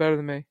around better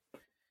than me.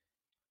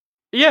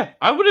 Yeah,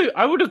 I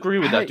would agree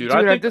with that, dude. Dude,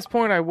 I think at this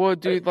point I would,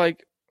 dude.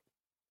 Like,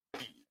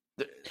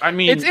 I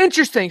mean, it's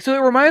interesting. So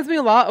it reminds me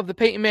a lot of the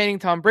Peyton Manning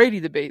Tom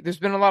Brady debate. There's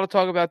been a lot of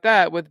talk about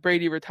that with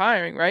Brady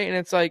retiring, right? And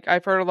it's like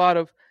I've heard a lot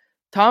of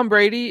Tom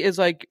Brady is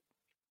like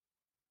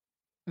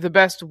the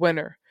best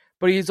winner,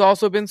 but he's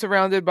also been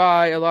surrounded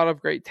by a lot of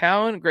great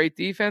talent, great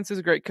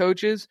defenses, great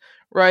coaches,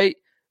 right?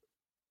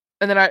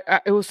 And then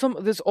it was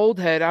this old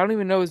head, I don't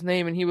even know his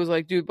name, and he was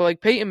like, dude, but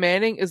like Peyton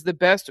Manning is the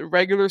best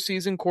regular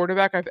season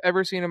quarterback I've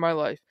ever seen in my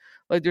life.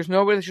 Like there's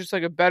nobody that's just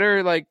like a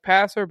better like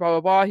passer, blah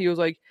blah blah. He was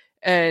like,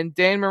 and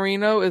Dan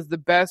Marino is the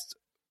best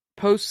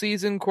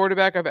postseason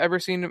quarterback I've ever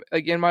seen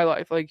like in my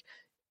life. Like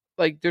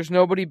there's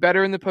nobody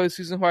better in the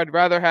postseason who I'd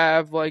rather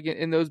have like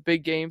in those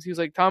big games. He was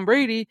like, Tom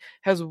Brady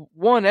has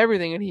won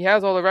everything and he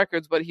has all the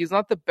records, but he's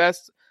not the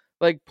best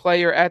like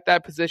player at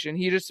that position.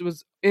 He just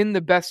was in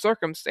the best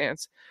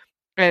circumstance.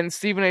 And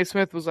Stephen A.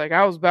 Smith was like,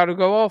 I was about to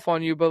go off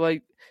on you, but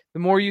like the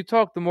more you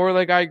talk, the more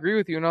like I agree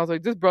with you. And I was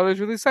like, this brother's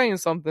really saying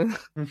something.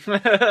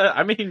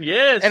 I mean,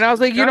 yes. And I was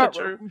like,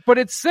 true. but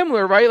it's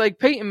similar, right? Like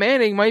Peyton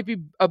Manning might be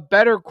a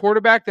better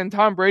quarterback than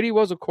Tom Brady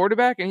was a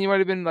quarterback, and he might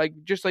have been like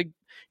just like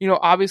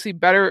obviously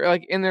better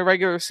like in the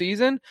regular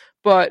season,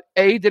 but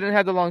A, didn't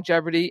have the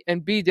longevity,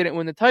 and B, didn't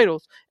win the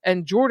titles.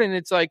 And Jordan,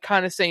 it's like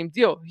kind of same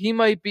deal.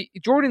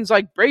 Jordan's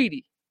like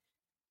Brady.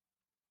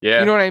 Yeah.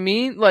 You know what I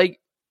mean? Like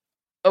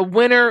a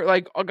winner,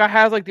 like a guy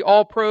has like the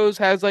All Pros,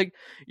 has like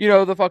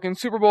the fucking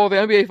Super Bowl, the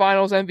NBA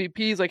Finals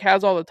MVPs, like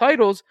has all the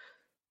titles.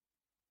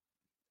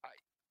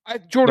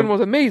 Jordan was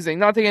amazing,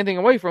 not taking anything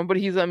away from him, but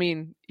he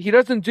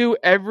doesn't do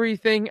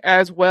everything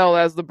as well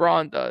as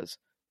LeBron does,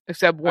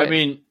 except win. I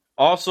mean,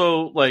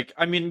 also, like,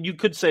 you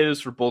could say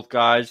this for both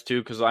guys, too,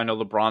 because I know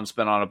LeBron's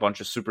been on a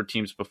bunch of super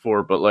teams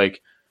before, but,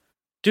 like,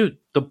 dude,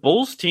 the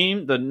Bulls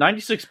team, the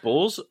 96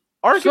 Bulls,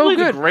 arguably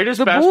the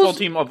greatest basketball Bulls,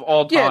 team of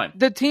all time.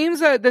 Yeah, the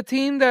teams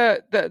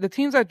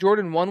that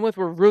Jordan won with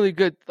were really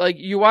good. Like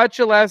you watch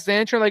The Last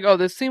Dance, you're like, oh,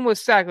 this team was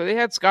stacked. Like, they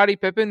had Scottie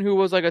Pippen, who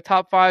was like a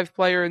top 5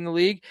 player in the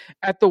league,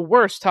 at the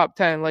worst top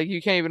 10. Like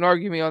you can't even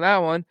argue me on that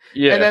one.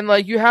 Yeah. And then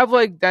like you have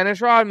like Dennis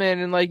Rodman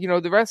and like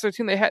the rest of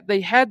their team. They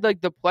had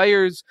like the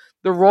players,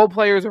 the role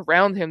players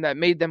around him that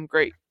made them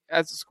great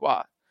as a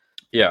squad.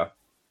 Yeah,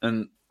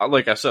 and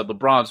like I said,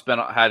 LeBron's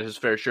had his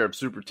fair share of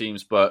super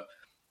teams, but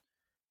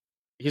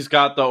he's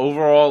got the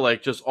overall,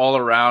 like, just all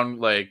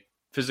around, like,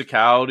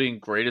 physicality and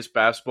greatest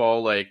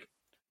basketball, like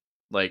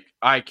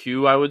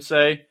IQ, I would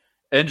say.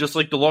 And just,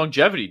 like, the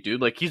longevity, dude.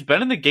 Like, he's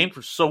been in the game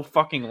for so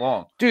fucking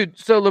long. Dude,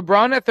 so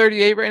LeBron at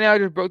 38 right now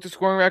just broke the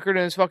scoring record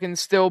and is fucking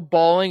still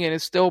balling and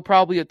is still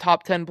probably a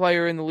top 10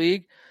 player in the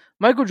league.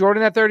 Michael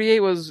Jordan at 38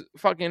 was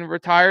fucking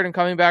retired and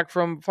coming back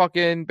from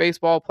fucking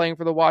baseball playing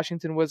for the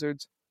Washington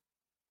Wizards.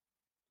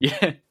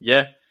 Yeah,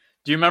 yeah.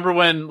 Do you remember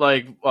when,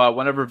 like,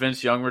 whenever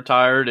Vince Young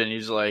retired and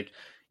he's like,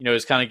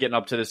 he's kind of getting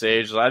up to this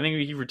age. I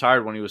think he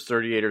retired when he was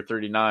 38 or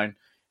 39.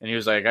 And he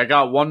was like, I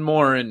got one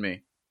more in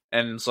me.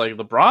 And it's like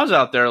LeBron's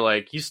out there,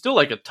 like he's still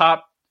like a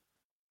top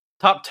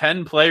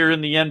 10 player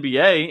in the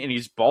NBA, and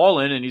he's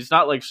balling, and he's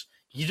not like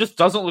he just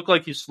doesn't look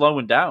like he's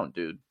slowing down,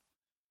 dude.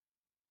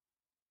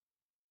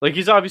 Like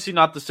he's obviously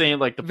not the same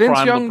like the Vince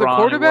prime Young, the LeBron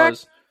quarterback?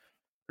 was.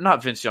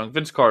 Not Vince Young,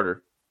 Vince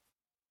Carter.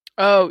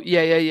 Oh,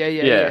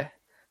 yeah.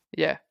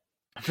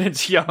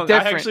 Vince Young.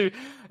 Different.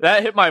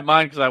 That hit my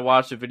mind because I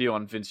watched a video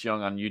on Vince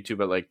Young on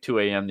YouTube at like 2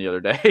 a.m. the other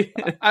day.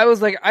 I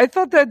was like, I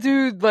thought that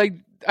dude, like,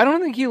 I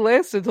don't think he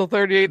lasted until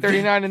 38,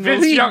 39 in the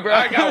Vince league, Young, bro.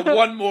 I got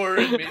one more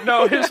in me.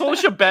 No, his whole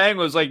shebang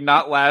was like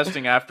not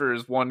lasting after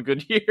his one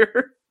good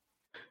year.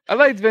 I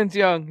liked Vince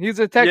Young. He's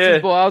a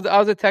Texas boy. I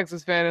was a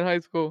Texas fan in high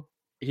school.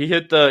 He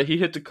hit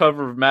the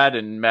cover of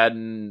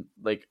Madden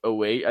like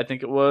 08, I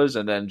think it was,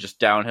 and then just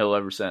downhill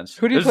ever since.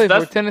 Who do you play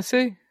for?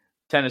 Tennessee?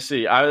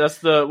 Tennessee. He played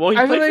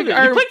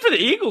for the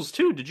Eagles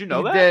too. Did you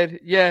know that? He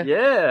did, yeah.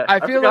 Yeah.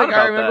 I feel like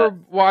I remember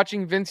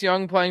watching Vince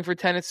Young playing for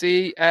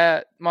Tennessee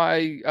at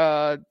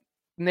my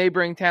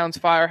neighboring town's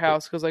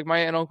firehouse because like my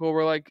aunt and uncle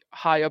were like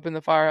high up in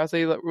the firehouse.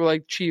 They were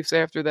like chiefs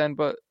after then,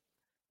 but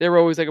they were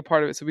always like a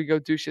part of it, so we go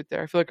do shit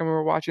there. I feel like I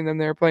remember watching them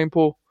there playing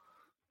pool.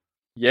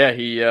 Yeah,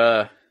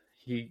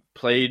 he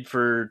played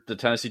for the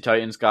Tennessee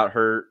Titans, got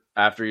hurt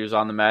after he was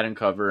on the Madden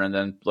cover, and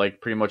then like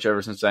pretty much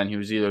ever since then he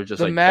was either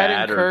just like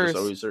bad or just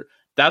always hurt.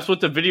 That's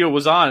what the video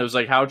was on. It was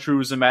like how true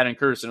is the Madden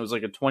curse, and it was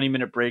like a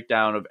 20-minute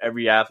breakdown of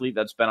every athlete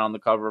that's been on the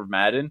cover of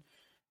Madden,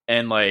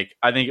 and like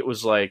I think it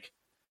was like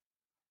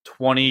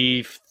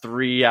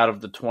 23 out of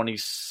the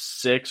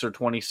 26 or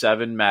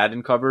 27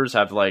 Madden covers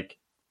have like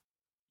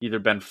either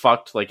been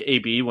fucked, like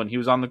AB when he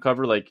was on the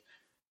cover, like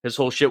his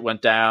whole shit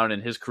went down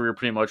and his career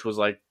pretty much was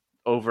like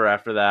over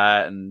after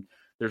that, and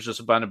there's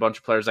just been a bunch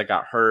of players that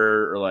got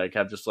hurt or like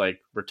have just like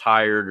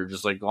retired or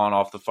just like gone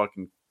off the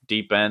fucking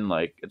deep end.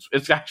 Like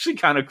it's actually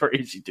kind of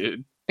crazy,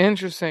 dude.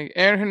 Interesting.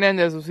 Aaron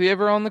Hernandez, was he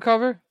ever on the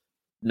cover?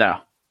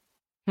 No.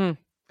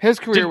 His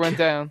career went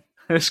down.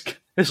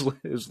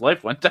 His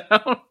life went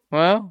down.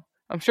 Well,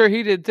 I'm sure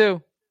he did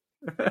too.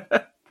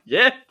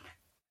 Yeah.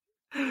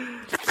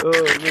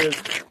 Oh man,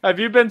 have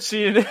you been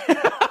seeing?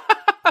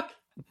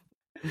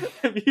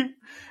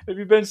 Have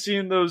you been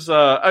seeing those?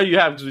 Oh, you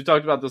have because we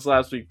talked about this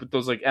last week. But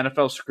those like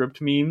NFL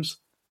script memes.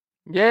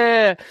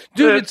 Yeah,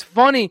 dude, it's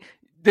funny.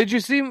 Did you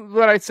see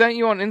what I sent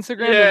you on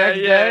Instagram the next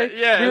day?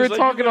 Yeah. We were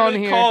talking on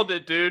here. Called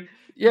it, dude.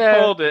 Yeah,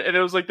 called it, and it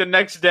was like the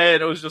next day,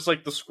 and it was just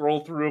like the scroll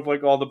through of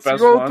like all the best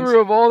scroll ones.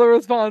 through of all the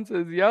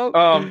responses. Yep.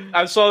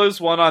 I saw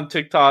this one on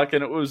TikTok,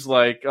 and it was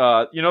like,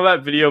 you know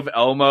that video of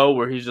Elmo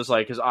where he's just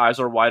like his eyes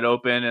are wide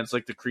open, and it's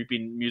like the creepy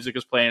music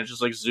is playing, it's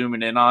just like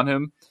zooming in on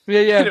him.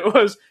 Yeah. And it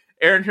was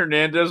Aaron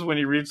Hernandez when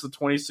he reads the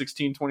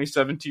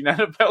 2016-2017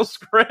 NFL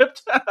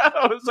script.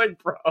 I was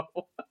like, bro.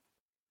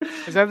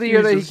 Is that the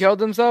year that he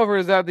killed himself, or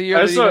is that the year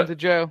that he went to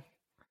jail?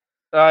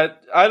 I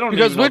don't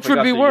because even know which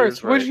would be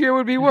worse? Right. Which year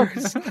would be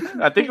worse?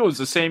 I think it was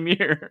the same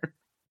year.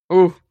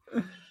 Ooh,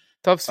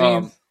 tough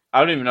scenes. I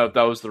don't even know if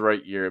that was the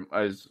right year. It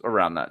was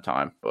around that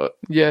time, but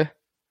yeah.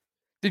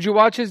 Did you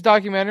watch his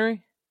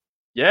documentary?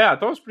 Yeah, I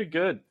thought it was pretty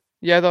good.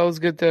 Yeah, I thought it was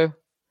good too.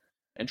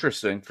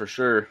 Interesting for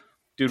sure,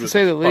 dude. To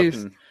say the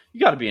least, you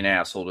got to be an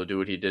asshole to do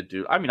what he did,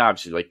 dude. I mean,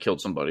 obviously, like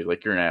killed somebody,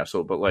 like you're an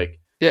asshole, but like,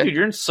 dude,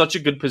 you're in such a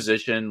good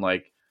position.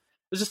 Like,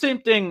 it's the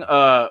same thing.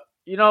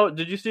 You know,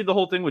 did you see the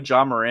whole thing with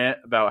John Morant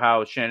about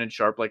how Shannon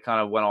Sharp like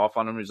kind of went off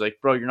on him? He's like,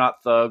 bro, you're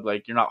not thug,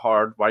 like you're not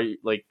hard. Why,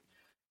 like,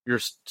 you're a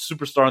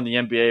superstar in the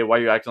NBA. Why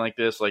are you acting like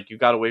this? Like, you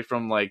got away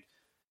from like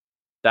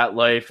that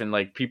life, and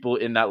like people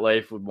in that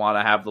life would want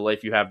to have the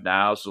life you have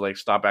now. So like,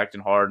 stop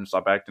acting hard and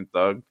stop acting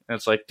thug. And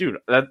it's like, dude,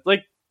 that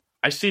like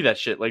I see that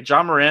shit. Like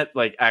John Morant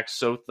like acts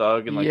so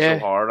thug and like so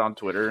hard on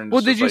Twitter. And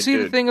well, did you see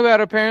the thing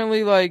about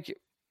apparently like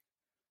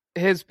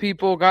his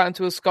people got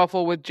into a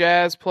scuffle with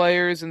Jazz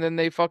players, and then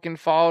they fucking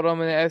followed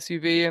him in an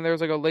SUV, and there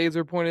was like a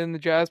laser pointed in the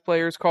Jazz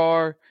player's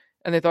car,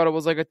 and they thought it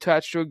was like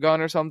attached to a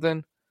gun or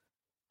something.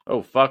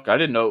 Oh fuck! I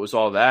didn't know it was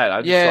all that.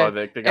 I just saw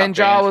that they got and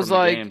Ja was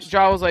games.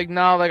 like,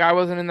 nah, like I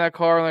wasn't in that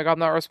car, like I'm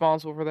not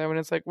responsible for them. And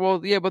it's like,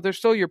 well, yeah, but they're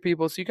still your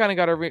people, so you kind of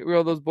got to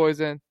reel those boys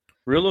in.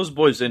 Reel those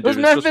boys in, dude.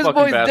 Those Memphis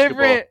boys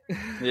different.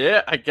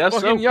 Yeah, I guess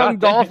fucking so. Young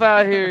Dolph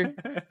out here.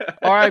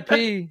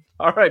 R.I.P.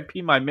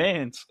 R.I.P. my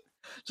mans.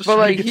 Just but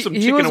like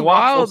he was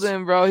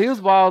wildin', bro. He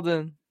was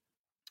wildin'.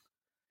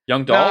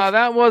 Young Dolph? Nah,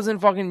 that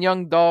wasn't fucking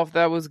Young Dolph.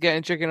 That was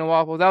getting chicken and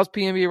waffles. That was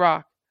PNB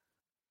Rock.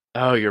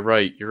 Oh, you're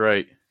right.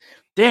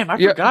 Damn, I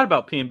forgot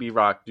about PNB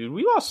Rock, dude.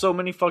 We lost so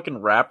many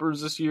fucking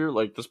rappers this year,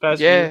 like this past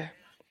year.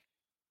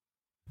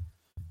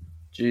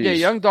 Jeez. Yeah,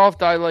 Young Dolph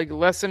died like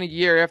less than a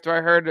year after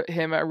I heard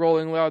him at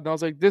Rolling Loud, and I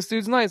was like, this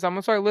dude's nice. I'm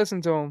gonna start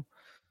listening to him.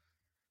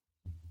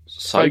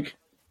 Psych.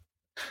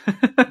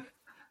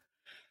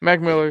 Mac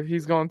Miller,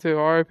 he's gone too.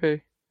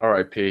 R.I.P.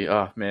 R.I.P.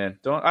 Oh man,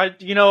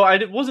 I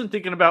wasn't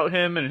thinking about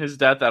him and his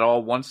death at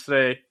all once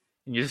today.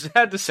 You just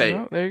had to say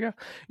it. There you go.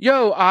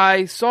 Yo,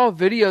 I saw a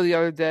video the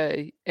other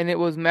day, and it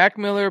was Mac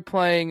Miller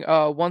playing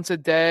Once a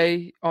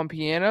Day on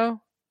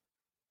piano.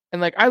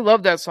 And like I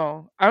love that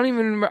song. I don't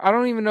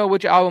even know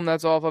which album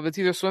that's off of. It's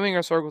either Swimming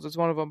or Circles. It's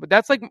one of them. But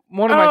that's like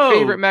one of my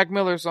favorite Oh, Mac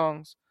Miller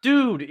songs.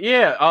 dude,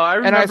 yeah, I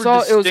And I remember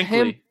saw it was him.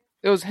 distinctly.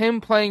 It was him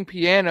playing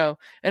piano,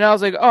 and I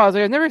was like, I've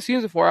never seen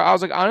this before. I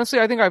was like, honestly,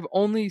 I think I've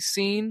only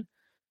seen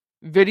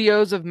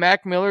videos of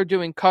Mac Miller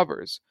doing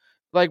covers.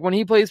 Like when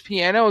he plays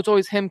piano, it's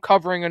always him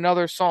covering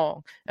another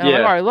song. And I'm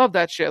like, oh, Yeah, I love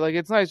that shit. Like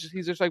it's nice.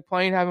 He's just like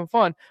playing, having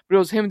fun. But it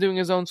was him doing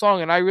his own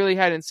song, and I really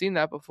hadn't seen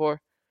that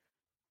before.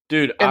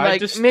 dude, And I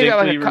like maybe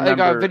distinctly like a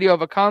remember. video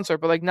of a concert,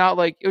 but like not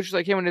like it was just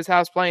like him in his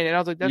house playing. And I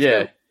was like, that's Yeah,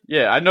 dope.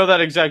 yeah, I know that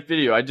exact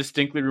video. I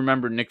distinctly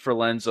remember Nick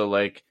Forlenza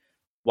like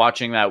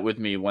watching that with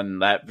me when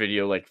that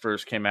video like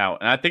first came out,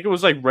 and I think it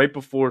was like right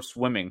before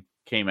Swimming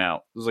came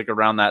out. It was like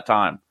around that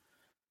time.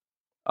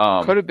 Could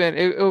Um, have been.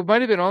 It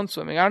might have been on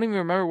Swimming. I don't even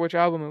remember which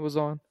album it was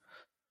on.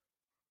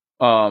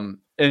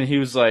 and he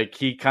was like,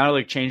 he kind of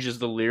like changes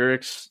the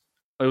lyrics.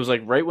 It was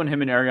like right when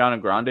him and Ariana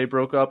Grande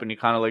broke up, and he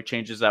kind of like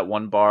changes that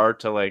one bar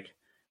to like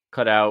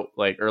cut out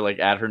like or like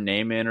add her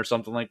name in or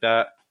something like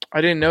that.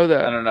 I didn't know I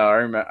that. don't know. I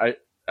remember.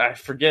 I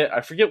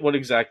forget what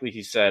exactly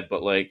he said,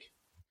 but like,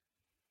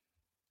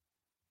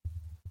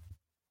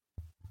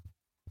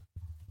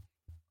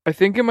 I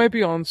think it might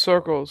be on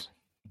Circles.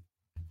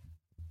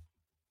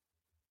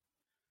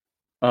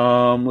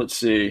 let's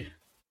see.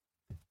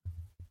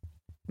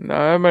 No,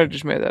 I might have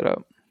just made that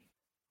up.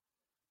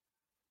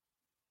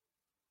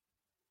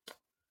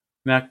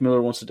 Mac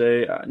Miller once a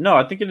day. No,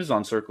 I think it is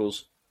on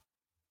Circles.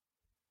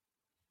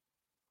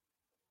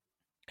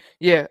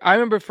 Yeah, I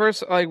remember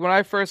first like when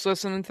I first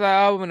listened to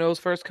that album and it was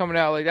first coming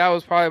out. Like that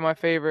was probably my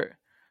favorite.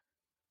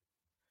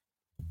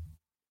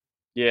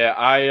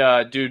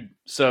 Yeah, dude.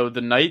 So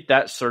the night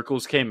that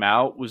Circles came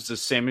out was the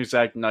same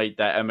exact night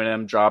that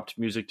Eminem dropped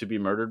 "Music to Be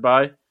Murdered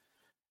By,"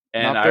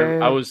 and Not I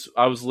bad. was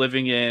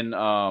living in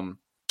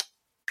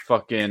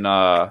fucking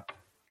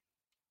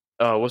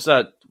what's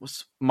that?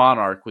 What's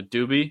Monarch with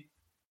Doobie?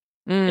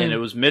 And it Mm.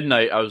 was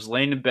midnight. I was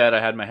laying in bed. I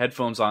had my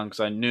headphones on because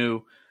I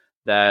knew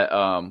that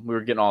we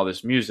were getting all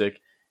this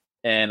music.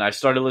 And I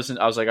started listening.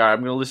 I was like, all right, I'm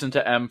gonna listen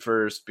to M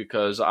first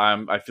because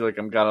I feel like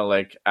I'm gonna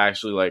like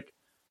actually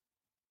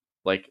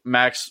like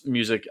Max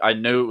music. I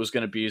knew it was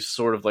gonna be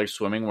sort of like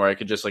Swimming, where I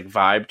could just like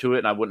vibe to it,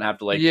 and I wouldn't have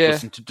to like Yeah.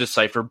 listen to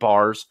decipher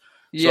bars.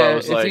 So I Yeah,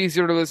 was it's like,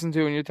 easier to listen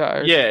to when you're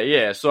tired. yeah,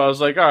 yeah. So I was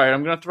like, all right,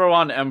 I'm gonna throw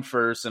on M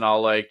first, and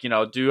I'll like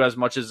do as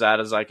much as that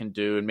as I can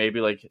do, and maybe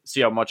like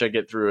see how much I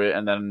get through it,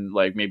 and then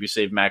like maybe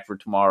save Mac for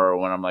tomorrow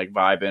when I'm like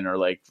vibing or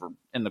like for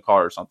in the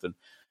car or something.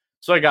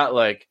 So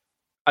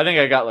I think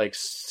I got like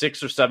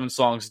 6 or 7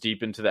 songs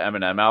deep into the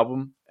Eminem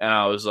album, and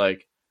I was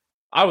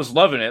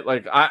loving it.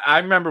 Like I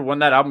remember when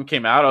that album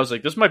came out, I was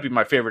like, this might be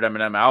my favorite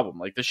Eminem album.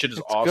 Like this shit is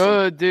It's awesome.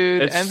 good,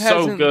 dude. It's M so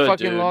hasn't good,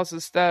 fucking dude. lost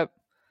a step.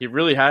 He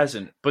really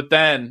hasn't. But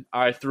then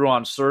I threw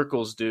on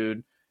Circles,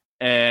 dude,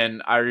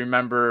 and I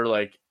remember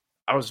like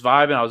I was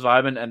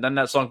vibing, and then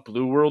that song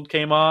Blue World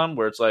came on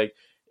where it's like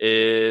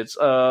it's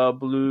a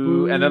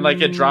blue, and then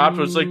like it dropped,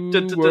 where it's like and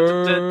Blue world.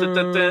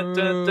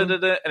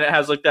 it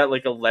has like that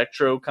like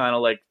electro kind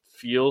of like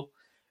feel.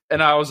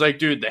 And I was like,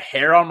 dude, the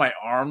hair on my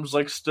arms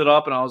like stood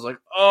up, and I was like,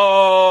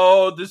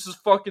 oh, this is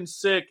fucking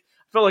sick.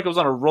 I felt like I was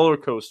on a roller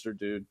coaster,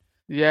 dude.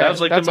 That Yeah,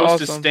 was like the that's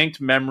most awesome. distinct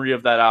memory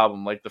of that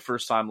album, like the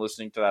first time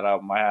listening to that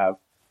album I have. I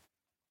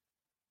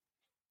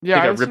Yeah,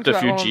 think I I listened ripped to a that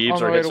few one on Jeeps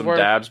the or way hit to some work,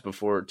 dabs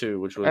before it too,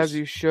 which as was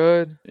you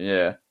should.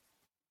 yeah.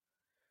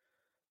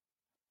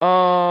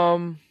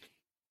 Um,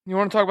 you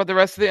want to talk about the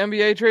rest of the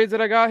NBA trades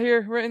that I got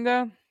here written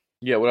down?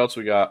 Yeah, what else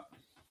we got?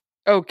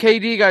 Oh,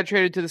 KD got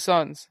traded to the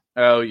Suns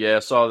Oh yeah,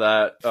 saw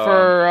that.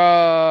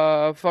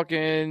 for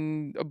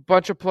fucking a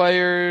bunch of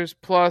players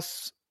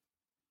plus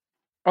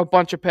a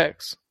bunch of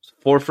picks.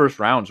 4 first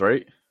rounds,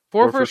 right?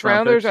 Four Four first first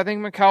round rounders. picks. I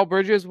think Mikal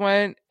Bridges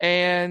went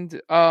and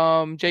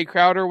Jay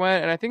Crowder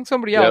went, and I think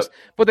somebody else. Yep.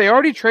 But they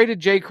already traded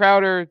Jay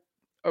Crowder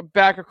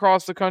back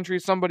across the country,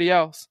 somebody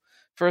else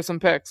for some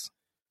picks,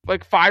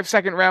 like 5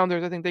 second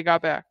rounders. I think they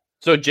got back.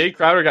 So Jay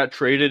Crowder got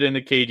traded in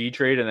the KD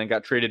trade and then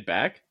got traded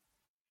back?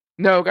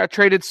 No, got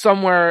traded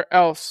somewhere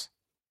else,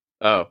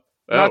 Oh.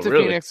 Oh, not to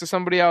really? Phoenix, to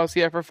somebody else.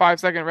 Yeah, for 5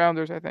 second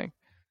rounders, I think.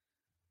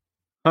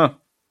 Huh.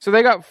 So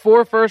they got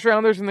 4 first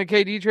rounders in the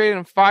KD trade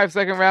and 5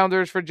 second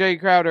rounders for Jay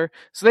Crowder.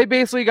 So they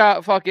basically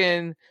got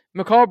fucking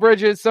McCall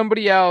Bridges,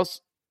 somebody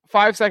else,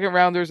 5 second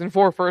rounders, and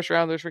 4 first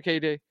rounders for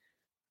KD.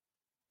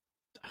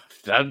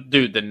 That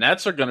dude, the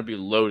Nets are gonna be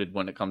loaded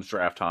when it comes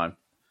draft time.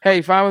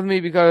 Hey, fine with me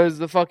because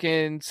the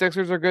fucking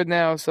Sixers are good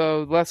now,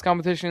 so less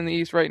competition in the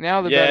East right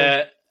now, the better.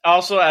 Yeah.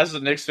 Also, as a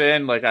Knicks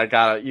fan, like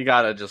you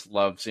gotta just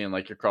love seeing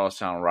like your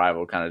crosstown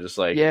rival kind of just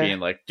like Yeah. being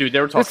like, dude, they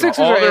were The talking about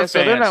Sixers all are their ass,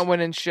 so they're fans. not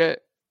winning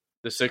shit.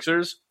 The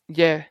Sixers.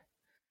 Yeah.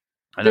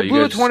 I know They you blew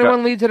a guys just 21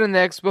 got. lead to the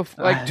Knicks.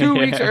 Like 2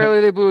 weeks Yeah.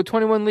 earlier, they blew a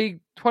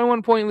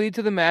 21 point lead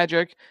to the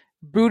Magic.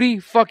 Booty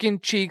fucking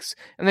cheeks,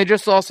 and they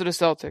just lost to the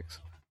Celtics.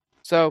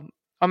 So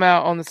I'm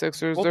out on the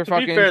Sixers. Well, They're to be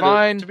fucking fair,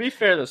 fine. the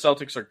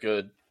Celtics are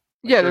good. Like,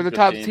 Yeah, they're they're a the good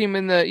top team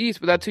in the East,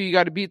 but that's who you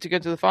got to beat to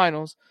get to the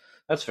finals.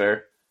 That's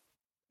fair.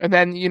 And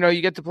then you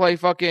get to play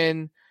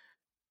fucking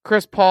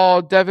Chris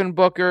Paul, Devin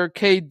Booker,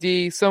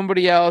 KD,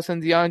 somebody else,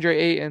 and DeAndre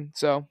Ayton.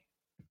 So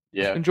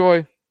Yeah,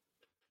 enjoy.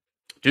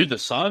 dude, the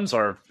Suns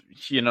are.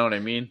 You know what I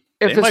mean?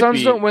 If They the might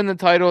Suns don't be. win the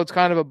title, it's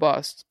kind of a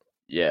bust.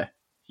 Yeah,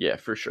 yeah,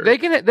 for sure. They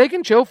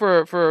can chill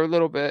for a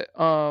little bit.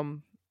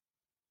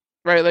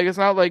 Right, like it's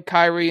not like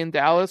Kyrie and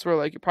Dallas where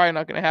like you're probably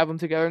not going to have them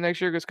together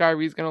next year because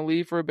Kyrie's going to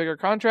leave for a bigger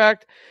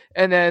contract,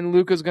 and then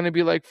Luka's going to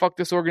be like, "Fuck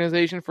this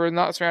organization for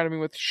not surrounding me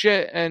with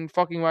shit and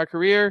fucking my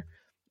career.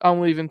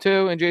 I'm leaving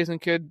too." And Jason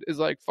Kidd is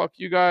like, "Fuck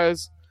you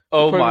guys for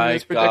Oh putting me in my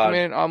this god!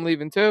 predicament. I'm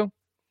leaving too."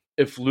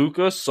 If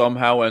Luka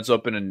somehow ends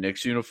up in a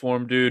Knicks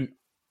uniform, dude,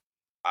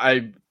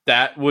 I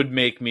that would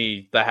make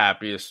me the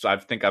happiest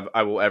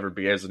I will ever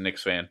be as a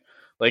Knicks fan.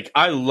 Like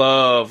I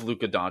love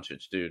Luka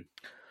Doncic, dude.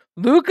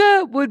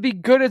 Luka would be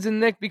good as a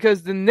Knick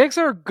because the Knicks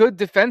are good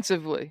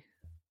defensively.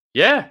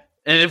 Yeah,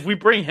 and if we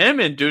bring him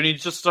in, dude, he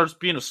just starts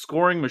being a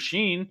scoring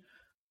machine.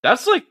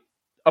 That's like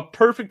a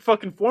perfect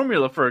fucking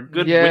formula for a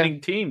good Yeah, winning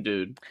team,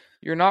 dude.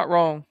 you're not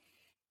wrong.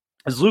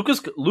 Is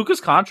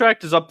Luka's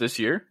contract is up this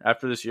year?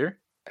 After this year,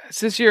 It's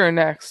this year or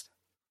next.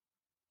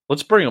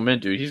 let's bring him in,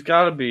 dude. He's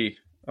got to be.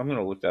 I'm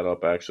gonna look that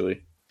up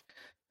actually.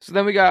 So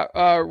then we got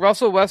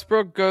Russell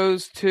Westbrook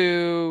goes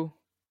to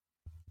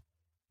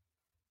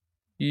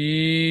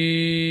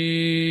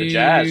The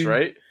Jazz,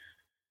 right?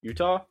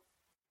 Utah.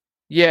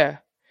 Yeah.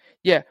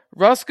 Yeah.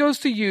 Russ goes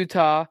to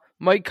Utah.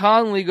 Mike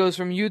Conley goes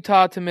from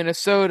Utah to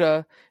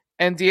Minnesota.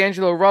 And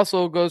D'Angelo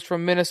Russell goes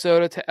from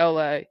Minnesota to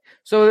LA.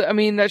 So, I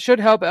mean, that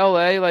should help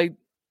LA. Like,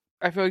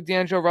 I feel like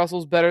D'Angelo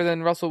Russell's better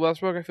than Russell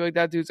Westbrook. I feel like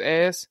that dude's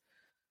ass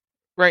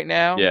right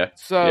now. Yeah,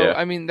 So, yeah.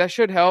 I mean, that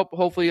should help.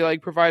 Hopefully,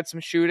 like, provide some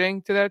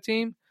shooting to that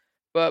team.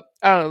 But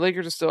I don't know.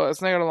 Lakers are still,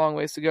 it's not got a long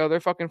ways to go. They're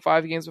fucking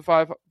 5 games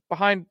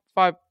behind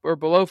five or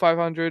below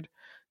 500.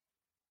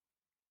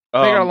 They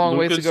got a long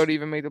ways to go to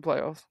even make the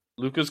playoffs.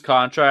 Luka's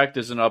contract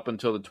isn't up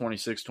until the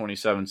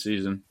 26-27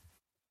 season.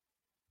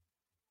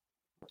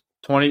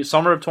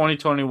 Summer of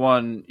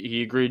 2021,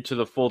 he agreed to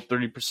the full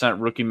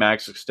 30% rookie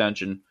max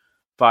extension,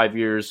 5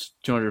 years,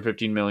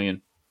 $215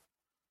 million.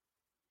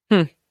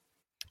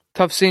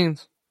 Tough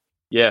scenes.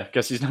 Yeah,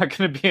 guess he's not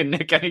going to be a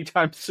Knick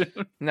anytime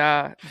soon.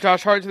 Nah,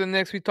 Josh Hart to the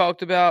Knicks. We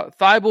talked about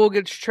Thibault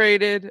gets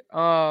traded.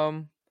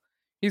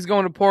 He's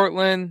going to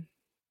Portland,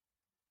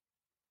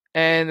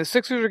 and the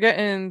Sixers are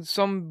getting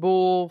some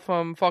bull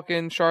from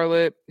fucking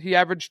Charlotte. He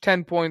averaged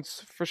 10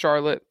 points for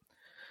Charlotte.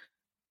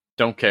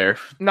 Don't care.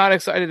 Not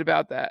excited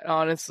about that,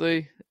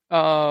 honestly.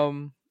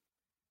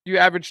 You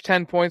averaged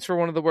 10 points for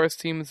one of the worst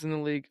teams in the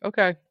league.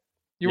 Okay.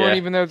 You weren't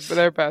even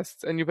their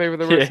best, and you play for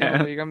the worst team in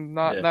the league. I'm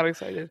not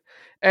excited.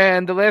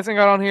 And the last thing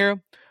I got on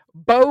here,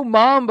 Bo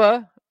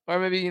Mamba, or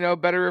maybe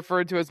better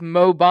referred to as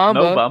Mo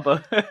Bamba. Mo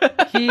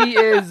Bamba. He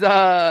is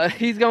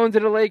he's going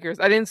to the Lakers.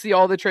 I didn't see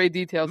all the trade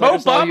details. Mo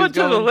Bamba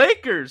to the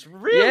Lakers,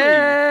 really?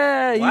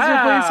 Yeah, he's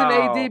replacing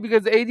Wow. AD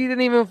because AD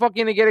didn't even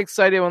fucking get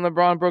excited when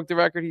LeBron broke the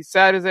record. He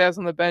sat his ass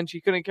on the bench.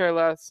 He couldn't care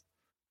less.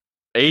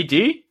 AD?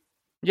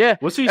 Yeah,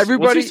 What's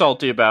he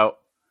salty about?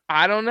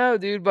 I don't know,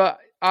 dude, but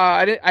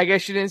I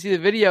guess you didn't see the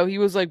video. He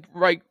was like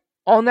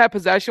on that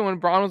possession when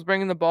Braun was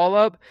bringing the ball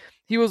up.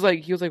 He was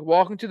like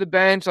walking to the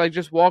bench, like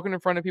just walking in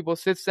front of people,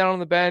 sits down on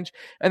the bench,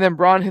 and then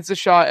Braun hits a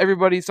shot.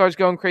 Everybody starts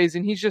going crazy,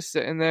 and he's just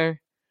sitting there.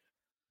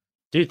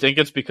 Do you think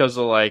it's because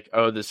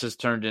of this has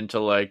turned into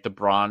like the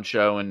Braun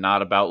show and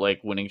not about like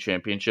winning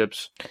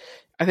championships?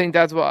 I think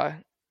that's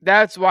why.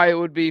 That's why it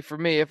would be for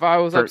me. If I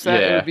was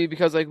upset, it would be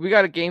because like we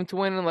got a game to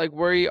win, and like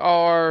we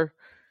are,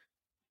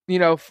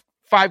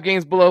 5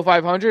 games below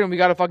 500, and we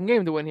got a fucking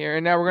game to win here.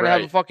 And now we're gonna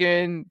have a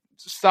fucking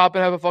stop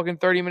and have a fucking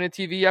 30-minute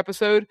TV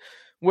episode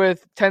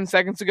with 10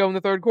 seconds to go in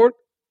the third quarter.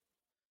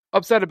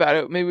 Upset about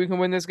it. Maybe we can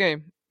win this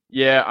game.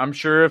 Yeah, I'm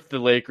sure if the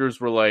Lakers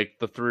were like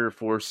the 3 or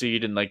 4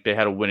 seed and like they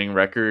had a winning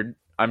record,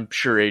 I'm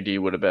sure AD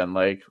would have been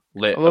like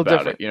lit about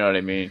different. It. You know what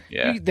I mean?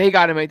 Yeah, they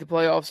got to make the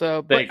playoffs.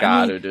 So they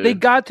got to, dude. They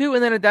got to,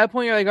 and then at that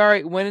point, you're like, all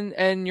right, win,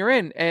 and you're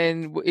in.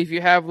 And if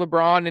you have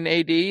LeBron and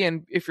AD,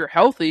 and if you're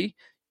healthy,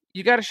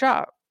 you got a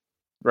shot.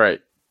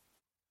 Right.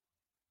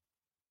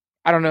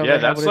 I don't know. Yeah,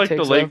 that's like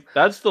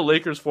that's the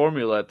Lakers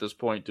formula at this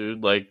point,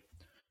 dude. Like,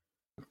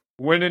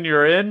 win and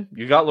you're in.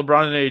 You got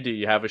LeBron and AD.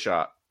 You have a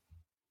shot.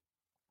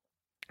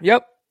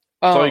 Yep.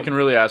 That's all you can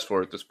really ask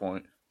for at this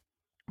point.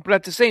 But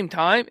at the same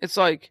time, it's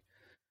like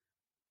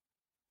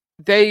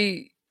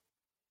this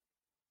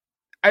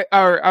is what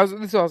I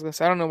was gonna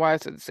say. I don't know why I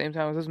said at the same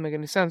time. It doesn't make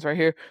any sense right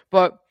here.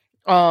 But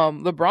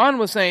LeBron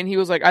was saying he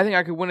was like, I think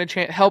I could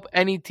help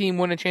any team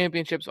win a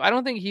championship. So I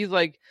don't think he's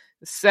like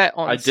set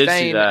on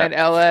staying in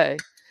LA.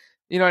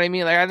 You know what I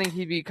mean? Like I think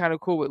he'd be kind of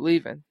cool with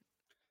leaving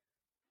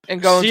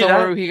and going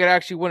somewhere where he could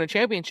actually win a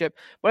championship.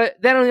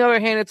 But then on the other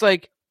hand, it's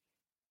like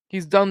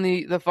he's done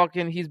the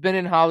fucking. He's been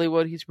in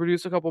Hollywood. He's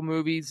produced a couple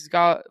movies. He's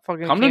got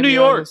fucking. Come to New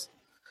York.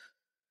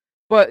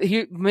 But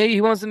maybe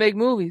he wants to make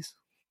movies.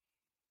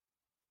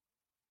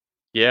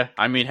 Yeah,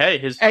 I mean, hey,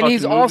 his movie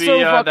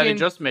that he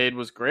just made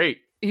was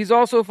great. He's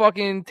also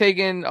fucking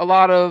taken a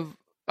lot of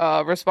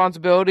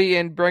responsibility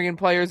in bringing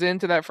players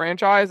into that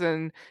franchise,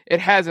 and it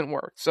hasn't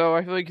worked. So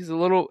I feel like he's a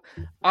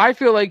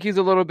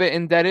little bit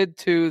indebted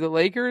to the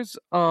Lakers,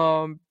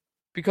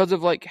 because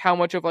of like how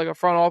much of like a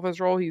front office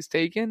role he's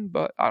taken.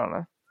 But I don't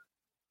know.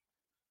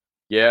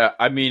 Yeah,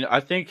 I mean, I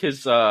think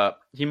his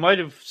he might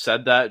have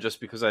said that just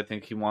because I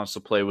think he wants to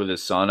play with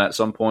his son at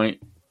some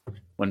point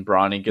when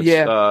Bronny gets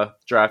Yeah, I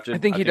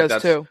drafted. think he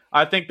does too.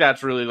 I think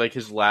that's really like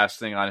his last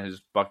thing on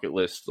his bucket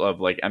list of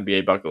like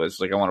NBA bucket list.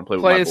 Like I want to play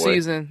with my boy.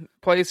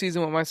 Play a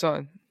season with my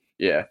son.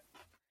 Yeah,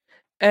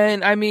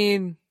 And I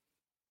mean,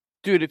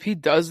 dude, if he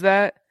does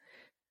that,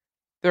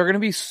 they're gonna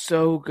be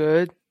so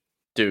good.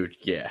 dude.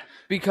 Yeah,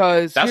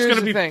 Because that's here's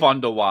gonna the be thing.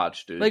 fun to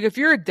watch, dude. Like, if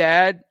you're a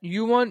dad,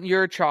 you want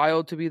your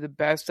child to be the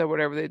best at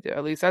whatever they do.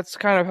 At least that's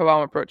kind of how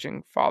I'm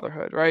approaching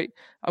fatherhood, right?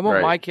 I want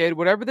Right, my kid,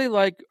 whatever they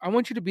like, I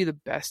want you to be the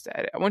best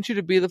at it. I want you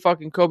to be the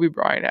fucking Kobe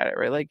Bryant at it,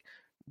 right? Like,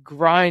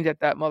 grind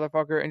at that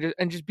motherfucker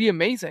and just be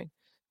amazing.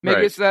 Make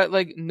right. it so that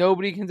like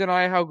nobody can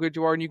deny how good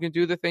you are, and you can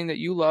do the thing that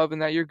you love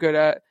and that you're good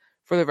at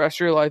for the rest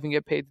of your life and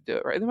get paid to do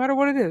it, right? No matter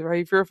what it is,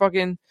 right? If you're a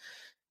fucking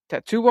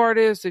tattoo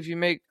artist, if you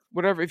make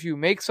whatever, if you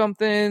make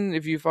something,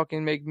 if you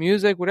fucking make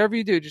music, whatever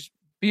you do, just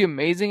be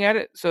amazing at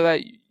it so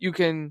that you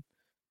can,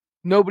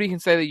 nobody can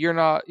say that you're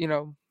not,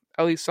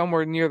 at least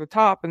somewhere near the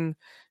top. And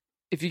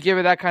if you give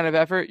it that kind of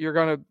effort, you're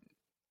going to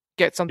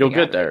get You'll something out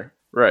get of it. there,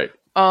 right?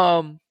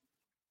 Um,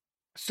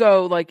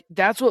 so like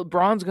that's what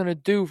Bron's going to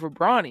do for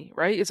Bronny,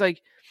 right? It's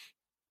like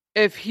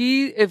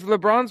if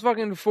LeBron's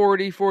fucking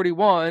 40,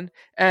 41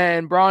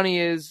 and Bronny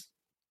is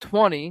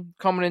 20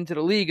 coming into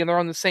the league and they're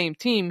on the same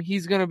team,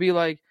 he's going to be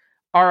like,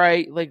 all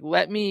right, like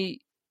let me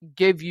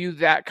give you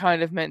that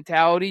kind of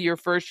mentality your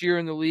first year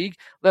in the league.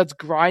 Let's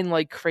grind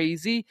like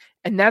crazy.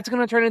 And that's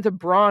going to turn into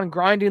Bron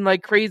grinding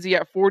like crazy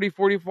at 40,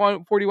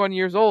 41, 41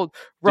 years old. Dude,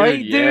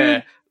 Right, yeah,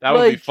 dude? that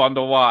would be Like fun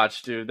to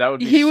watch, dude. That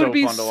would be he would so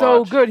be fun to so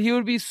watch. good. He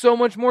would be so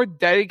much more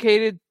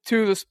dedicated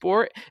to the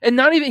sport. And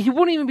not even he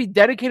wouldn't even be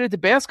dedicated to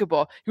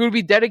basketball. He would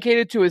be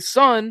dedicated to his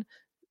son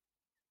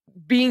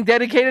being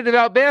dedicated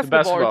about The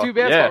basketball or basketball, to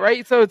basketball, yeah.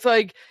 right? So it's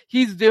like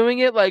he's doing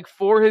it like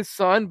for his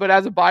son, but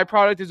as a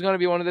byproduct, he's going to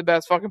be one of the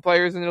best fucking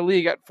players in the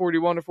league at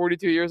 41 or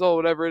 42 years old,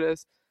 whatever it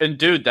is. And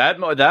dude,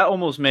 that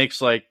almost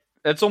makes like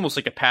that's almost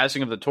like a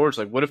passing of the torch.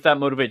 Like, what if that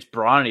motivates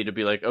Bronny to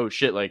be like, oh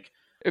shit, like,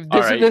 If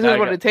all this right, this now is I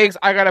what got it takes,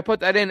 I got to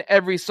put that in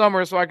every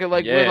summer so I could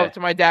like live yeah. up to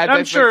my And dad's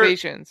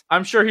expectations.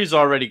 I'm sure he's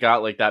already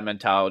got like that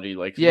mentality.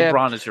 Like Yeah.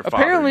 LeBron is your father.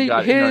 You Apparently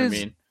got, you know what I his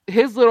mean?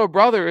 his little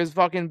brother is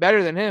fucking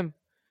better than him.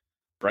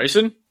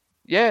 Bryson,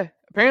 Yeah.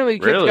 Apparently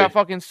kid's got really?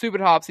 fucking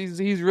stupid hops.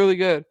 He's really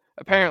good.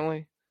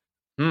 Apparently.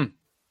 Hmm.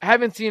 I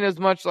haven't seen as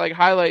much like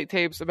highlight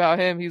tapes about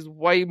him. He's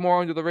way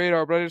more under the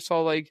radar, but I just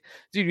saw like,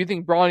 dude, you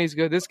think Bronny's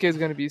good? This kid's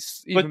gonna be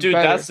But even dude,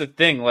 that's better. the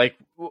thing. Like,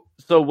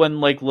 so when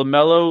like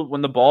Lamelo,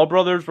 when the Ball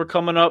brothers were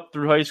coming up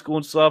through high school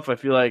and stuff, I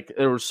feel like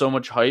there was so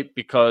much hype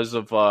because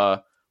of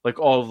like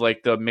all of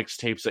like the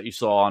mixtapes that you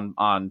saw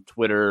on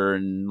Twitter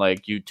and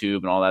like YouTube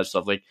and all that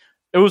stuff. Like,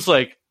 it was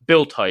like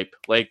built hype.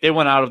 Like they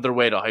went out of their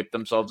way to hype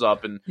themselves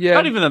up, and not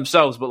Yeah, even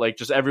themselves, but like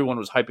just everyone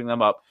was hyping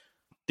them up.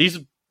 These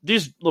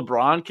these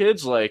LeBron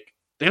kids, like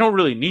they don't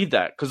really need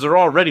that because they're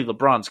already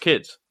LeBron's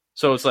kids.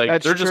 So it's like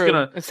that's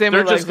true. And same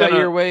they're with like just gonna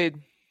Zaire Wade.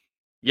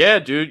 yeah,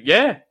 dude.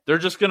 Yeah, they're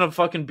just gonna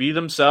fucking be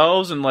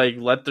themselves and like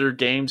let their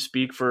game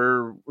speak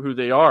for who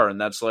they are, and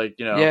that's like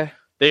Yeah,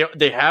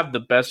 they have the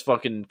best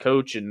fucking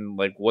coach and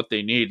like what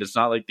they need. It's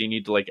not like they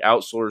need to like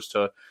outsource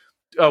to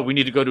we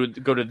need to go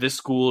to this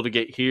school to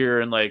get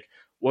here and like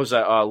what was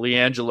that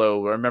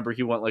Leangelo? I remember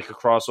he went like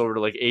across over to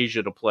like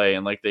Asia to play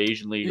in like the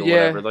Asian League or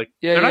whatever. yeah, Like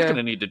yeah, they're not yeah,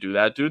 gonna need to do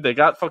that, dude. They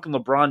got fucking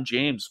LeBron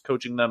James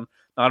coaching them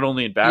not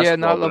only in yeah.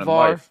 basketball Not but in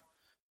Lavar. life.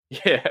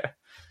 Yeah,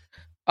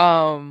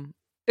 Um,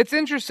 it's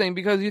interesting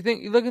because you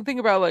look and think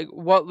about like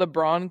what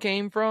LeBron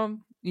came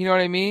from. You know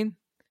what I mean?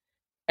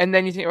 And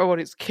then you think about what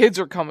his kids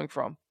are coming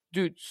from.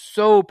 Dude,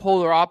 so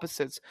polar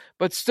opposites,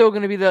 but still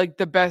going to be like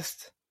the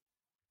best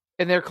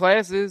in their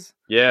classes.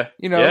 yeah,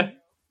 You yeah. know,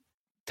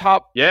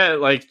 top Yeah,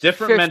 like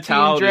different 15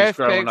 mentalities draft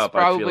growing picks, up, I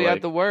feel probably at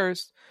like. the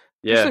worst.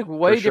 Just Yeah, like for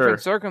way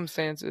different sure.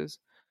 circumstances.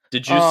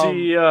 Did you Um,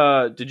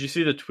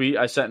 see the tweet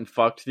I sent and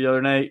fucked the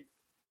other night?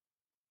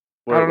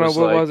 I Where it don't know was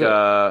what was like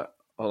it.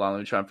 hold on, let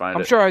me try and find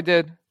I'm it. sure I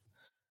did. It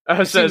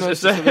I've seen says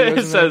most of the videos it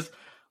in there. says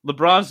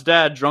LeBron's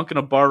dad drunk in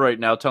a bar right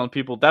now telling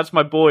people that's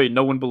my boy,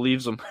 no one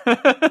believes him.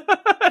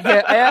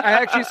 Yeah, I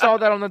actually saw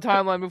that on the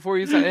timeline before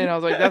you sent it in. I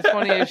was like, that's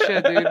funny as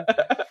shit, dude.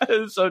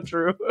 It's so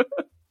true.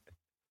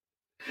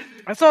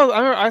 I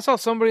saw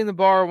somebody in the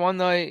bar one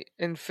night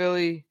in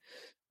Philly.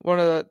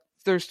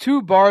 There's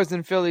two bars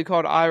in Philly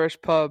called Irish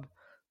Pub,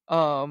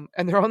 and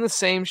they're on the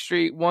same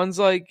street. One's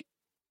like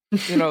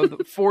the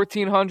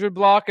 1400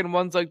 block, and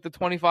one's like the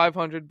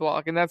 2500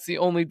 block, and that's the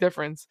only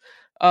difference.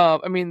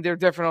 I mean they're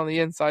different on the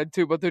inside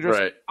too, but they're just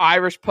Right.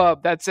 Irish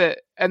Pub. That's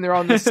it, and they're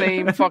on the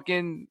same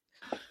fucking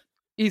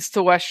east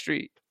to west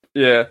street.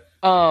 Yeah.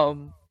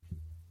 Um,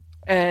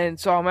 and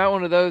so I'm at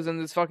one of those, and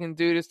this fucking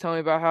dude is telling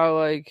me about how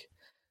like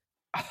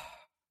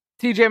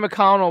TJ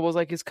McConnell was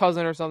like his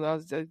cousin or something. I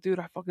was like, dude,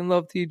 I fucking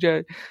love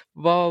TJ.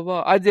 Blah,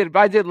 blah, blah. I did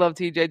love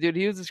TJ, dude.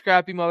 He was a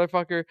scrappy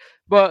motherfucker.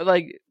 But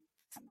like,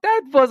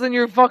 that wasn't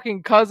your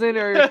fucking cousin,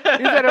 or he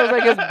said it was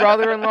like his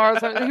brother-in-law or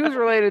something. He was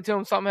related to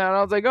him somehow, and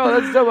I was like, oh,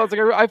 that's dope. I was like,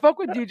 I fuck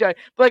with DJ,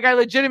 but like I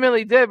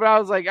legitimately did, but I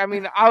was like, I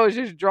mean, I was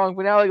just drunk,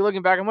 but now like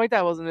looking back, I'm like,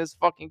 that wasn't his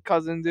fucking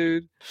cousin,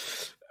 dude.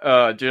 Dude,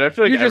 I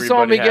feel like You just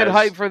saw me everybody get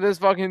hyped for this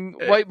fucking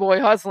white boy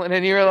hustling,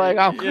 and you're like,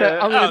 I'm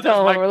gonna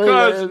tell him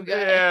cousin.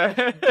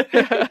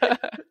 Yeah.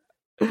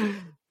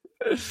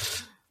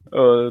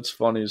 Oh, that's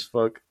funny as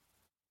fuck.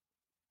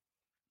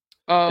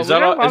 Is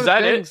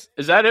that it?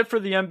 Is that it for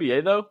the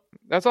NBA though?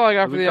 That's all I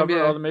got for the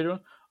NBA. All the major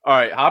ones? All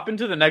right, hop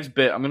into the next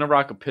bit. I'm gonna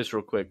rock a piss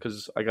real quick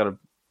because I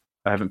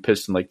haven't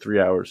pissed in like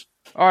 3 hours.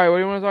 All right, what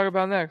do you want to talk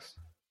about next?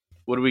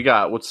 What do we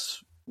got?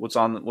 What's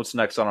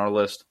next on our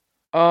list?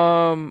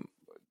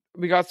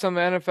 We got some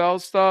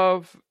NFL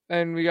stuff,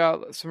 and we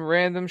got some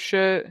random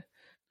shit,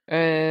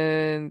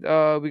 and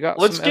we got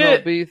some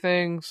MLB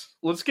things.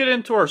 Let's get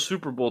into our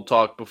Super Bowl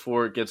talk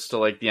before it gets to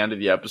like the end of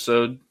the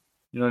episode.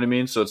 You know what I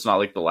mean? So it's not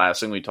like the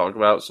last thing we talk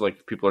about. So like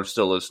if people are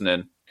still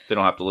listening, they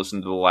don't have to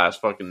listen to the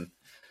last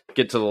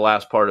get to the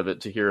last part of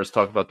it to hear us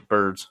talk about the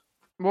birds.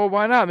 Well,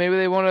 why not? Maybe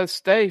they want to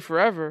stay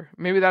forever.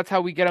 Maybe that's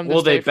how we get them to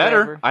stay they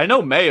better. Forever. I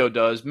know Mayo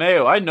does.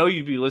 Mayo, I know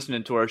you'd be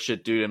listening to our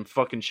shit, dude. And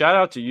fucking shout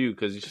out to you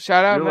because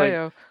shout out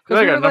Mayo.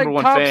 Because we were like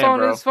number tops fan, on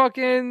bro. His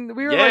fucking.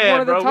 We were like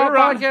one of the top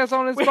podcasts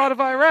on his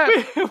Spotify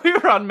rap. We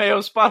were on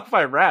Mayo's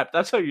Spotify rap.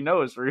 That's how you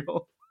know it's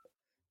real.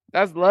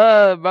 That's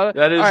love, brother.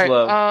 That is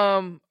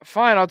love.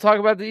 Fine. I'll talk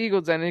about the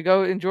Eagles then. And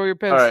go enjoy your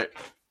piss. All right.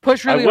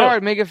 Push really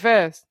hard. Make it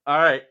fast. All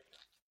right.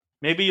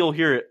 Maybe you'll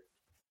hear it.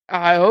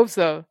 I hope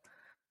so.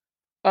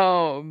 So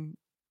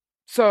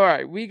all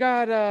right, we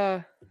got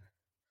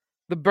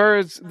the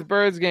birds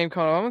game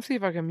coming up. I'm gonna see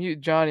if I can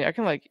mute Johnny. I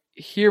can like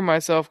hear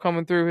myself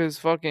coming through his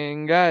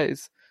fucking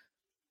guys.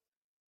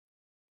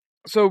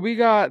 So we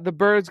got the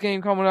birds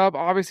game coming up.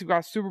 Obviously, we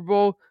got Super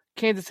Bowl,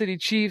 Kansas City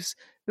Chiefs.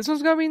 This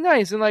one's gonna be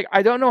nice, and like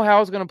I don't know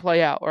how it's gonna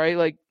play out. Right,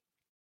 like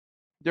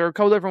there are a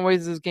couple different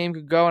ways this game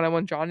could go, and I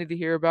want Johnny to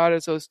hear about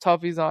it. So it's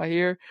tough he's not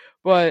here,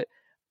 but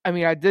I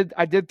mean, I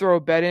did throw a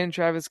bet in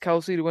Travis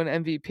Kelce to win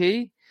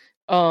MVP.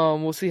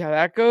 We'll see how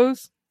that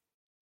goes.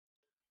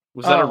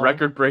 Was that a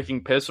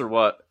record-breaking piss or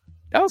what?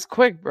 That was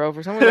quick, bro.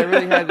 For someone that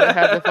really had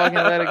to fucking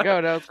let it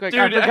go, that was quick.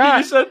 Dude,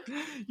 I forgot.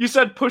 You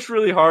said push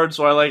really hard,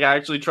 so I like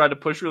actually tried to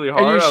push really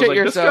hard. And you I was shit like,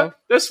 yourself.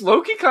 This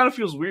Loki kind of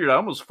feels weird. I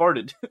almost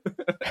farted.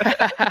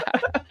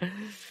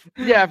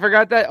 Yeah, I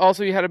forgot that.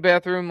 Also, you had a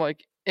bathroom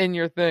like in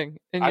your thing.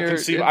 I can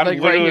see. I'm like,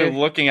 literally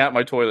looking at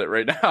my toilet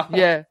right now.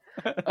 Yeah.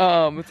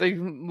 It's like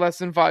less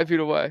than 5 feet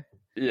away.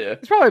 Yeah,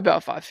 it's probably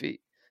about 5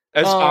 feet.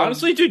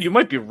 Honestly, dude, you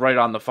might be right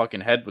on the fucking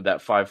head with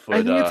that 5 foot.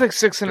 I think it's like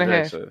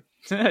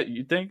 6.5.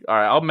 You think? All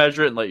right, I'll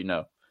measure it and let you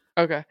know.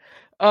 Okay.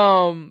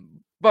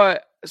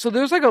 But so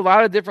there's like a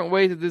lot of different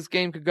ways that this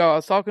game could go. I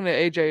was talking to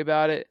AJ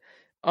about it.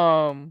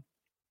 And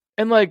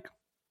like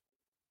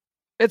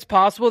it's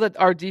possible that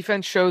our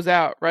defense shows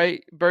out,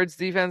 right? Birds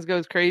defense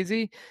goes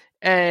crazy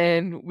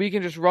and we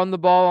can just run the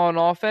ball on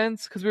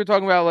offense because we were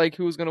talking about like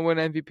who was going to win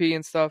MVP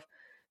and stuff.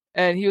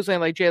 And he was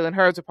saying like Jalen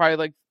Hurts would probably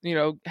like,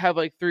 have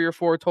like 3 or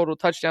 4 total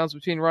touchdowns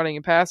between running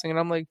and passing. And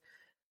I'm like,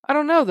 I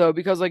don't know though,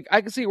 because like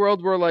I can see a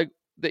world where like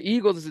the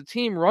Eagles as a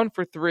team run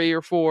for 3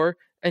 or 4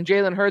 and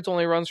Jalen Hurts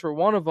only runs for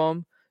 1 of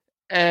them.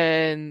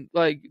 And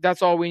like,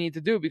 that's all we need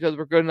to do because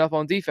we're good enough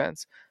on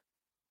defense.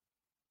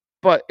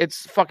 But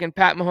it's fucking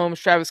Pat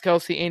Mahomes, Travis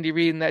Kelce, Andy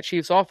Reid, and that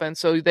Chiefs offense.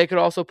 So they could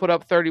also put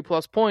up 30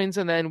 plus points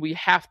and then we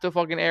have to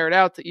fucking air it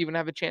out to even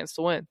have a chance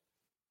to win.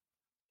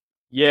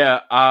 Yeah,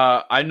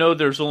 I know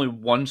there's only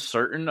one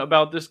certain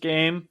about this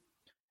game,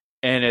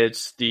 and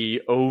it's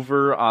the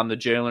over on the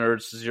Jalen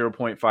Hurts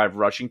 0.5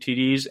 rushing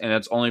TDs, and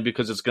it's only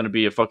because it's going to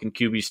be a fucking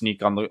QB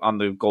sneak on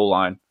the goal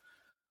line.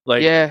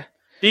 Like, yeah,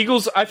 the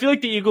Eagles. I feel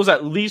like the Eagles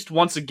at least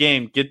once a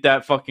game get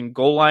that fucking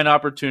goal line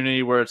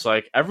opportunity where it's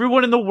like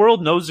everyone in the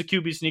world knows the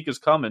QB sneak is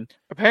coming.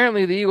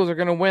 Apparently, the Eagles are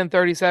going to win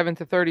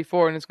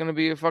 37-34, and it's going to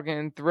be a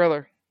fucking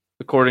thriller,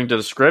 according to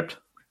the script.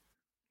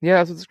 Yeah,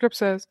 that's what the script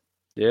says.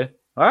 Yeah.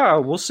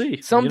 We'll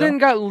see. Something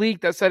got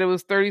leaked that said it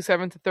was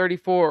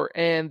 37-34,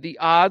 and the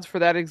odds for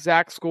that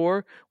exact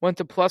score went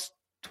to plus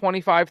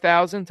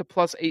 25,000 to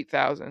plus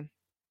 8,000.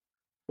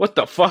 What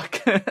the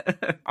fuck?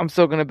 I'm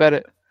still gonna bet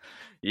it.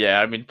 Yeah,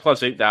 I mean,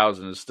 plus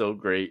 8,000 is still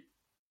great.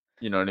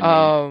 You know what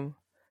I mean?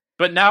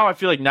 But now I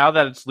feel like now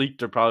that it's leaked,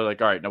 they're probably like,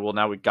 all right,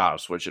 now we gotta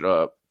switch it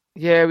up.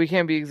 Yeah, we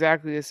can't be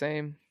exactly the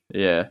same.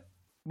 Yeah.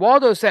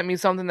 Waldo sent me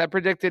something that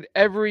predicted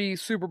every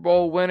Super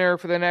Bowl winner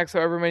for the next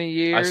however many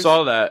years. I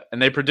saw that,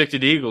 and they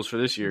predicted the Eagles for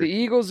this year. The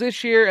Eagles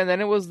this year, and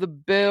then it was the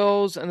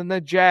Bills, and then the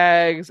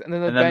Jags, and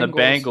then the Bengals.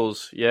 The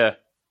Bengals, yeah.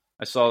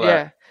 I saw that.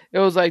 Yeah, it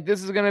was like,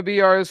 this is going to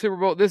be our Super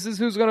Bowl. This is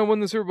who's going to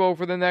win the Super Bowl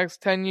for the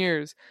next 10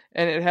 years.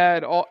 And it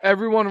had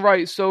everyone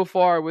right so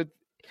far with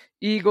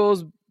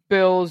Eagles,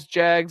 Bills,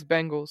 Jags,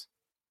 Bengals.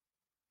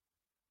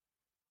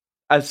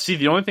 I see.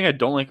 The only thing I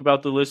don't like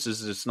about the list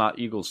is it's not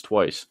Eagles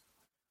twice.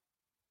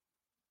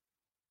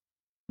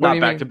 Not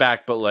back to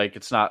back, but like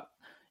it's not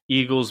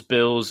Eagles,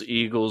 Bills,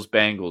 Eagles,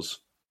 Bengals.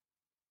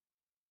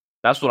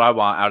 That's what I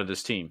want out of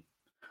this team.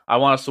 I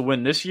want us to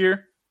win this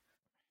year.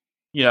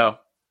 You know,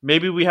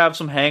 maybe we have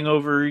some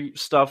hangover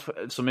stuff,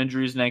 some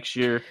injuries next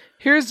year.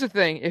 Here's the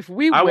thing: if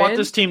we I want win,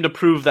 this team to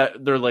prove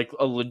that they're like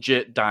a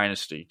legit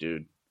dynasty,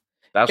 dude.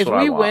 That's if what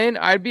I we want. win,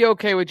 I'd be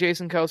okay with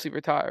Jason Kelce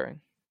retiring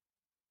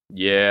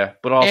Yeah,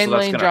 but also and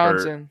that's Lane gonna hurt.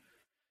 Johnson.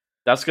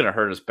 That's gonna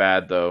hurt us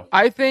bad, though.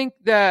 I think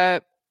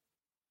that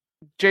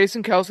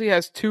Jason Kelce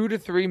has 2 to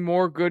 3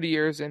 more good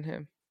years in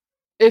him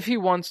if he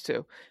wants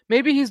to.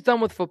 Maybe he's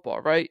done with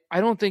football, right?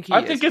 I don't think he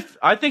is.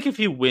 I think if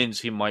he wins,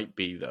 he might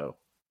be though.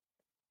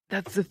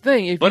 That's the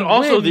thing. If But you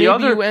also win,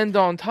 maybe you end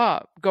on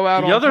top. Go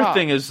out on top. The other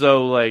thing is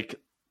though, like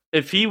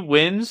if he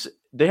wins,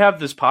 they have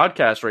this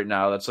podcast right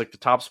now that's like the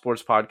top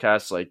sports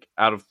podcast, like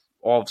out of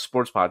all of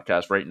sports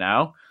podcasts right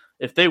now.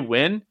 If they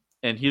win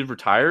and he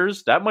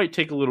retires, that might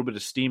take a little bit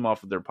of steam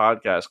off of their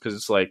podcast because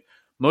it's like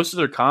most of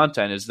their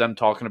content is them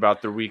talking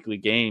about their weekly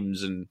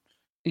games and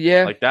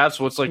like that's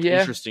what's like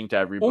interesting to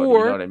everybody.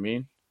 You know what I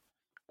mean?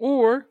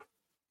 Or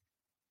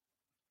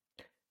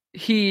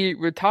he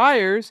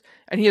retires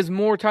and he has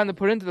more time to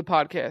put into the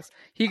podcast.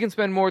 He can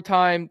spend more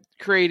time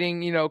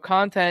creating,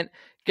 content,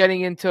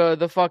 getting into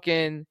the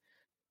fucking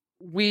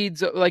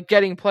weeds, like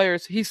getting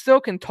players. He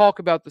still can talk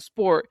about the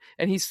sport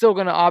and he's still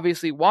going to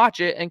obviously watch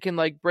it and can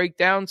like break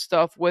down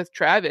stuff with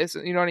Travis.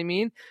 You know what I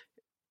mean?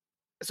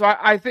 So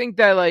I think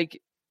that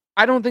like,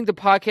 I don't think the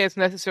podcast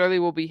necessarily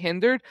will be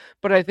hindered,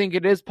 but I think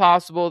it is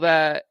possible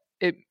that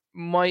it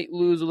might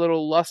lose a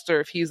little luster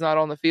if he's not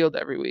on the field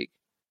every week.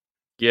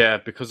 Yeah,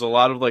 because a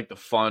lot of like the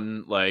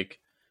fun like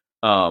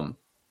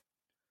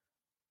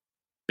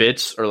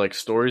bits or like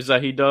stories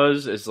that he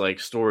does is like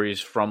stories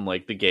from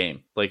like the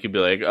game. Like he'd be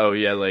like, "Oh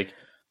yeah, like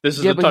this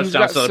is a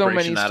touchdown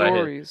celebration that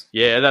stories. I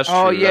hit." Yeah, that's true.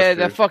 Oh yeah,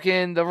 that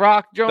fucking The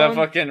Rock, John. That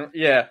fucking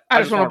yeah.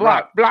 I just want to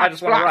block. I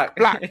just want to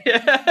block.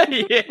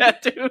 Yeah,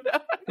 dude.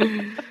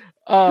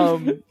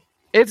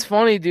 It's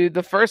funny, dude.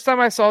 The first time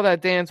I saw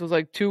that dance was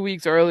like 2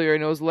 weeks earlier,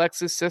 and it was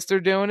Lex's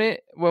sister doing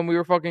it when we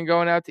were fucking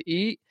going out to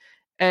eat.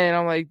 And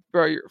I'm like,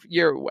 bro,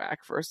 you're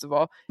whack, first of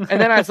all.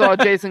 And then I saw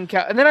and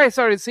then I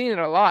started seeing it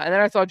a lot. And then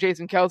I saw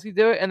Jason Kelce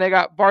do it, and they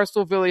got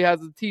Barstool Philly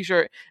has a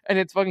T-shirt, and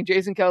it's fucking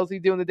Jason Kelce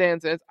doing the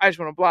dance, and it's I just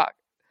want to block.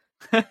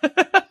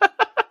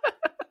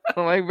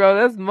 I'm like, bro,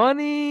 that's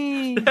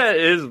money. That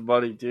is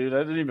money, dude. I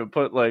didn't even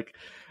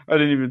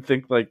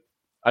think like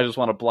I just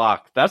want to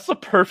block. That's the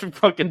perfect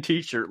fucking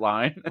T-shirt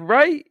line,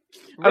 right?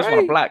 I just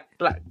want to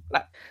black.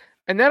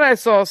 And then I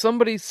saw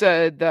somebody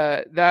said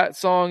that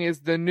song is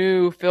the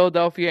new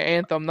Philadelphia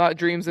anthem, not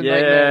Dreams and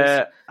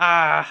Nightmares.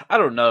 I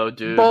don't know,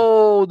 dude.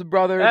 Bold,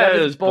 brother. That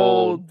is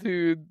bold,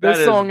 dude.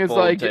 This song is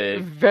like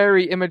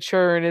very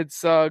immature in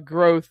its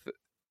growth.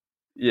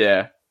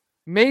 Yeah.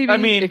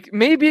 Maybe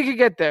maybe it could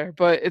get there,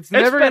 but it's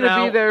never going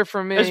to be there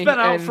for me. It's been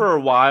out for a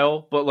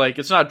while, but like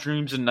it's not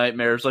Dreams and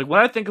Nightmares. Like when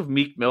I think of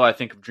Meek Mill, I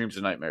think of Dreams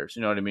and Nightmares.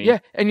 You know what I mean? Yeah,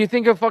 and you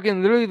think of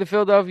fucking literally the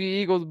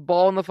Philadelphia Eagles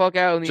balling the fuck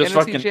out in the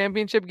NFC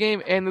Championship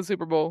game and the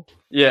Super Bowl.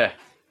 Yeah,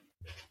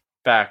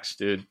 facts,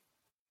 dude.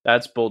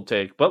 That's bold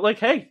take, but like,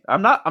 hey,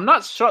 I'm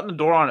not shutting the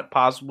door on it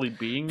possibly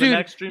being the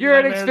next Dreams. You're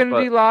and at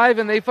Xfinity Live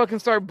and they fucking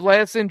start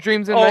blasting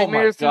Dreams and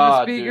Nightmares through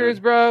the speakers,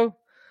 dude. Bro.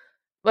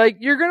 Like,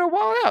 you're going to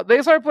wall out.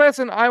 They start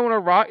blasting I Want to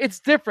Rock. It's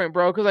different,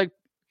 bro, because, like,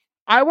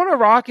 I Want to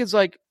Rock is,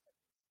 like,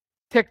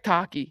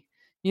 TikTok-y.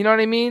 You know what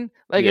I mean?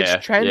 Like, it's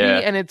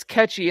trendy and it's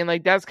catchy, and,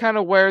 like, that's kind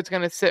of where it's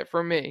going to sit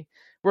for me.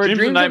 Where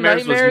Dreams and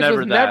Nightmares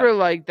was never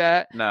like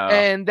that. No.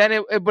 And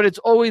then but it's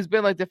always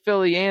been, like, the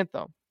Philly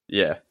anthem.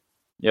 Yeah.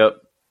 Yep.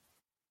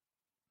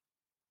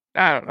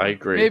 I don't know. I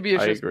agree. Maybe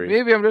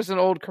I'm just an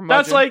old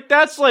curmudgeon.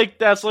 That's like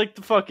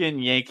the fucking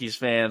Yankees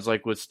fans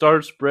like would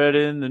start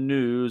spreading the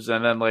news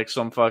and then like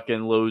some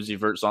fucking Losey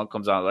Vert song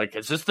comes out like,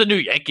 is this the new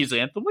Yankees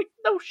anthem? Like,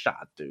 no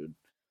shot, dude.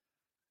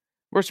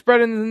 We're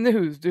spreading the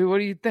news, dude. What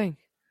do you think?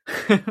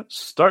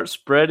 Start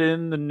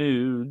spreading the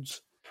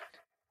nudes.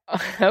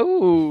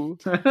 Oh.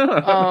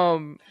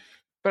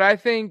 But I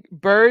think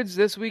Birds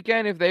this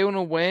weekend, if they want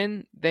to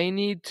win, they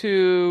need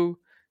to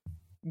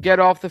get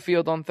off the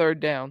field on third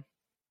down.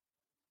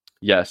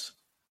 Yes.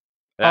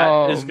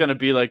 That is going to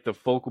be like the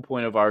focal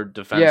point of our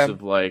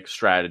defensive like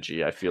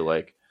strategy, I feel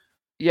like.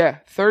 Yeah,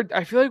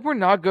 I feel like we're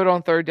not good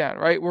on third down,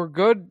 right? We're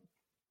good.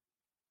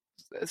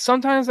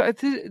 Sometimes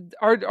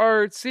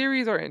our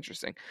series are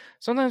interesting.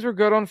 Sometimes we're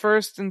good on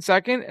first and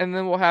second, and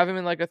then we'll have him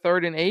in like a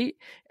 3rd and 8,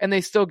 and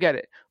they still get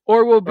it.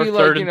 Or we'll be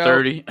like, 3rd and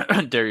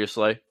 30, Darius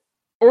Slay.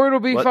 Or it'll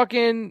be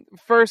fucking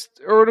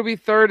first, or it'll be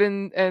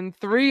 3rd and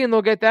 3, and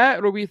they'll get that.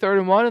 It'll be 3rd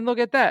and 1, and they'll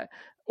get that.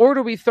 Or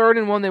it'll be 3rd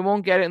and 1, they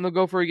won't get it, and they'll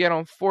go for again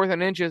on 4th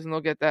and inches, and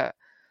they'll get that.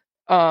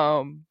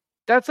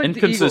 That's like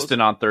inconsistent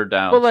on third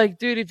down. But like,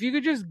 dude, if you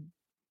could just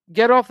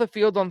get off the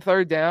field on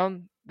third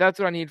down, that's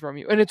what I need from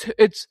you. And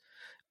it's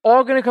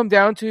all going to come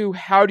down to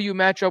how do you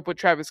match up with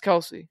Travis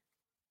Kelce?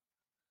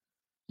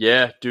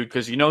 Yeah, dude,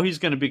 because you know he's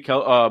going to be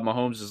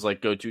Mahomes'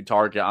 like go-to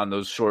target on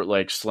those short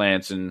like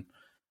slants and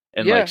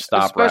like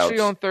stop routes, especially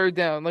on third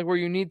down, like where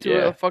you need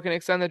to fucking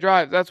extend the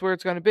drive. That's where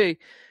it's going to be.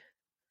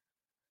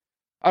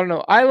 I don't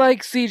know. I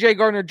like C.J.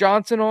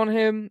 Gardner-Johnson on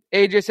him.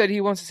 AJ said he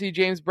wants to see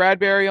James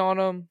Bradbury on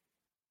him.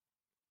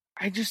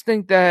 I just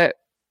think that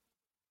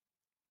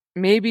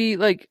maybe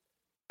like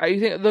I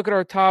think look at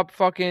our top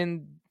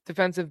fucking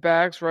defensive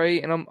backs,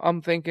 right? And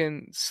I'm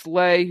thinking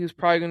Slay, who's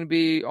probably going to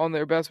be on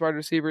their best wide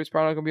receiver, is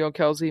probably not going to be on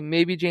Kelsey.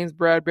 Maybe James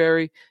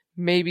Bradbury,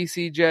 maybe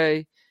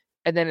CJ,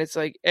 and then it's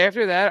like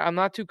after that, I'm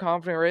not too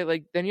confident, right?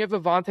 Like then you have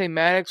Avonte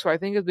Maddox, who I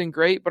think has been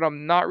great, but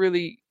I'm not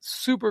really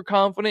super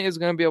confident is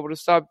going to be able to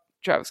stop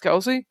Travis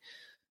Kelsey.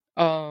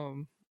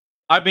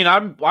 I mean,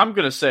 I'm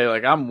gonna say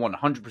like I'm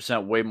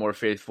 100% way more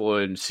faithful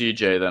in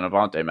CJ than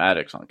Avonte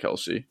Maddox on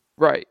Kelsey.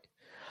 Right.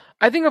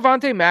 I think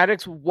Avonte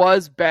Maddox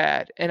was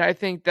bad, and I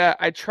think that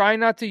I try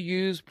not to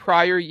use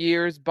prior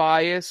years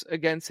bias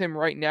against him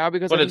right now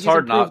because I But think it's he's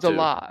hard not improved a to.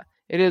 lot.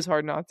 It is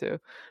hard not to,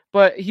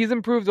 but he's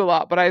improved a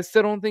lot. But I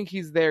still don't think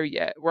he's there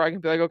yet, where I can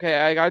be like, okay,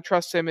 I gotta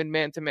trust him in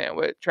man to man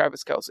with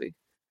Travis Kelsey.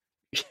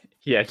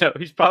 Yeah, no,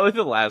 he's probably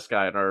the last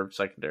guy in our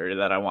secondary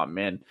that I want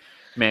man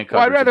coverage.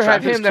 Well, I'd rather with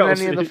have Travis him than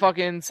Kelce. any of the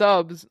fucking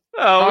subs.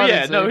 Oh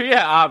honestly.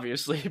 yeah,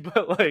 obviously,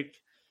 but like,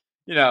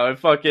 you know, if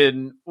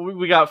fucking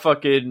we got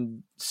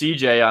fucking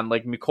CJ on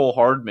like Mecole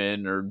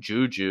Hardman or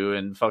Juju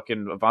and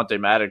fucking Avonte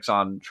Maddox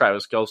on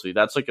Travis Kelsey,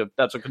 that's a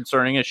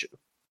concerning issue.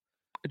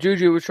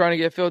 Juju was trying to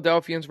get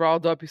Philadelphians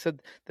riled up. He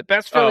said the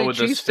best Philly with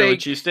this Philly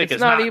cheesesteak. cheesesteak It's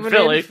is not not even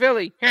Philly. in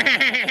Philly.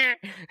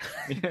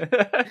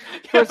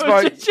 First of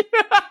all,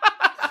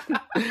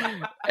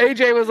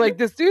 AJ was like,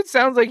 "This dude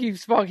sounds like he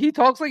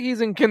talks like he's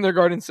in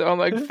kindergarten." So I'm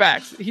like,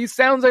 "Facts." He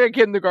sounds like a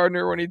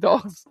kindergartner when he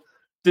talks.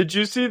 Did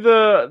you see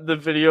the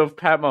video of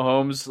Pat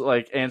Mahomes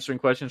like answering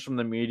questions from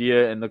the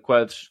media, and the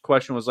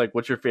question was like,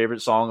 "What's your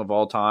favorite song of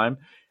all time?"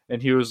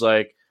 And he was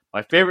like,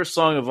 "My favorite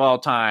song of all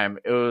time,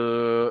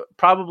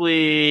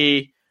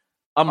 probably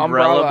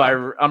Umbrella by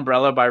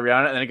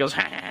Rihanna." And then it goes,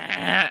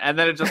 and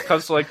then it just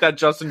comes to like that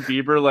Justin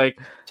Bieber like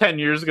 10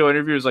 years ago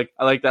interview. Was like,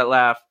 "I like that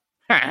laugh."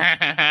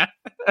 I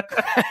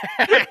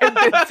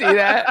didn't see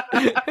that.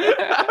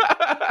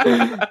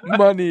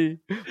 Money.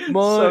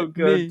 So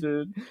good,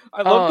 dude.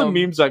 I love the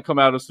memes that come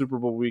out of Super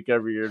Bowl week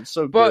every year. It's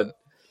so good.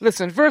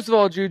 Listen, first of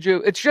all,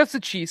 Juju, it's just a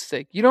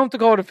cheesesteak. You don't have to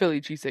call it a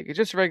Philly cheesesteak. It's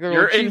just a regular.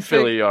 You're in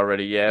Philly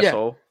already, you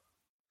asshole. Yeah.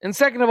 And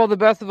second of all, the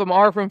best of them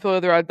are from Philly.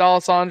 They're at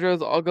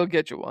D'Alessandro's. I'll go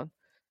get you one.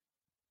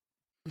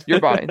 You're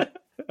buying.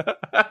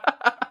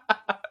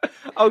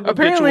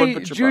 Apparently,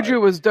 Juju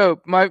was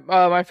dope.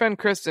 My friend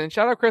Kristen,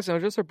 shout out Kristen. It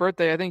was just her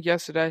birthday, I think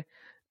yesterday.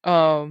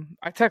 I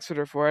texted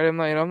her for it. I'm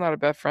like, I'm not a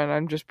best friend.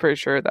 I'm just pretty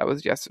sure that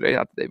was yesterday,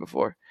 not the day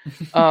before.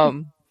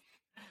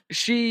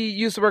 She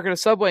used to work at a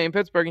Subway in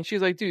Pittsburgh, and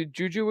she's like, dude,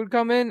 Juju would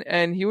come in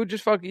and he would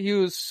just he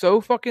was so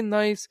fucking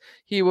nice.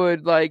 He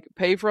would like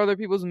pay for other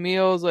people's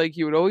meals. Like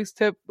he would always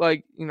tip,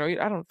 like, you know,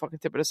 I don't fucking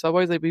tip at a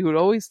Subway. Like, but he would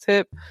always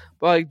tip.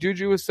 But like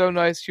Juju was so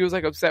nice. She was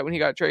like upset when he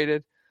got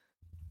traded.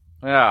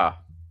 Yeah.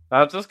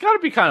 That's got to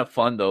be kind of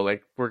fun though,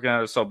 like working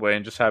at a Subway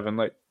and just having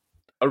like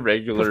a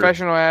regular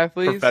professional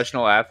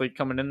athlete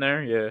coming in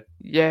there.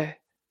 Yeah,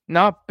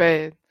 not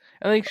bad.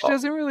 And like she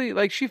doesn't really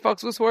like, she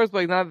fucks with Suarez, but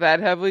like not that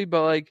heavily.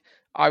 But like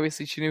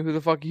obviously she knew who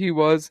the fuck he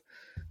was.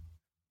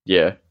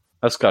 Yeah,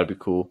 that's got to be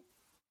cool.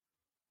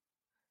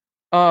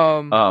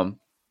 Do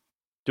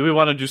we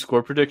want to do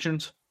score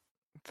predictions?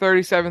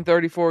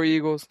 37-34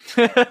 Eagles.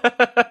 All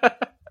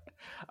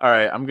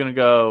right, I'm gonna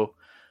go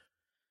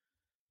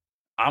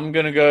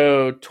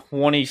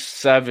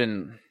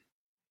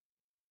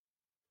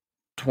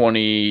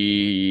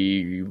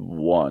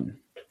 27-21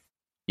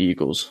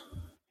 Eagles.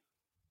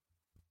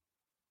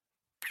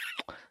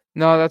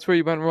 No, that's where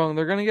you went wrong.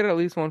 They're gonna get at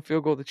least one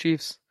field goal, the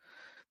Chiefs.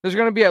 There's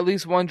gonna be at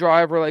least one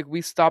drive where like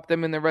we stop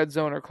them in the red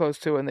zone or close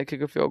to it and they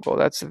kick a field goal.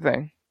 That's the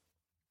thing.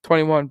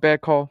 21,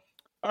 bad call.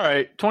 All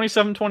right,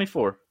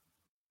 27-24.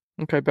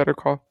 Okay, better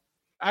call.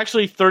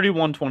 Actually,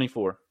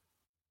 31-24.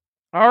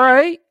 All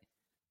right.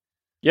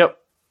 Yep.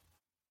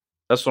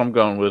 That's what I'm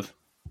going with.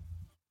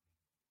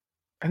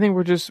 I think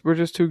we're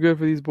just too good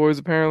for these boys,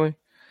 apparently.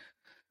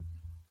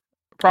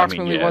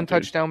 Approximately one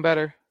touchdown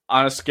better.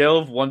 On a scale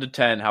of 1 to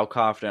 10, how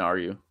confident are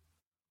you?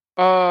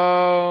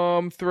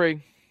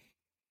 3.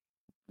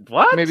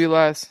 What? Maybe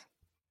less.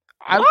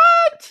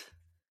 What?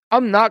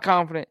 I'm not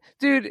confident.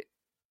 Dude,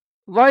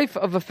 life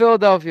of a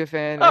Philadelphia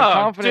fan.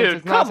 Confidence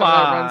is not something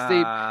that runs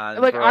deep.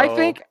 Like, bro. I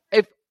think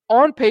if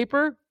on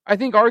paper, I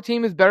think our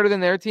team is better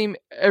than their team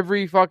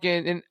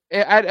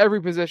at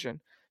every position,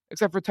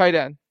 except for tight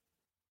end,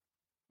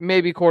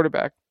 maybe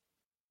quarterback.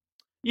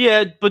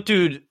 Yeah, but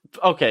dude,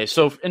 okay.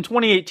 So in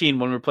 2018,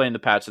 when we were playing the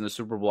Pats in the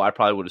Super Bowl, I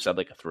probably would have said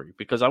like a 3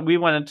 because we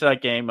went into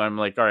that game. I'm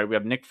like, all right, we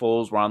have Nick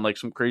Foles. We're on like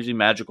some crazy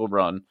magical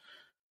run.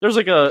 There's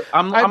like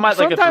I'm at like a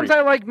 3. Sometimes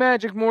I like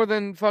magic more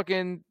than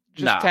fucking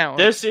just talent.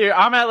 This year,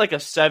 I'm at like a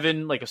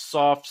 7, like a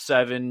soft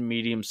 7,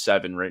 medium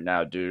 7 right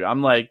now, dude.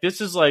 I'm like,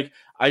 this is like,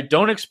 I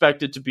don't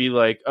expect it to be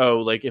like, oh,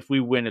 like if we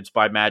win, it's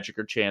by magic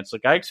or chance.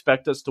 Like I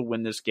expect us to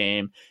win this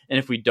game. And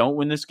if we don't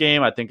win this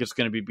game, I think it's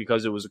going to be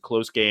because it was a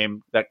close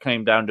game that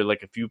came down to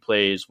like a few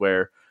plays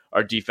where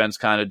our defense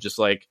kind of just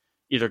like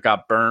either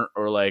got burnt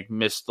or like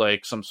missed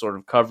like some sort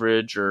of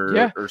coverage Yeah, or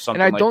and I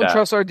something like don't that.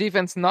 trust our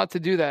defense not to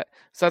do that.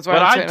 So that's why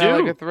But I'm I sitting at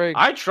like a do. 3.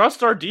 I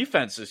trust our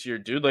defense this year,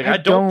 dude. Like I I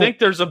don't don't. think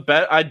there's a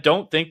bet. I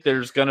don't think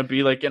there's gonna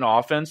be like an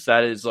offense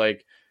that is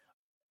like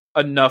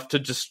enough to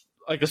just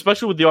like,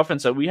 especially with the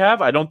offense that we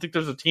have. I don't think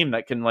there's a team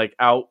that can like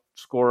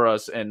outscore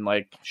us and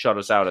like shut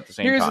us out at the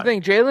same Here's time. the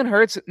thing: Jalen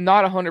Hurts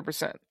not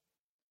 100%.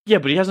 Yeah,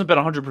 but he hasn't been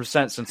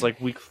 100% since like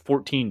week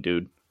 14,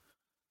 dude.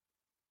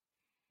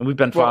 And we've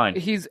been Well, fine.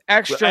 he's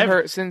extra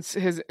hurt since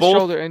his both-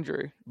 shoulder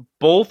injury.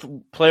 Both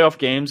playoff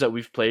games that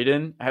we've played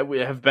in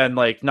have been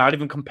like not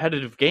even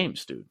competitive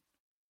games, dude.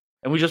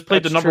 And we just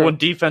played That's the number true. one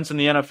defense in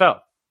the NFL.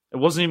 It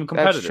wasn't even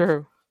competitive. That's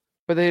true.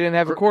 But they didn't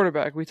have a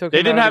quarterback. We took. They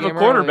him didn't out have of a the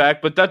game quarterback,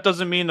 early. but that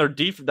doesn't mean their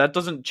that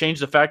doesn't change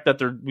the fact that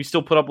we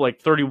still put up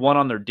like 31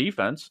 on their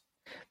defense.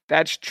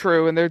 That's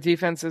true, and their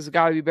defense has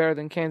got to be better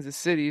than Kansas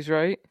City's,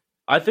 right?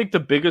 I think the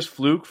biggest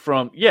fluke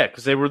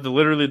because they were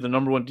literally the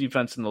number one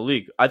defense in the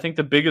league. I think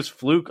the biggest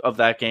fluke of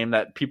that game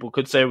that people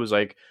could say was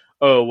like,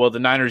 oh, well, the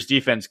Niners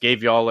defense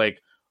gave y'all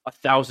like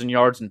 1,000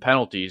 yards and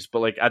penalties. But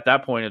like at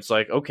that point, it's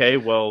like, okay,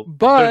 well,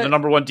 they're the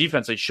number one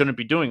defense. They shouldn't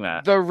be doing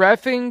that. The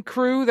reffing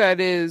crew that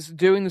is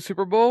doing the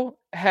Super Bowl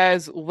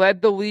has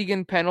led the league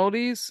in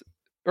penalties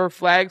or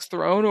flags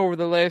thrown over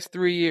the last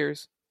 3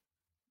 years.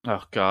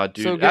 Oh God,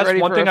 dude, So that's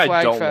one thing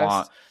I don't fest.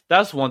 want.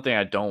 That's one thing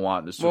I don't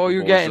want in the Super Bowl.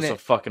 You're getting just it. A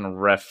fucking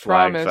ref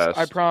flag fest.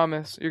 I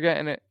promise. You're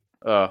getting it.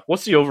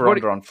 What's the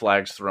over/under on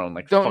flags thrown?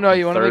 Like, don't know.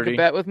 You want to 30? make a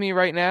bet with me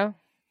right now?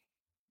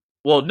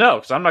 Well, no,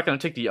 because I'm not going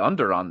to take the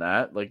under on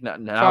that. Like now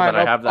that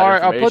I have that all right,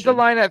 information. I'll put the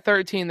line at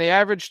 13. They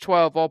averaged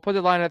 12. I'll put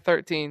the line at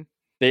 13.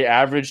 They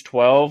averaged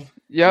 12.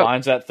 Yep.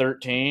 Line's at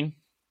 13.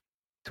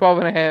 12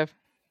 and a half.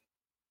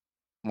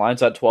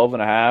 Line's at 12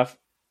 and a half.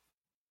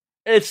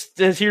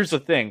 Here's the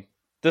thing.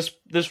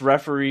 This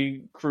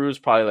referee crew is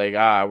probably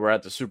like, we're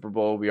at the Super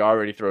Bowl. We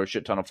already throw a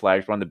shit ton of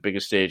flags. We're on the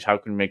biggest stage. How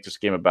can we make this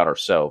game about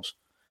ourselves?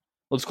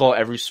 Let's call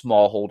every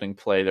small holding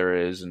play there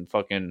is and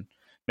fucking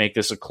make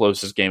this the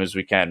closest game as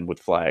we can with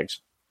flags.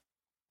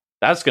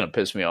 That's going to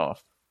piss me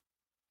off.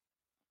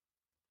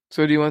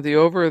 So do you want the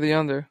over or the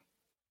under?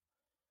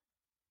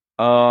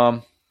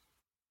 I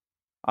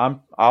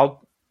don't know.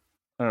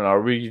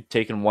 Are we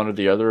taking one or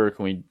the other, or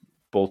can we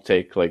both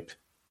take like?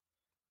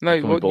 No,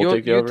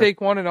 you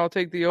take one and I'll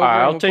take the over.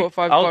 Right, and we'll put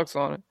 $5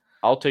 on it.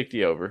 I'll take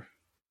the over.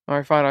 All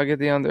right, fine. I'll get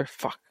the under.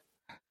 Fuck.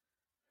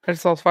 I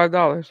just lost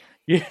 $5.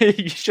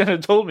 You should have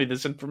told me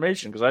this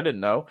information because I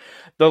didn't know.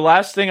 The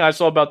last thing I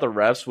saw about the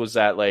refs was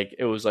that like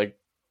it was like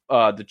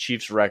the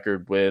Chiefs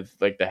record with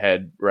like the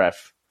head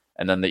ref,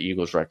 and then the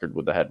Eagles record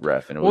with the head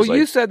ref. And it was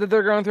you said that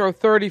they're going to throw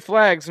 30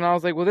 flags, and I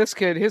was like, well, this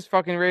kid, his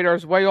fucking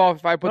radar's way off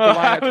if I put the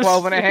line at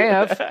 12 and a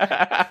half.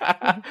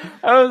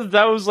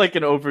 That was like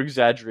an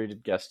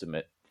over-exaggerated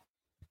guesstimate.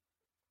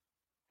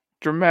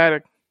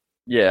 Dramatic.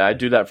 Yeah, I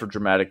do that for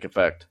dramatic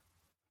effect.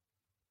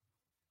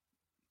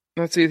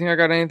 Let's see. You think I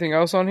got anything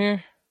else on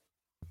here?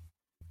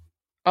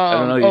 I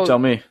don't know. You tell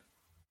me.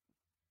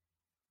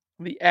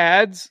 The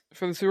ads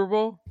for the Super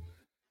Bowl.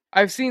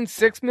 I've seen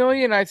 6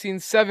 million. I've seen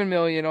 7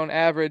 million on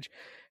average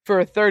for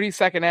a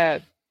 30-second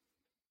ad.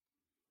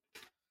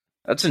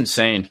 That's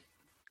insane.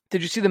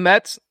 Did you see the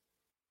Mets?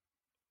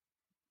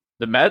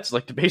 The Mets,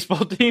 like the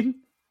baseball team?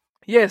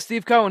 Yeah,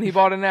 Steve Cohen, he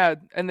bought an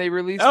ad, and they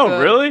released.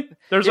 Really?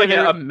 There's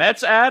a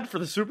Mets ad for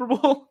the Super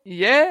Bowl?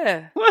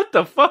 Yeah. What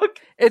the fuck?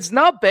 It's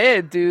not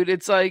bad, dude.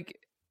 It's like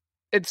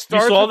it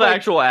starts. You saw the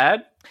actual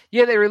ad?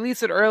 Yeah, they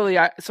released it early.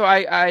 I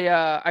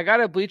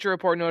got a Bleacher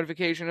Report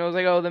notification. It was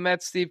like, oh, the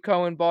Mets, Steve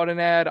Cohen bought an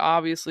ad.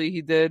 Obviously,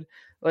 he did.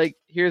 Like,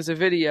 here's a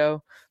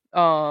video. But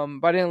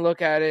I didn't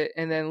look at it,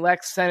 and then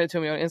Lex sent it to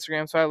me on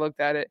Instagram, so I looked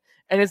at it.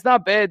 And it's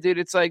not bad, dude.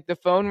 It's like the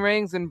phone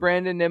rings and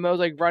Brandon Nimmo's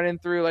like running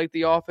through like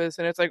the office,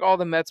 and it's like all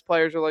the Mets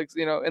players are like,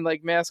 and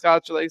like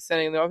mascots are like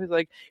standing in the office.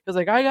 He's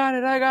like, I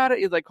got it.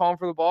 He's like calling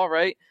for the ball,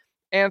 right?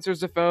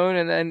 Answers the phone,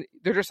 and then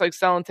they're just like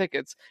selling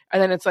tickets.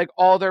 And then it's like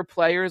all their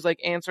players like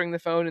answering the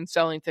phone and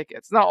selling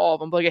tickets. Not all of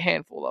them, but like a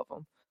handful of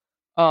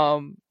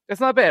them.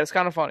 It's not bad. It's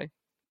kind of funny.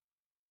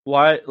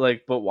 Why?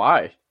 But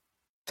why?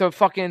 To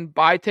fucking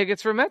buy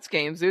tickets for Mets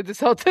games, dude. To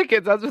sell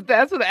tickets. That's what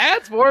the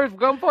ad's for.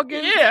 Come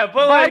fucking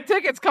buy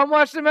tickets. Come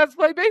watch the Mets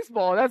play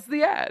baseball. That's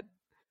the ad.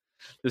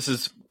 This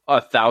is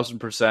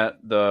 1,000%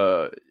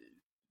 the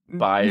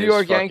bias, New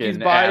York Yankees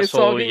bias,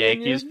 asshole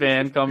Yankees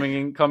fan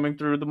coming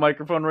through the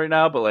microphone right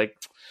now. But like,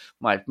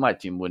 my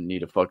team wouldn't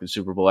need a fucking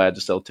Super Bowl ad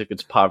to sell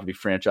tickets. Poverty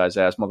franchise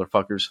ass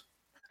motherfuckers.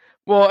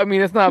 Well, I mean,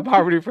 it's not a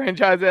poverty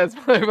franchise ass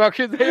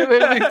motherfuckers. They're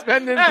literally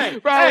spending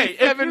probably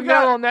 $7 million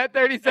on that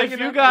 30-second.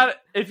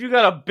 If you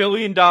got $1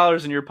 billion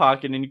in your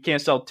pocket and you can't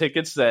sell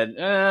tickets, then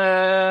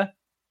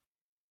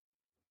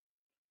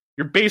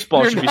your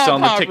baseball should be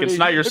selling the tickets,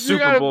 not your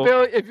Super Bowl.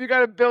 If you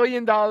got $1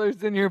 billion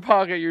in your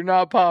pocket, you're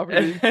not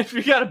poverty. If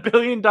you got $1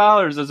 billion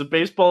as a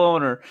baseball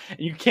owner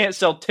and you can't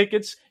sell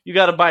tickets, you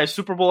got to buy a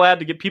Super Bowl ad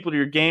to get people to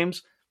your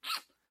games.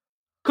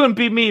 Couldn't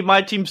be me.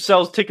 My team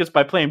sells tickets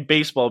by playing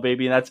baseball,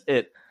 baby, and that's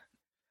it.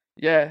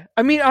 Yeah.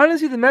 I mean,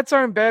 honestly, the Mets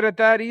aren't bad at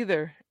that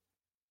either.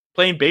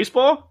 Playing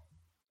baseball?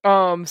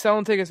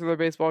 Selling tickets for their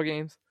baseball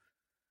games.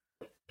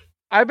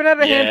 I've been at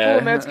a handful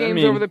of Yeah, Mets I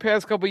games over mean, the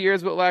past couple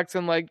years with Lex,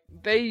 and like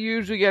they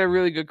usually get a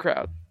really good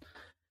crowd.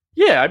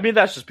 yeah, I mean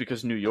that's just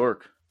because New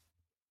York.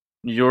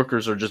 New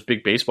Yorkers are just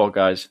big baseball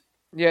guys.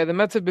 Yeah, the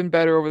Mets have been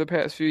better over the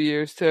past few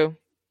years too.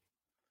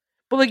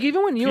 But like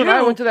even when you and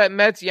I went Few. to that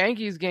Mets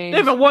Yankees They games,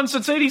 haven't won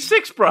since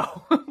 '86, bro.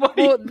 well,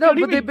 no, What do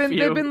you but they've mean been they've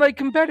few? been like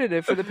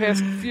competitive for the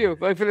past few,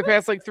 like for the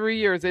past like 3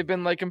 years, they've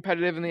been like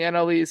competitive in the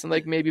NL East and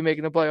like maybe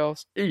making the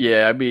playoffs.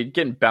 Yeah, I mean,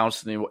 getting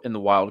bounced in the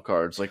wild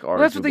cards like Well,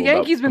 that's what the arguable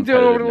about Yankees been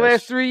doing over the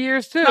last competitiveness. 3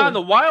 years Not in too.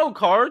 the wild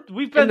card.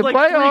 We've In been the like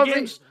three playoffs,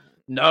 games.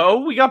 No,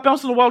 we got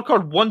bounced in the wild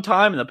card one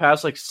time in the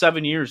past like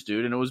 7 years,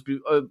 dude, and it was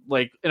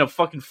like in a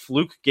fucking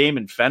fluke game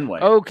in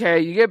Fenway. okay,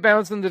 you get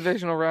bounced in the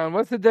divisional round.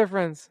 What's the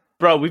difference?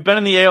 Bro, we've been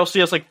in the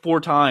ALCS like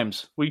 4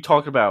 times. What are you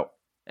talking about?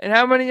 And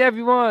how many have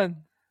you won?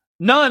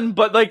 None,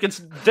 but like it's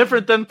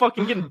different than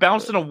fucking getting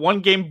bounced in a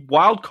one-game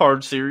wild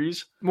card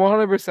series.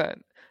 100%.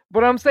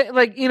 But I'm saying,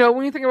 like, you know,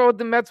 when you think about what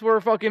the Mets were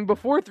fucking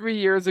before 3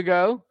 years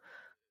ago,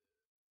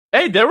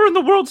 Hey, they were in the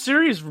World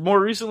Series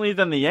more recently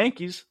than the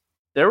Yankees.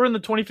 They were in the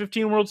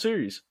 2015 World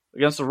Series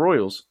against the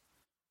Royals.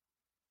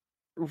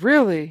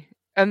 really?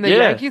 And the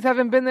Yeah, Yankees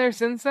haven't been there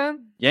since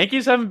then?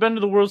 Yankees haven't been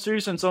to the World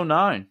Series since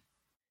 '09.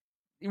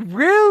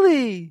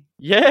 Really?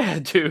 Yeah,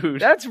 dude.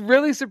 That's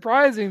really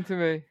surprising to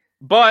me.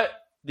 But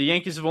the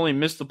Yankees have only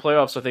missed the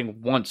playoffs, I think,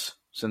 once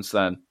since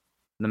then. And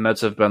the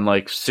Mets have been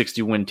like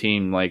 60-win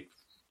team like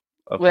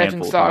a Laughing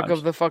handful of stock times.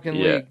 of the fucking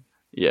Yeah, league.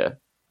 yeah.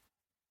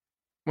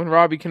 When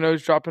Robbie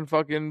Cano's dropping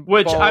fucking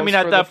Which I balls mean,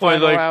 at for the that point,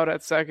 final like out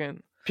at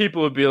second.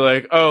 people would be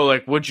like, "Oh,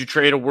 like would you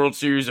trade a World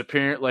Series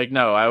appearance?" Like,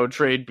 no, I would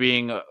trade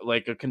being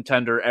like a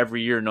contender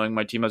every year, knowing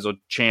my team has a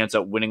chance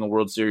at winning a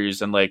World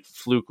Series and like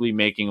flukely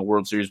making a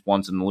World Series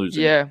once and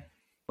losing it. Yeah.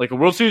 Like a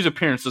World Series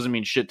appearance doesn't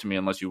mean shit to me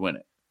unless you win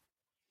it.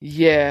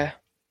 Yeah.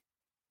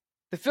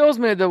 The Phils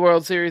made the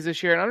World Series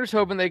this year, and I'm just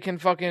hoping they can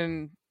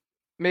fucking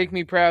make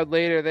me proud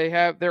later.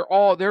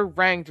 They're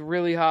ranked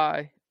really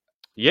high.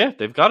 Yeah,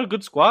 they've got a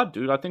good squad,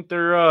 dude. I think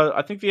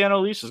I think the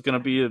NL East is going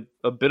to be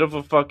a bit of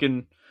a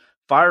fucking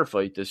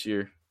firefight this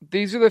year.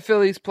 These are the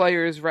Phillies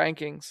players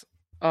rankings.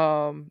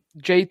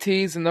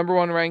 JT's the number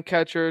one ranked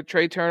catcher.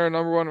 Trey Turner,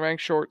 number one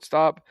ranked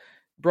shortstop.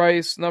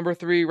 Bryce, number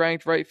three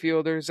ranked right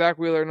fielder. Zach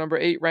Wheeler, number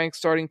eight ranked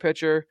starting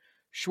pitcher.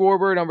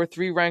 Schwarber, number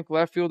three ranked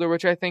left fielder,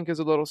 which I think is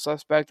a little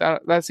suspect.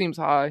 That seems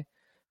high.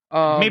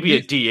 Maybe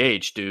a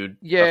He's DH, dude. A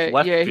yeah,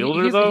 left yeah.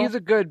 fielder He's though. a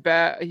good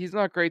bat. He's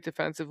not great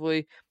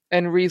defensively.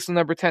 And Reese,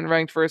 number 10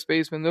 ranked first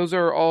baseman. Those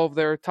are all of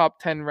their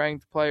top 10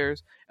 ranked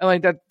players. And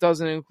like that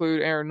doesn't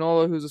include Aaron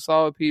Nola, who's a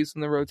solid piece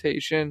in the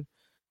rotation.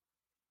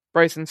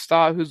 Bryson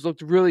Stott, who's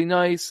looked really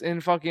nice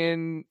in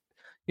fucking,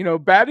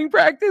 batting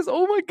practice.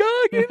 Oh my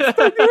god, getting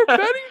stuck in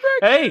batting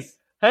hey, practice.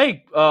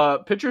 hey,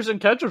 pitchers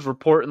and catchers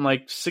report in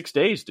like 6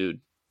 days,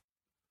 dude.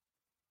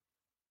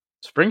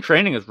 Spring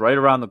training is right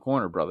around the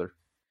corner, brother.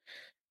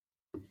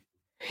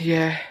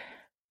 Yeah.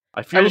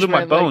 I feel it in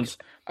my bones.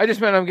 I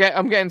just meant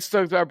I'm getting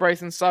stoked about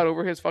Bryson Stott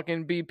over his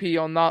fucking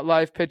BP on not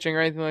live pitching or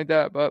anything like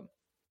that, but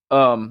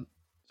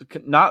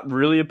Not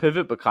really a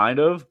pivot, but kind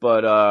of.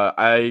 But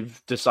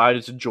I've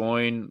decided to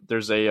join.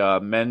 There's a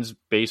men's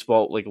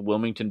baseball, like a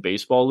Wilmington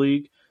baseball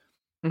league.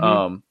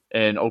 mm-hmm.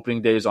 And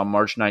opening day is on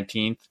March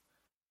 19th,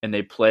 and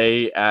they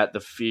play at the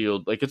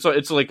field. Like it's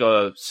like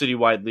a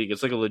citywide league.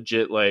 It's like a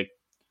legit like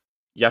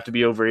you have to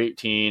be over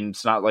 18.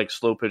 It's not like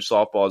slow pitch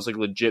softball. It's like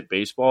legit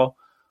baseball.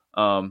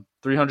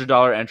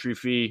 $300 entry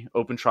fee,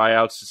 open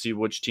tryouts to see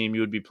which team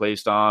you would be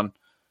placed on.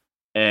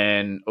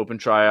 And open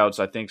tryouts,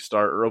 I think,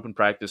 open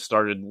practice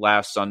started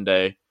last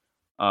Sunday.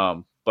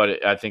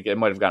 But I think it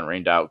might have gotten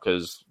rained out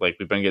because like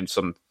we've been getting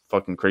some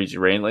fucking crazy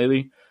rain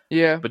lately.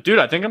 Yeah. But dude,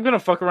 I think I'm gonna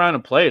fuck around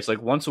and play. It's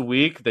like once a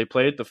week. They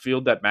play at the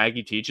field that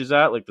Maggie teaches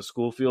at, like the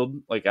school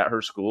field, like at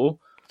her school.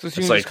 So you It's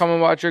can like just come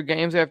and watch your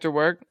games after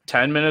work?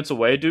 10 minutes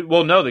away, dude.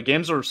 Well, no, the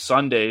games are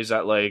Sundays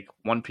at like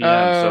 1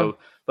 p.m. So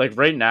like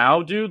right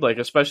now, dude, like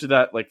especially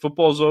that like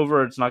football's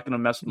over, it's not gonna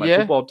mess with my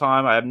football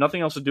time. I have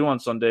nothing else to do on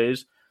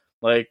Sundays.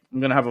 Like I'm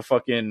gonna have a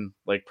fucking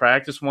like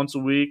practice once a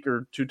week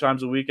or 2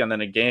 times a week, and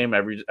then a game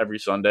every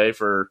Sunday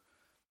for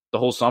the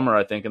whole summer,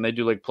 I think. And they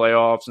do like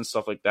playoffs and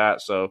stuff like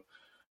that. So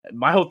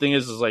my whole thing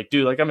is like,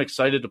 dude, like I'm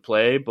excited to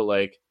play, but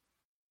like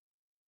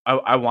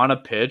I want to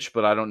pitch,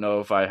 but I don't know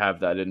if I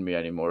have that in me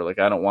anymore. Like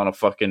I don't want to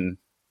fucking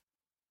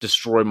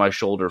destroy my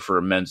shoulder for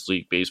a men's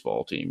league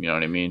baseball team. You know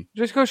what I mean?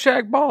 Just go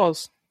shag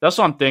balls. That's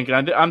what I'm thinking.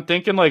 I'm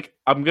thinking like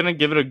I'm gonna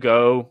give it a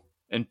go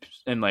and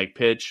like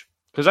pitch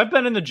because I've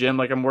been in the gym.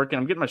 Like I'm working.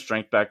 I'm getting my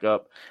strength back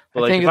up.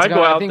 But like if I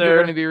go out I think there, you're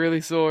going to be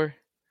really sore.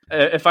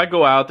 if I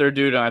go out there,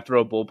 dude, and I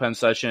throw a bullpen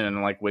session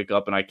and like wake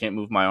up and I can't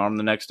move my arm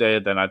the next day,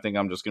 then I think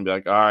I'm just gonna be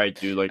like, all right,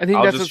 dude. Like I think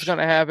I'll that's just, what's going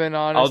to happen.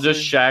 Honestly, I'll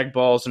just shag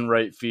balls in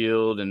right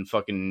field and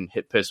fucking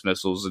hit piss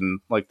missiles in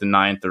like the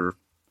ninth or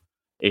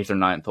eighth or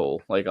ninth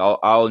hole. Like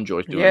I'll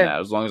enjoy doing that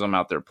as long as I'm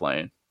out there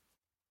playing.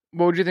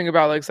 What would you think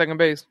about like second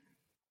base?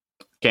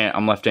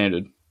 I'm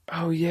left-handed.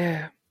 Oh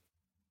yeah.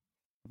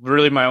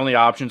 Really, my only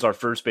options are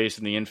first base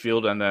in the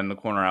infield and then the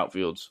corner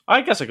outfields.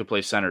 I guess I could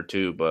play center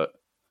too, but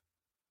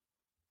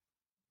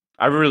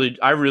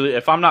I really,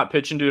 if I'm not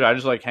pitching, dude, I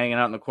just like hanging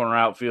out in the corner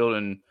outfield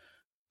and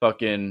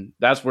fucking.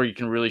 That's where you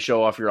can really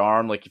show off your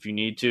arm, like if you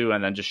need to,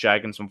 and then just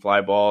shagging some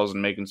fly balls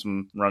and making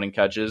some running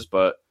catches.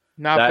 But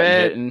Not that and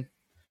bad. hitting,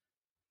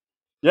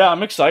 yeah,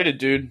 I'm excited,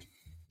 dude.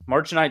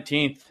 March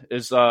 19th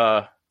is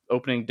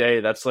opening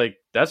day. That's like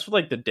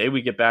the day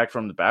we get back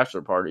from the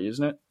bachelor party,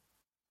 isn't it?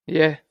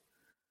 Yeah.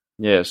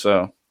 Yeah,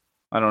 so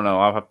I don't know.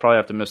 I'll probably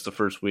have to miss the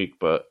first week,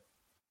 but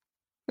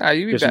Nah,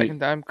 you be gives back me. in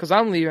time because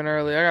I'm leaving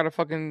early. I got a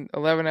fucking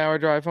 11-hour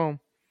drive home.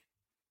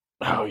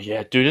 Oh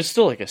yeah, dude, it's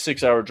still like a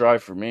 6 hour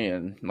drive for me,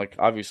 and like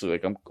obviously,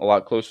 like I'm a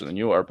lot closer than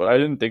you are, but I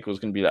didn't think it was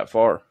gonna be that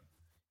far.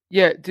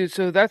 Yeah, dude.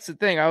 So that's the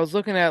thing. I was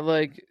looking at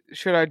like,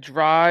 should I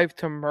drive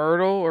to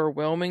Myrtle or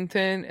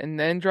Wilmington and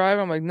then drive?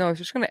 I'm like, no, it's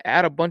just gonna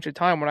add a bunch of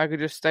time when I could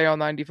just stay on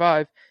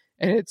 95,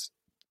 and it's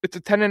a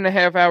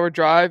 10.5 hour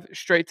drive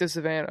straight to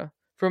Savannah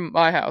from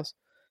my house.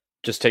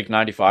 Just take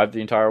 95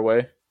 the entire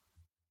way.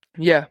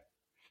 Yeah,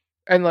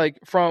 and like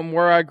from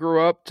where I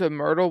grew up to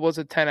Myrtle was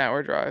a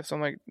 10-hour drive. So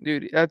I'm like,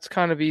 dude, that's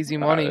kind of easy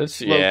money,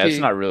 It's low yeah, it's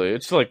key. not really.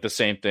 It's like the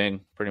same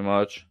thing, pretty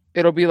much.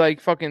 It'll be like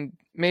fucking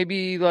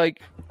maybe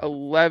like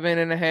 11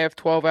 and a half,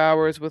 12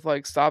 hours with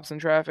like stops and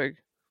traffic.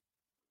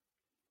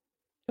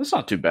 It's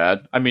not too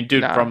bad. I mean,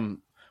 dude, Nah,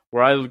 from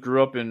where I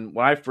grew up in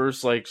when I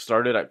first like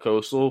started at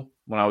Coastal,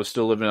 when I was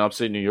still living in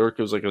upstate New York,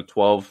 it was like a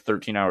 12,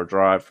 13 hour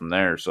drive from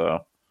there. So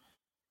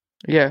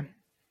yeah.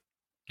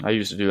 I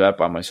used to do that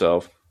by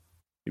myself.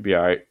 You'd be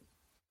all right.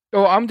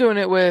 Oh, I'm doing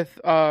it with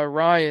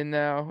Ryan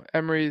now,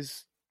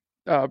 Emery's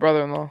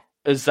brother-in-law.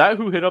 Is that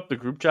who hit up the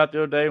group chat the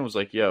other day and was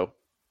like, "Yo,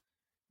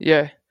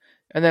 Yeah.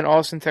 And then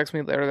Austin texted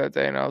me later that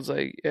day, and I was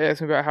like,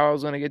 asked me about how I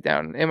was going to get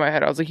down. In my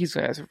head, I was like, he's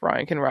going to ask if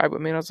Ryan can ride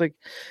with me. And I was like,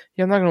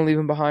 yeah, I'm not going to leave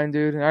him behind,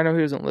 dude. And I know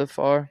he doesn't live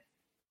far.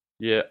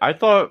 yeah"? I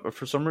thought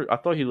for some reason I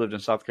thought he lived in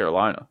South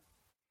Carolina.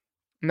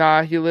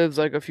 Nah, he lives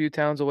like a few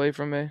towns away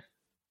from me.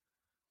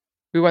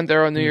 We went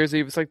there on New Hmm. Year's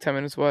Eve. It's like 10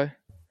 minutes away.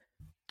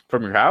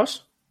 From your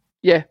house?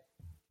 Yeah.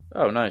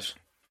 Oh, nice.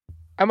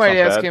 I It's might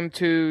not ask bad. him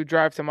to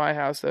drive to my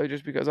house, though,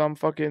 just because I'm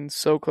fucking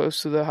so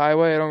close to the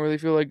highway. I don't really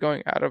feel like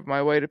going out of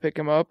my way to pick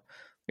him up.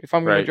 If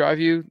I'm going to Right? drive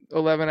you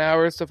 11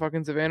 hours to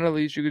fucking Savannah, at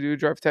least you could do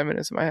drive 10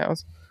 minutes to my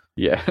house.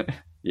 Yeah,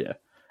 yeah.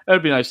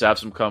 It'd be nice to have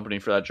some company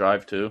for that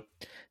drive too.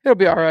 It'll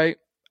be all right.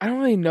 I don't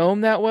really know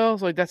him that well,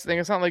 so like that's the thing.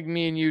 It's not like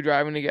me and you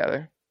driving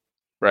together.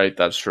 Right,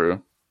 that's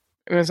true.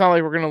 I mean, it's not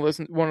like we're gonna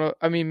listen. Want to?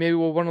 I mean, maybe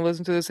we'll want to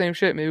listen to the same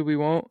shit. Maybe we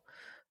won't.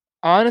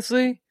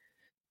 Honestly,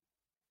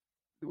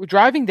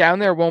 driving down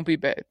there won't be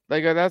bad.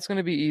 Like that's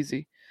gonna be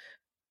easy.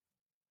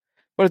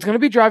 But it's gonna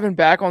be driving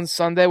back on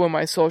Sunday when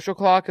my social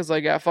clock is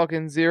like at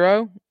fucking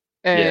zero,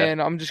 Yeah.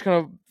 and I'm just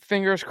gonna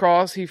fingers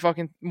crossed he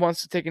fucking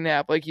wants to take a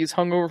nap. Like he's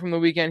hungover from the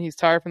weekend, he's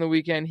tired from the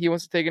weekend, he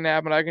wants to take a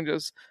nap, and I can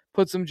just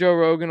put some Joe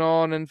Rogan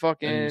on and And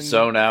fucking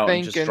zone out and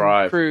think just and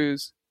drive.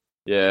 cruise.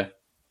 Yeah.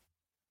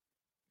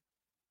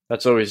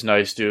 That's always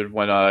nice, dude,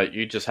 when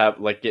you just have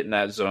like get in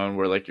that zone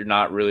where like you're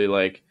not really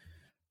like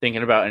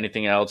thinking about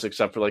anything else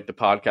except for like the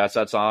podcast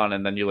that's on,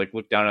 and then you like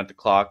look down at the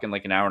clock and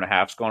like an hour and a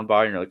half's gone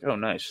by and you're like, "Oh,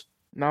 nice."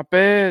 Not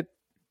bad.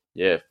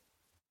 Yeah.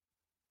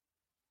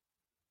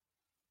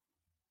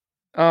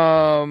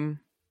 Um,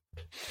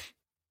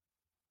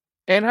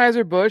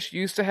 Anheuser-Busch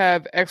used to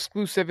have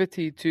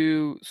exclusivity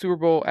to Super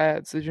Bowl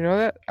ads. Did you know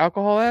that?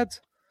 Alcohol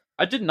ads?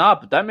 I did not,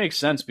 but that makes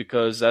sense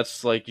because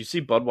that's like you see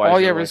All you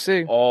Budweiser ever like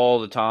see. all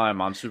the time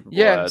on Super Bowl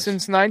Yeah, ads.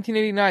 since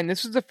 1989.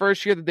 This is the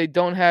first year that they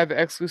don't have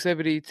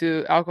exclusivity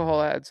to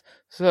alcohol ads.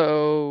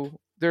 So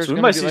there's So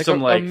we going to might be see like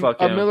some like a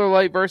fucking. Miller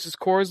Lite versus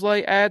Coors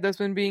Light ad that's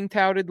been being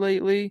touted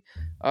lately.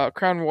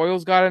 Crown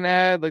Royal's got an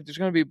ad. Like there's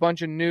going to be a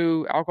bunch of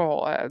new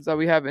alcohol ads that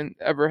we haven't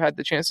ever had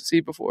the chance to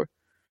see before.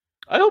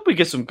 I hope we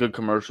get some good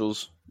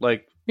commercials.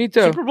 Like Me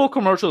too. Super Bowl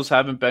commercials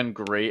haven't been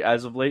great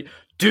as of late.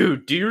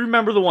 Dude, do you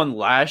remember the one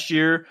last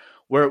year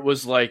where it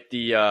was like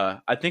the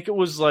I think it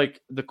was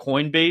like the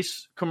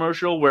Coinbase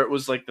commercial where it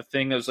was like the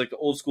thing that was like the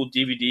old school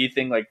DVD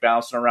thing like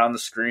bouncing around the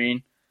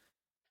screen.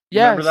 You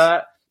remember Yes.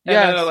 that? And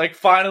then it Yes. like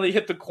finally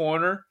hit the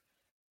corner.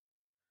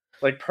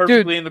 Like Dude,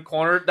 perfectly in the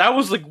corner. That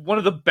was like one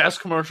of the best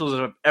commercials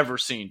I've ever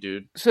seen,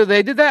 dude. so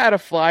they did that at a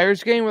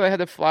Flyers game where they had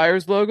the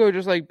Flyers logo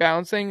just like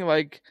bouncing,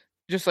 like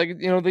just like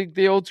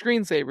the old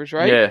screensavers,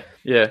 right? Yeah,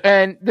 yeah.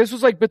 And this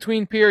was like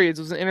between periods.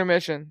 It was an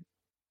intermission,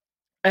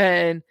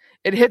 and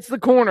it hits the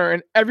corner,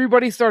 and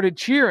everybody started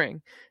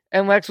cheering.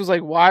 And Lex was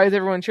like, "Why is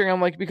everyone cheering?" I'm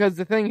like, "Because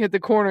the thing hit the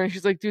corner." And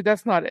she's like, "Dude,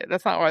 that's not it.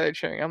 That's not why they're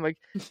cheering." I'm like,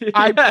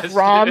 "I Yes,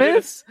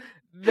 promise,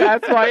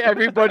 that's why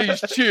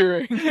everybody's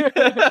cheering."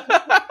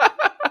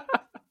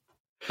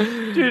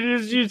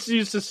 dude, you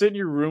used to sit in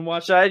your room,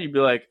 watch that, and you'd be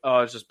like, "Oh,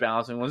 it's just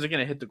bouncing. When's it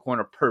gonna hit the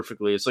corner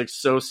perfectly?" It's like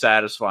so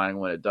satisfying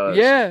when it does.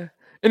 Yeah.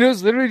 And it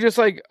was literally just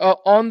like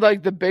on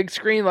like the big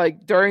screen,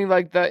 like during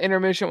like the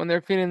intermission when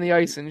they're cleaning the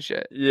ice and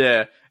shit.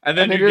 Yeah, and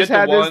then And they you just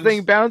get the had this thing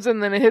ones. bouncing,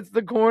 and then it hits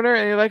the corner,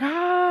 and you're like,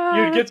 ah.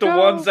 you'd get let's the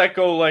ones go. that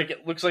go like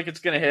it looks like it's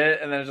gonna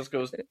hit, and then it just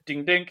goes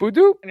ding ding,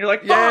 Boo-doop. and you're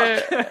like, Yeah.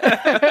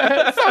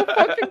 fuck. So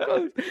fucking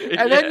close.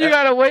 And then you Yeah.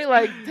 gotta wait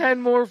like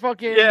 10 more Yeah,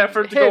 fucking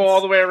for it to go all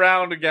hits. the way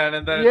around again,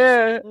 and then it just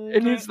Yeah. And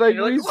and he's like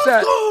you're like, let's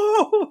reset.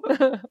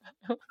 go.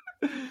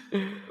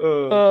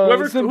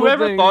 Whoever Simple thought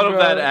things, of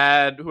that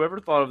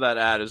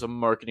bro. ad is a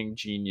marketing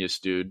genius,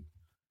 dude.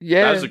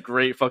 That is Yeah. a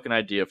great fucking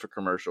idea for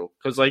commercial.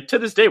 Because like to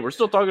this day, we're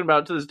still talking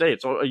about it to this day.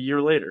 It's a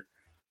year later.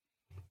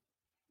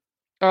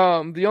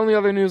 The only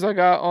other news I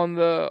got on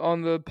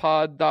the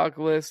pod doc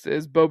list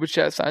is Boba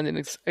Fett signed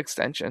an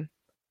extension.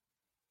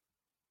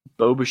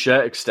 Boba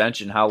Fett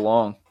extension, how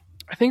long?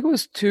 I think it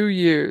was 2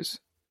 years,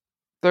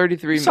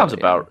 33 Sounds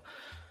million.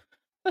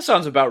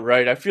 about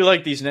right. I feel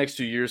like these next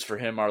 2 years for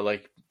him are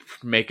like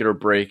make it or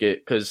break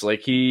it, because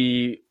like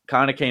he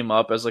kind of came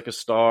up as like a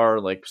star,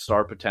 like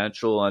star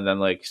potential, and then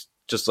like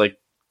just like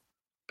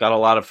got a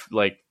lot of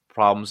like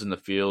problems in the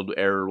field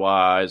error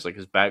wise. Like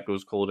his back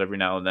goes cold every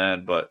now and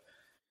then. But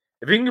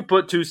if he can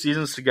put 2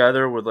 seasons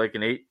together with like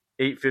an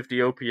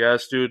 850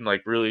 OPS, dude, and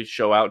like really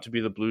show out to be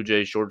the Blue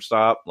Jays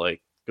shortstop,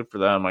 like good for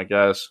them, I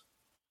guess.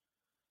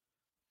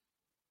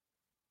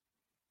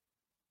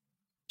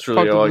 That's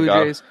really Fuck the all I Blue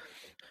got. Jays.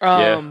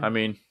 Yeah, I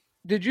mean,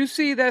 Did you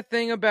see that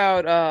thing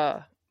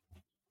about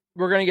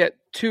we're gonna get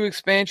 2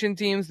 expansion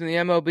teams in the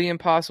MLB and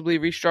possibly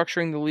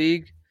restructuring the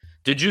league?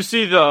 did you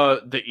see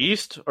the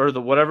East or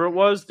the whatever it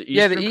was? The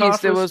Yeah, the Eastern East.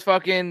 Conference? It was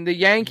fucking the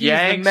Yankees, the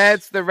Yanks,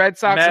 Mets, the Red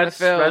Sox, and the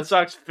Mets, Red Phils.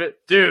 Sox fit.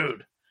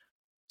 Dude,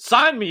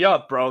 sign me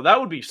up, bro. That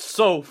would be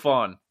so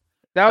fun.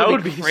 That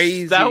would be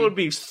crazy. That would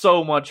be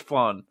so much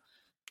fun.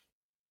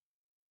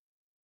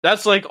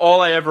 That's like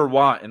all I ever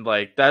want, and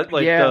like that,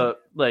 like Yeah.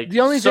 The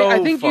only so thing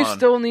I think you fun.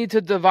 still need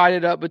to divide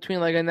it up between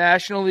like a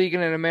National League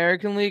and an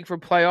American League for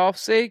playoff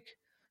sake,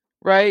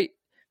 right?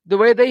 The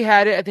way they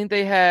had it, I think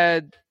they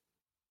had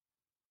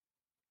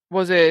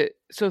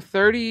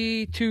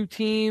 32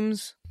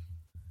 teams?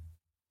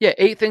 Yeah,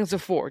 8 things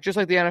of 4, just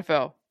like the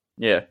NFL.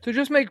 Yeah. So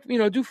just make,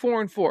 do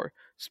 4 and 4.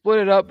 Split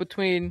it up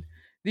between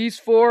these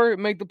 4,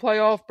 make the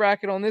playoff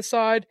bracket on this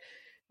side,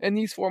 and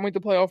these 4 make the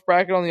playoff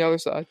bracket on the other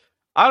side.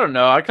 I don't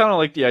know. I kind of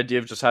like the idea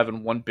of just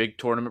having one big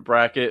tournament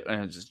bracket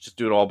and just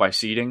do it all by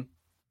seeding.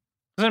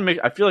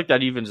 I feel like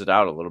that evens it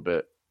out a little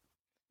bit.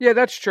 Yeah,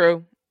 that's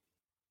true.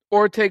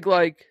 Or take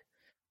like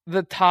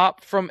the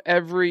top from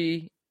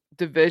every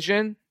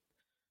division,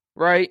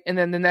 right? And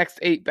then the next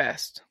 8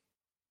 best.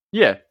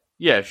 Yeah.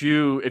 If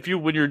you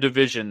win your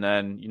division,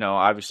 then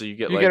obviously you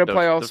get a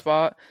playoff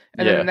spot,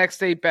 and then the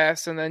next 8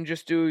 best, and then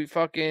just do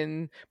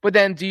fucking. But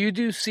then, do you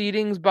do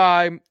seedings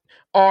by?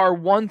 Are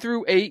 1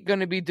 through 8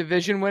 going to be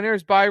division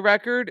winners by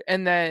record,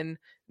 and then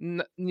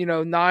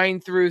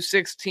 9 through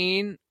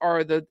 16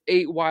 are the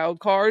 8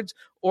 wild cards,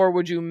 or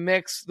would you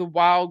mix the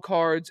wild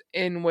cards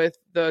in with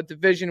the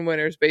division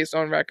winners based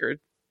on record?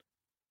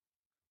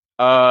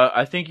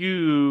 I think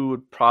you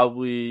would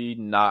probably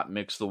not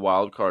mix the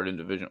wild card in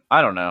division.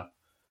 I don't know.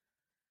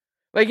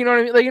 Like, you know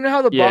what I mean? Like,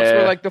 how the Bucks were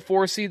Yeah. like the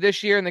 4 seed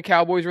this year, and the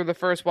Cowboys were the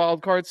first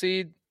wild card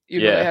seed,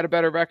 even though they had a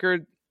better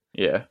record.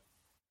 Yeah.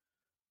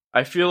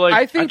 I feel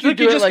like you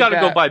just got to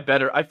go by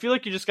better. I feel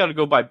like you just got to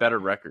go by better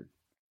record.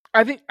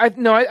 I think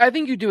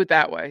you do it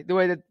that way, the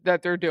way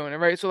that they're doing it,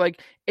 right? So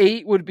like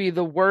 8 would be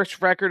the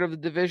worst record of the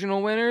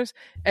divisional winners,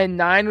 and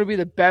 9 would be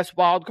the best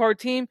wild card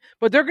team,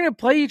 but they're going to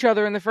play each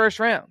other in the first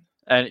round.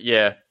 And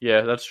yeah,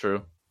 that's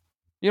true.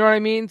 You know what I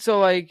mean? So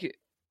like,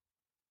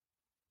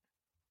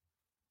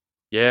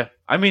 yeah,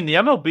 I mean the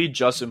MLB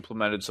just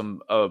implemented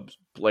some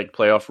like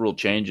playoff rule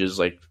changes,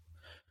 like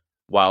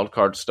wild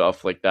card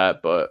stuff like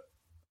that, but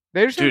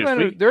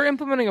they're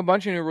implementing a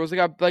bunch of new rules. They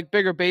got like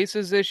bigger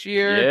bases this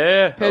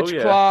year. Yeah, pitch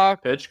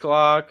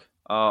clock.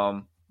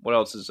 What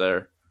else is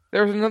there?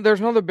 There's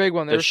another big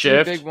one. There's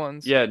 3 big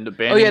ones. Yeah,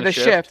 the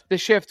shift. The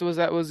shift was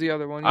the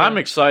other one. Yeah. I'm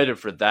excited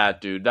for that,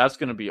 dude. That's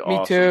gonna be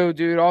awesome. Me too,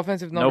 dude.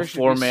 Offensive numbers.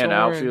 No 4-man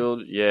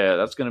outfield. Yeah,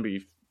 that's gonna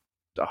be.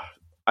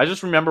 I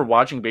just remember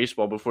watching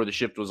baseball before the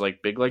shift was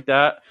like big like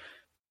that,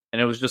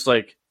 and it was just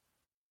like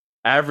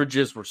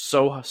averages were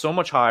so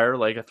much higher.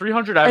 Like a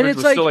 300 average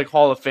was still like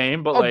Hall of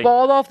Fame, but like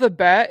ball off the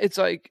bat, it's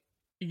like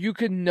you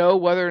could know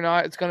whether or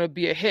not it's going to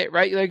be a hit,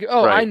 right? Like,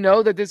 I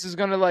know that this is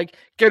going to like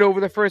get over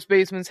the first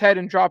baseman's head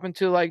and drop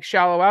into like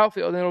shallow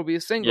outfield, and it'll be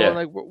a single, and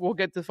like we'll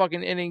get the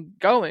fucking inning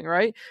going,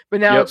 right?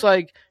 But now it's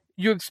like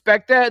you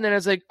expect that, and then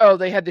it's like,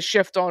 they had the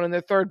shift on, and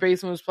the third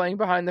baseman was playing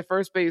behind the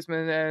first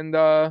baseman,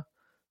 and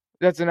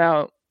that's an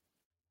out.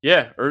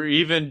 Yeah, or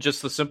even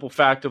just the simple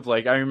fact of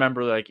like I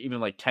remember like even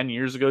like 10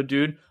 years ago,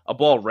 dude, a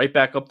ball right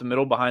back up the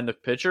middle behind the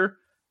pitcher,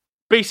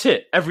 base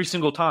hit every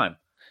single time.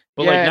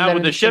 But like now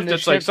with the shift,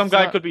 it's like some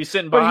guy could be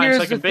sitting behind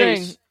second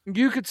base.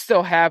 You could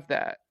still have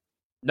that.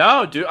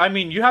 No, dude. I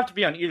mean, you have to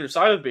be on either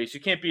side of the base.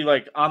 You can't be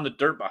like on the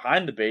dirt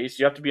behind the base.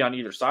 You have to be on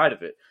either side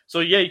of it.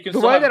 So yeah, you can.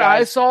 The way that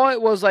I saw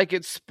it was like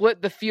it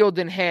split the field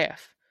in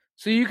half.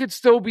 So you could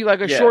still be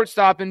like a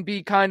shortstop and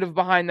be kind of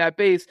behind that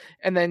base,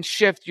 and then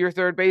shift your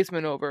third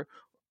baseman over.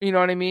 You know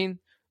what I mean?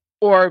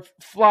 or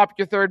flop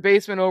your third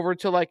baseman over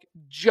to like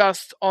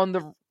just on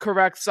the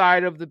correct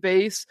side of the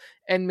base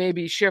and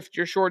maybe shift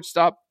your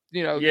shortstop,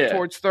 Yeah.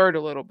 towards third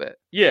a little bit.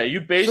 Yeah, you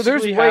So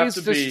there's basically have to ways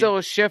to be.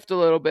 still shift a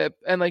little bit,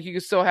 and like you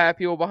can still have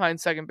people behind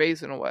second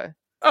base in a way.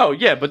 Oh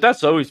yeah, but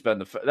that's always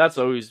been it's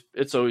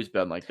always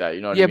been like that.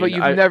 You know what I Yeah, but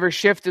mean? you've never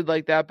shifted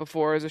like that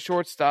before as a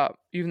shortstop.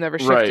 You've never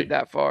shifted Right,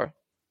 that far.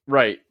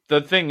 right.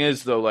 The thing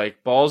is though,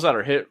 like balls that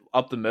are hit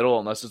up the middle,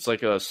 unless it's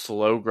like a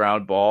slow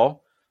ground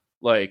ball,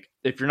 like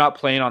if you're not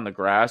playing on the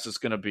grass, it's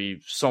gonna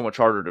be so much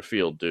harder to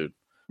field, dude.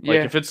 Like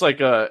Yeah. if it's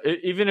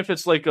even if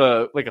it's like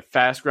a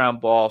fast ground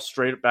ball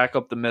straight back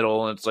up the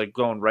middle and it's like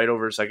going right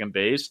over second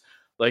base,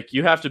 like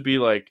you have to be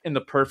like in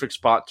the perfect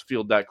spot to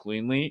field that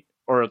cleanly,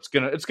 or it's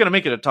gonna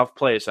make it a tough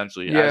play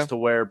essentially. Yeah. As to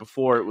where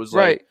before it was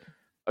Right. like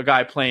a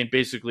guy playing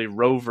basically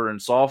rover and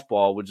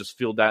softball would just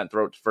field that and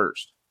throw it to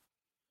first.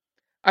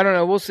 I don't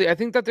know. We'll see. I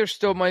think that there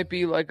still might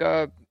be like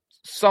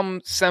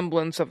some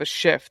semblance of a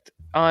shift,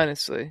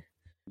 honestly,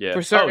 Yeah. for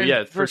Oh certain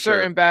yeah, for for sure.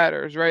 certain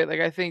batters, right?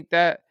 Like I think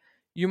that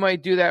you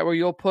might do that where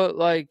you'll put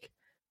like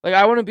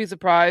I wouldn't be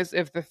surprised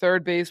if the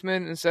third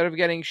baseman, instead of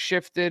getting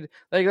shifted,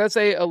 like let's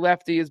say a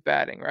lefty is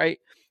batting, right?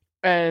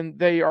 And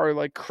they are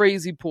like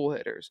crazy pull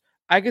hitters.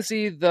 I could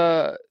see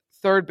the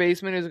third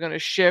baseman is going to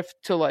shift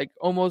to like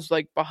almost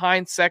like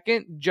behind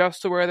second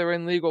just to where they're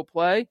in legal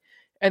play.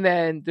 And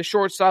then the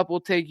shortstop will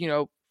take,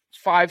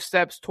 5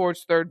 steps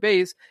towards third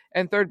base,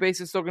 and third base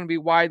is still going to be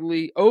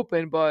widely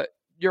open, but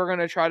you're going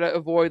to try to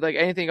avoid like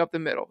anything up the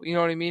middle. You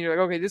know what I mean? You're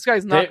like, okay, this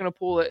guy's not They going to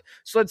pull it.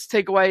 So let's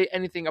take away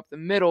anything up the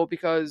middle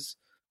because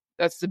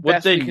that's the what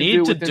best they we can do need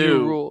to with the new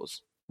do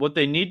rules. what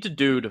they need to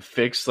do to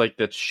fix like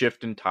that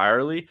shift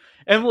entirely.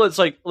 And well, it's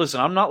like, listen,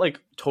 I'm not like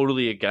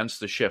totally against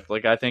the shift.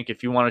 Like I think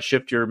if you want to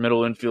shift your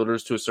middle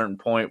infielders to a certain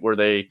point where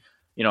they,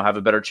 have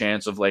a better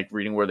chance of like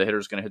reading where the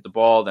hitter's going to hit the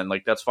ball, then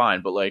like that's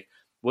fine. But like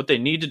what they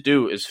need to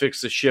do is fix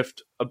the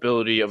shift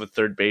ability of a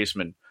third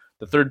baseman.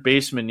 The third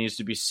baseman needs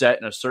to be set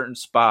in a certain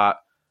spot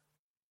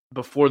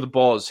before the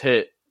ball is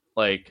hit,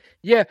 like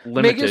Yeah, make it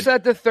limited so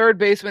that the third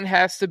baseman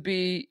has to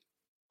be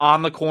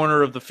on the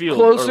corner of the field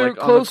or closer like on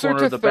the closer corner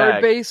to of the third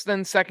bag. base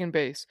than second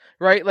base,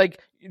 right? Like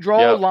draw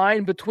a Yep.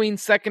 line between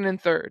second and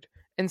third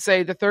and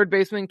say the third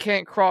baseman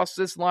can't cross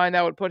this line.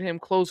 That would put him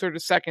closer to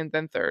second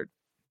than third.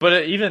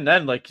 But even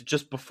then, like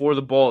just before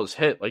the ball is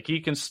hit, like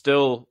he can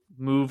still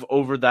move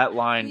over that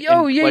line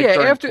Oh in yeah, like yeah.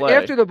 during After play.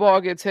 after the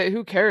ball gets hit,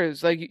 who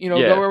cares? Like go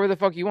Yeah, wherever the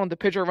fuck you want. The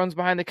pitcher runs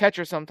behind the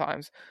catcher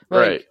sometimes.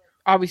 right. Like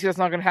obviously that's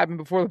not going to happen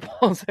before the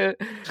ball's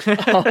hit.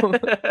 Um,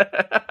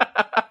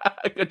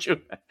 could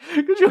you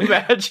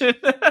imagine?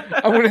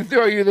 I'm going to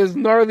throw you this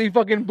gnarly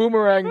fucking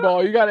boomerang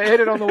ball. You got to hit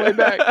it on the way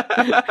back.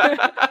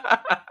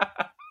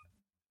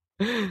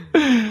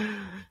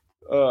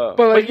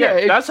 But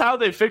yeah, that's how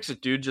they fix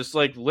it, dude. Just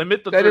like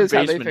limit the That third is how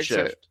they baseman fix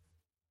shift, it.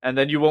 and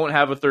then you won't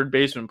have a third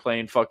baseman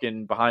playing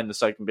fucking behind the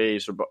second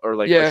base or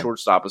like Yeah. a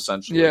shortstop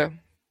essentially. Yeah.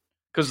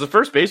 Because the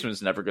first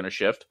baseman's never going to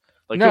shift.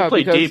 Like No, he'll play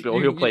because deep, or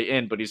he'll play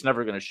in, but he's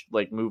never going to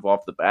like move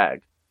off the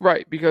bag.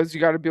 Right, because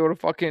you got to be able to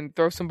fucking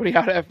throw somebody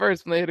out at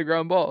first when they hit a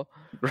ground ball.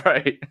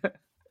 Right.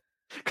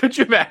 Could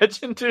you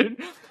imagine,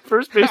 dude?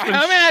 First baseman,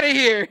 I'm out of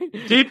here.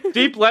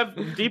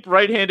 deep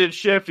right-handed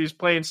shift. He's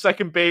playing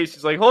second base.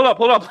 He's like, hold up,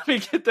 let me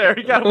get there.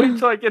 You gotta wait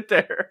until I get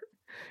there.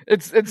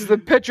 It's the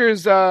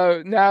pitcher's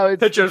now. It's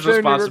Pitcher's their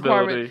new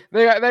responsibility.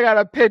 requirement. They got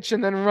to pitch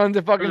and then run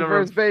to fucking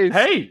first base.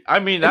 Hey, I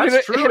mean They're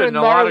that's gonna true. hit a In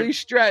a lot gnarly of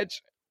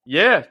stretch.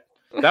 yeah,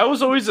 that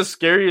was always the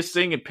scariest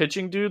thing in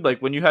pitching, dude.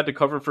 Like when you had to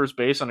cover first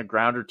base on a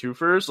ground or two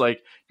first,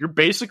 like you're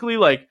basically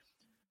like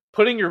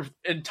putting your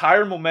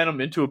entire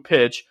momentum into a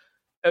pitch,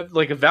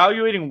 like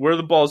evaluating where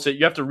the ball's hit.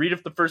 You have to read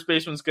if the first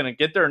baseman's going to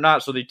get there or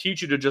not. So they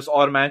teach you to just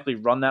automatically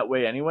run that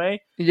way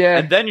anyway. Yeah,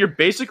 And then you're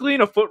basically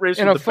in a foot race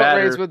in with a the foot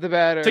batter race with the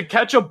batter to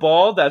catch a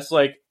ball that's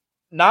like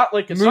not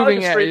like it's not Moving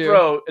like a at straight you.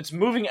 throw. It's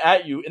moving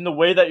at you in the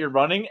way that you're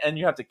running, and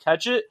you have to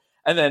catch it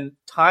and then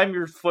time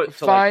your foot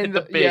to like hit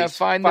the base. Yeah,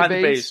 find the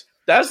base.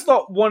 That's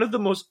one of the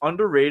most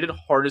underrated,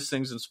 hardest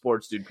things in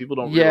sports, dude. People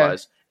don't Yeah.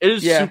 realize it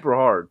is Yeah. super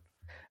hard.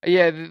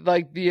 Yeah,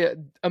 like the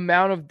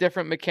amount of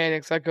different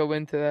mechanics that go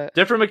into that.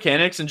 Different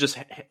mechanics and just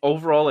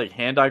overall like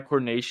hand-eye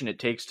coordination it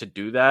takes to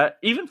do that.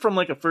 Even from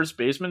like a first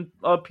baseman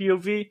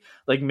POV,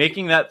 like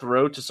making that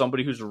throw to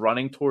somebody who's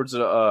running towards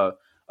a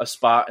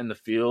spot in the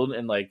field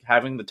and like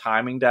having the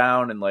timing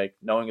down and like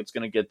knowing it's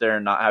going to get there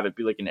and not have it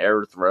be like an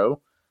error throw.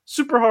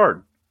 Super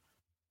hard.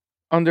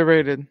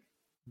 Underrated.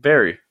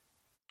 Very.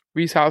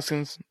 Reese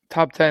Hoskins,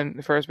 top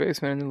 10 first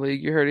baseman in the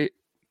league. You heard it.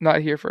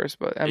 Not here first,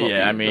 but MLB.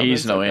 Yeah, I mean,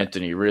 he's no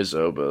Anthony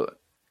Rizzo, but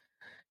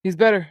he's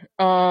better.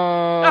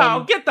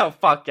 oh, get the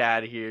fuck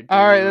out of here, dude.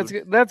 All right,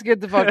 let's get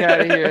the fuck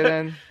out of here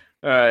then.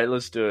 All right,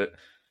 let's do it.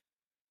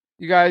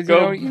 You guys,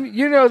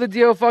 you know the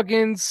deal.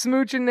 Fucking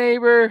smooch a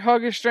neighbor,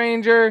 hug a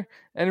stranger,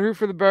 and root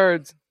for the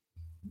birds.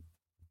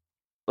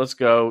 Let's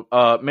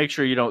go. Make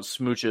sure you don't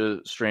smooch a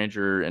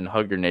stranger and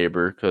hug your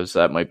neighbor because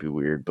that might be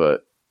weird.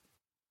 But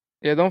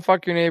yeah, don't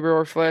fuck your neighbor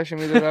or flash him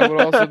either. That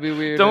would also be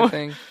weird. I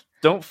think.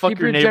 Don't fuck Keep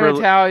your your neighbor.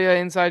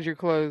 genitalia inside your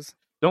clothes.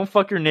 Don't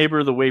fuck your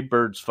neighbor the way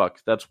birds fuck.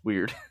 That's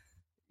weird.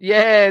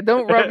 Yeah,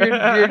 don't rub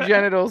your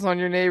genitals on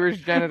your neighbor's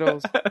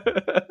genitals.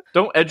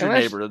 Don't edge your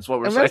Unless neighbor. That's what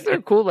we're unless saying.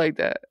 they're cool like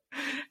that.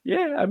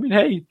 Yeah, I mean,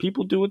 hey,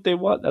 people do what they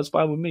want. That's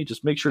fine with me.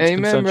 Just make sure it's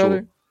Amen, consensual.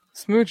 brother.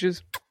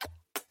 Smooches.